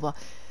 blah, blah, blah.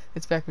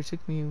 It's backwards.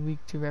 Took me a week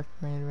to wrap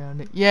my head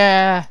around it.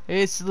 Yeah,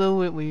 it's a little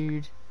bit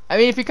weird. I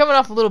mean, if you're coming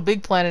off a little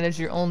big planet as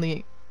your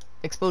only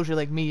exposure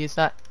like me, it's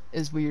not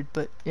as weird,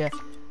 but yeah.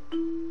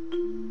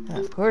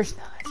 Of course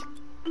not.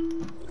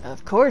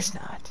 Of course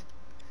not.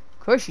 Of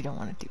course you don't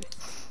want to do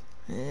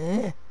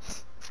it.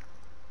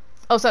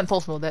 Oh, it's not in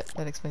pulse mode.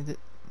 That explains it.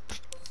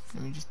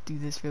 Let me just do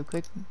this real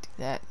quick. Do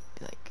that.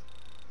 Be like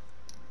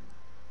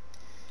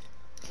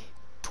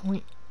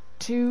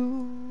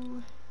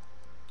 0.2.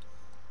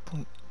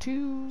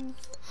 0.2.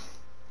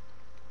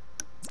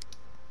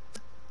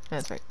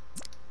 That's right.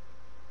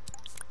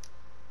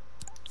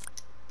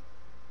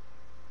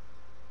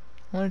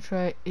 I want to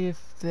try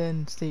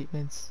if-then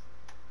statements.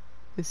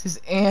 This is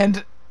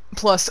and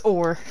plus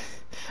or.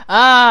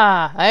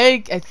 Ah, I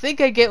think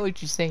I get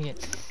what you're saying.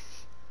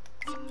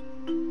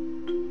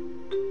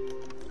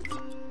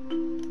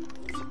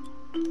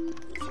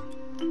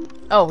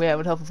 Oh yeah, it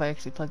would help if I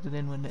actually plugged it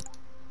in, wouldn't it?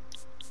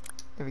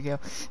 There we go.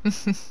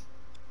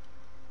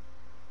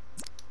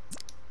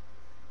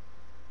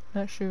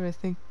 Not sure. I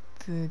think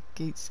the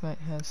gates might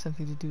have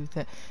something to do with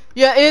that.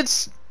 Yeah,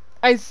 it's.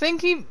 I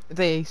think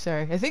I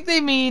think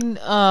they mean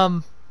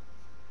on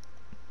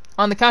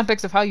the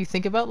context of how you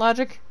think about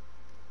logic.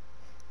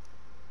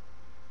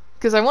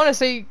 Because I want to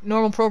say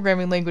normal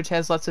programming language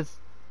has lots of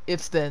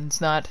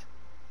if-thens, not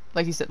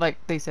like you said, like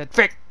they said,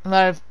 frick. A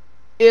lot of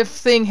if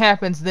thing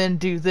happens, then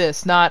do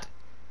this, not.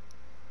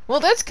 Well,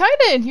 that's kind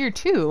of in here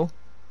too.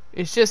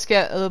 It's just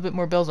got a little bit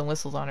more bells and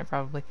whistles on it,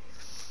 probably.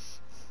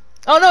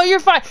 Oh no, you're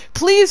fine.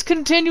 Please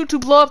continue to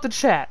blow up the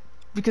chat,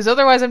 because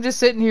otherwise I'm just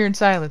sitting here in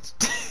silence.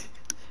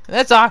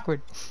 That's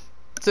awkward.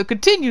 So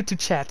continue to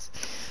chat.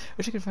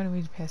 Wish I could find a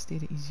way to pass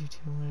data easier to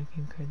one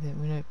game card. That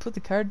when I put the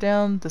card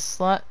down, the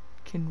slot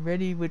can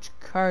ready which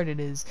card it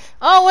is.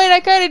 Oh wait, I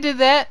kind of did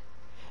that.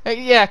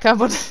 Yeah,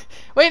 combo.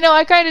 Wait, no,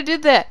 I kind of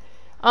did that.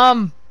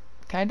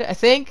 Kinda. I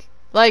think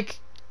like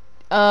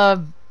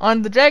on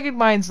the Dragon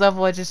Minds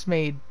level I just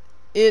made,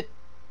 it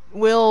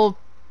will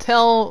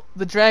tell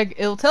the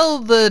it'll tell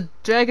the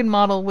dragon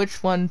model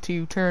which one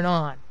to turn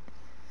on.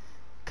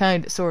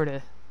 Kinda,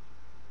 sorta.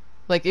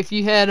 Like if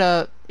you had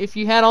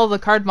all the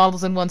card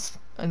models in one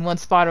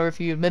spot, or if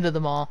you omitted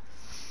them all,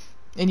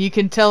 and you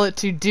can tell it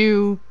to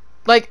do,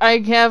 like I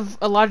have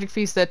a logic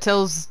piece that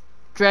tells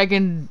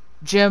Dragon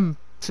Gem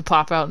to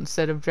pop out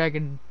instead of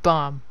Dragon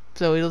Bomb,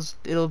 so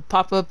it'll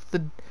pop up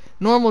the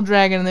normal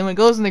dragon, and then when it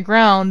goes in the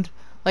ground,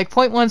 like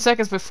 0.1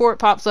 seconds before it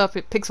pops up,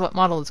 it picks what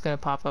model it's gonna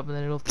pop up, and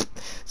then it'll.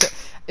 So,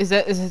 is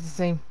that the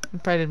same?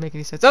 It probably didn't make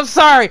any sense. I'm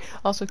sorry!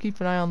 Also,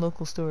 keep an eye on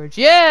local storage.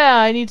 Yeah,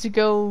 I need to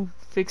go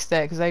fix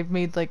that, because I've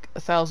made like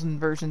 1,000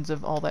 versions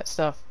of all that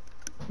stuff.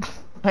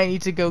 I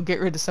need to go get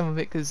rid of some of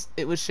it, because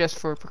it was just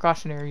for a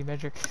precautionary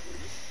measure.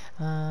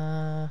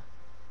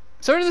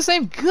 Sort of the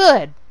same.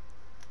 Good!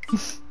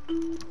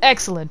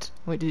 Excellent.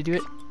 Wait, did you do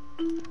it?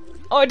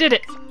 Oh, I did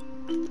it!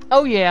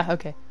 Oh yeah,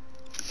 okay.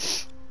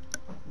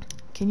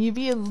 Can you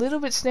be a little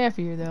bit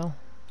snappier, though?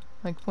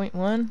 Like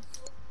 0.1?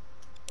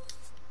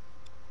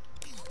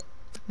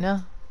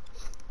 No.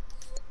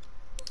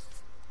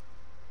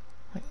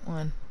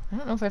 0.1. I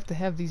don't know if I have to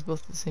have these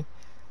both the same.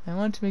 I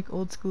want to make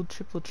old school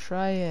triple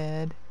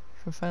triad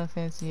from Final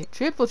Fantasy VIII.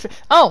 Triple triad.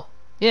 Oh!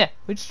 Yeah.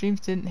 Which streams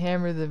didn't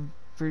hammer the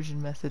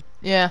version method?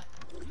 Yeah.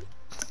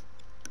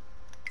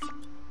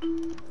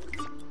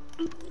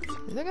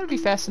 Is that gonna be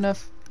fast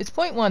enough? It's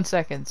 0.1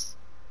 seconds.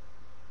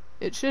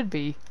 It should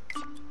be.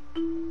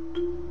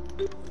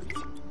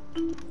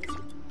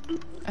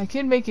 I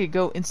can make it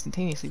go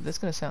instantaneously, but that's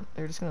gonna sound.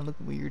 They're just gonna look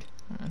weird.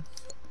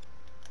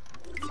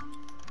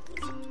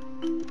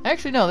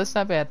 Actually, no, that's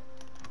not bad.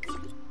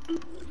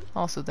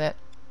 Also, that.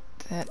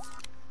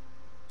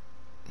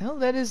 No,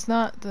 that is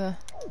not the.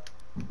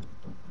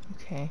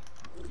 Okay.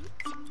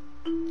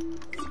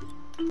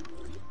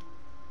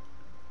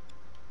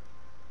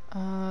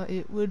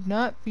 It would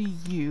not be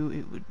you.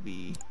 It would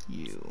be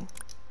you.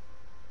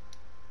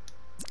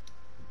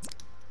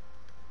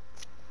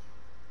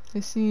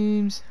 This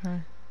seems.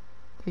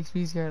 Takes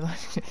me easier.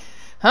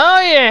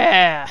 Oh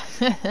yeah!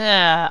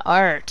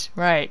 Art.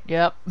 Right.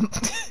 Yep.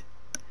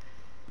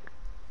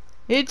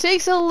 It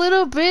takes a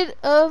little bit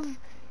of.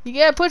 You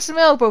gotta put some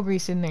elbow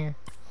grease in there.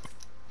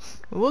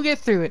 We'll get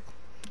through it.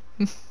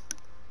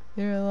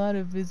 There are a lot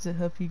of vids that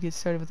help you get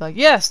started with like.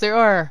 Yes, there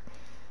are.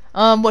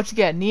 What you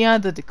got?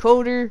 Neon the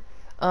Decoder.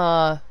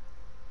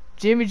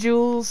 Jimmy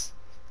Jules.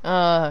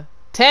 Tap.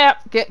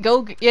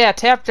 Yeah,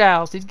 Tap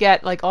Giles. He's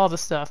got like all the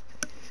stuff.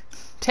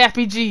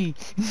 Tappy G.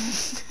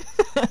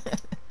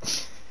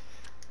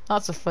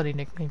 That's a funny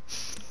nickname.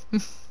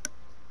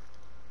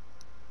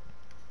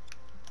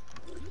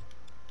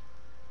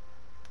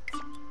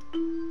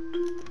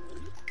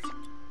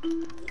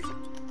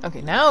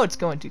 Okay, now it's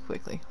going too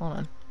quickly. Hold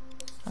on.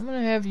 I'm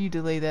gonna have you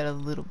delay that a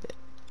little bit.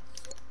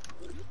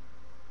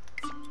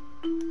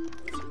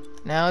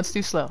 Now it's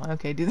too slow.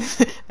 Okay, do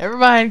this. Never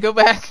mind, go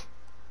back.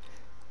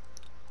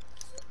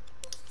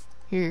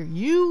 Here,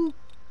 you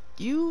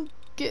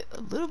get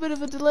a little bit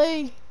of a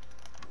delay.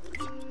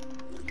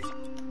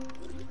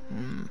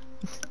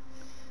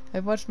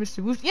 I've watched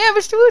Mr. Wooshie. Yeah,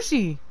 Mr.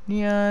 Wooshie!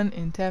 Neon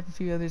and Tap a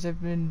few others.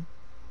 I've been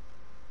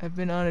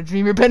on a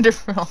dreamer bender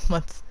for all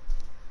month.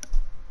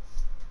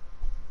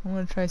 I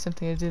want to try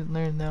something I didn't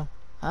learn though.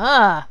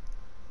 Ah!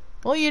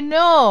 Well, you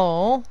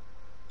know,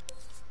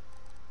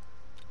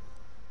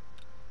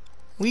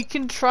 we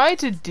can try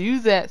to do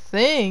that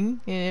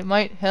thing, and it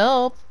might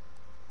help.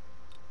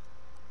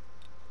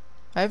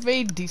 I've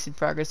made decent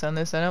progress on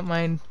this. I don't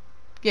mind.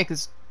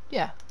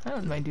 Yeah, I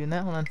don't mind doing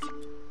that. Hold on.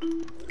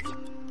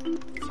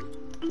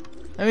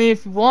 I mean,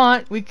 if you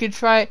want, we could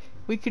try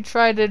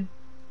to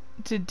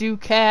do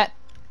cat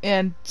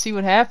and see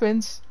what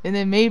happens, and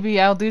then maybe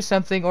I'll do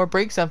something or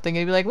break something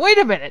and be like, wait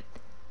a minute,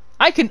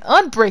 I can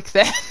unbreak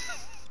that.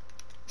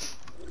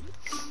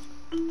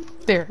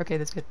 There, okay,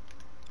 that's good.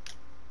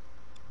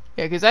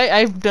 Yeah, because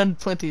I've done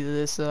plenty of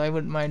this, so I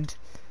wouldn't mind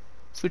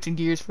switching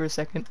gears for a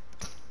second.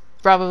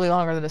 Probably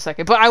longer than a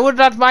second, but I would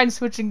not mind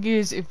switching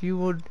gears if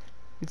you'd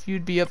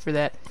be up for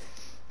that.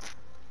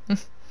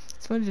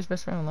 It's fun to just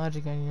mess around with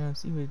logic on your own,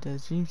 see what it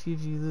does. Dreams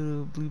gives you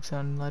little bleeps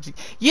on logic.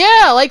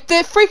 Yeah, like the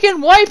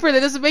freaking wiper that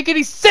doesn't make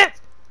any sense!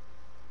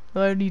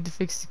 Oh, I need to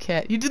fix the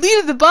cat. You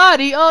deleted the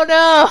body? Oh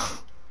no!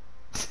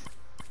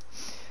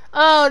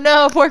 Oh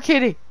no, poor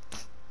kitty!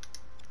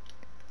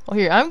 Well,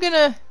 here,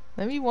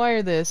 let me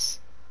wire this.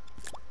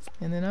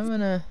 And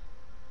then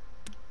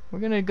we're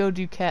gonna go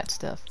do cat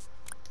stuff.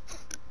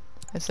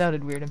 That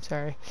sounded weird, I'm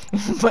sorry.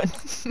 But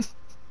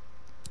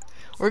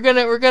we're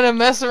gonna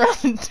mess around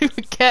and do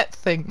a cat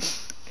thing.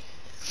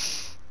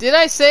 Did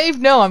I save?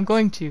 No, I'm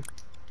going to.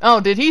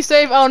 Oh, did he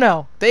save? Oh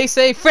no. They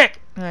save.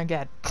 Frick! Oh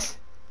god.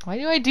 Why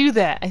do I do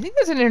that? I think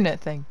that's an internet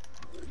thing.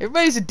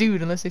 Everybody's a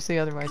dude unless they say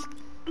otherwise.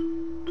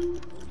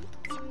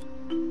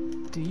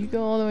 Do you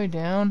go all the way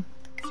down?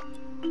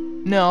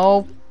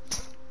 No.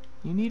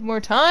 You need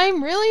more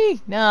time?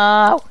 Really?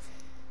 No.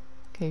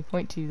 Okay,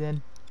 point 2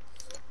 then.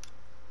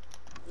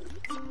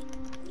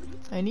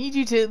 I need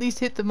you to at least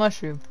hit the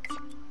mushroom.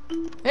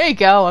 There you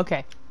go,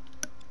 okay.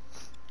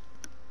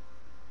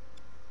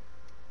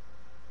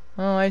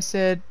 Oh, I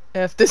said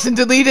F this and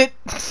delete it.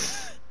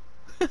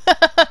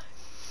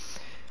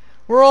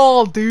 We're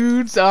all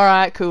dudes.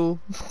 Alright, cool.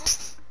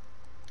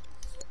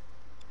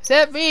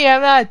 Except me,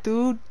 I'm not a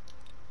dude.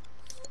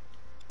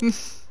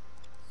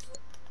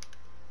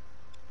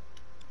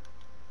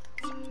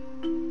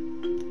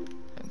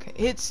 Okay,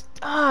 it's...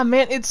 Ah,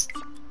 man, it's...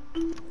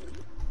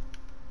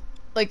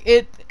 Like,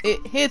 it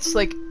hits,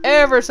 like,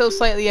 ever so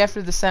slightly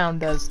after the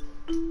sound does.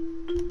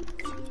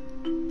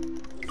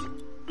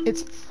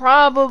 It's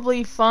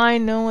probably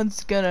fine. No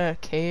one's gonna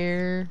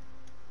care.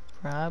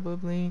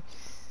 Probably.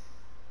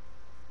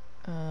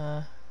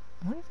 I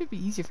wonder if it'd be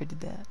easier if I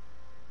did that.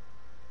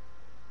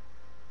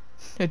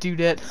 I do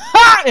that.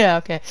 Ha! Yeah,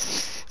 okay.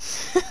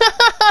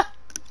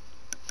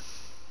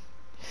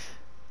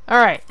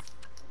 Alright.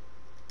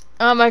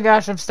 Oh my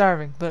gosh, I'm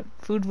starving, but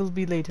food will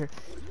be later.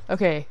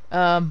 Okay,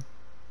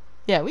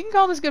 yeah, we can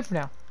call this good for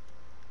now.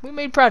 We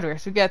made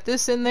progress. We got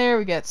this in there.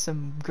 We got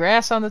some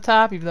grass on the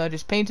top, even though I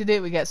just painted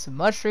it. We got some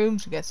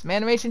mushrooms. We got some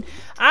animation.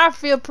 I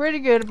feel pretty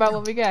good about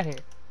what we got here.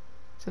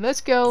 So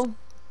let's go.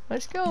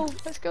 Let's go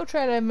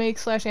try to make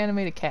 /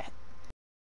 animate a cat.